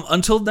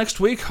 until next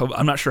week,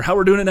 I'm not sure how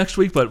we're doing it next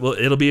week, but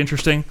it'll be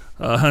interesting.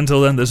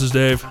 Until then, this is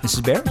Dave. This is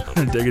Barry.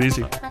 Take it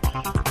easy.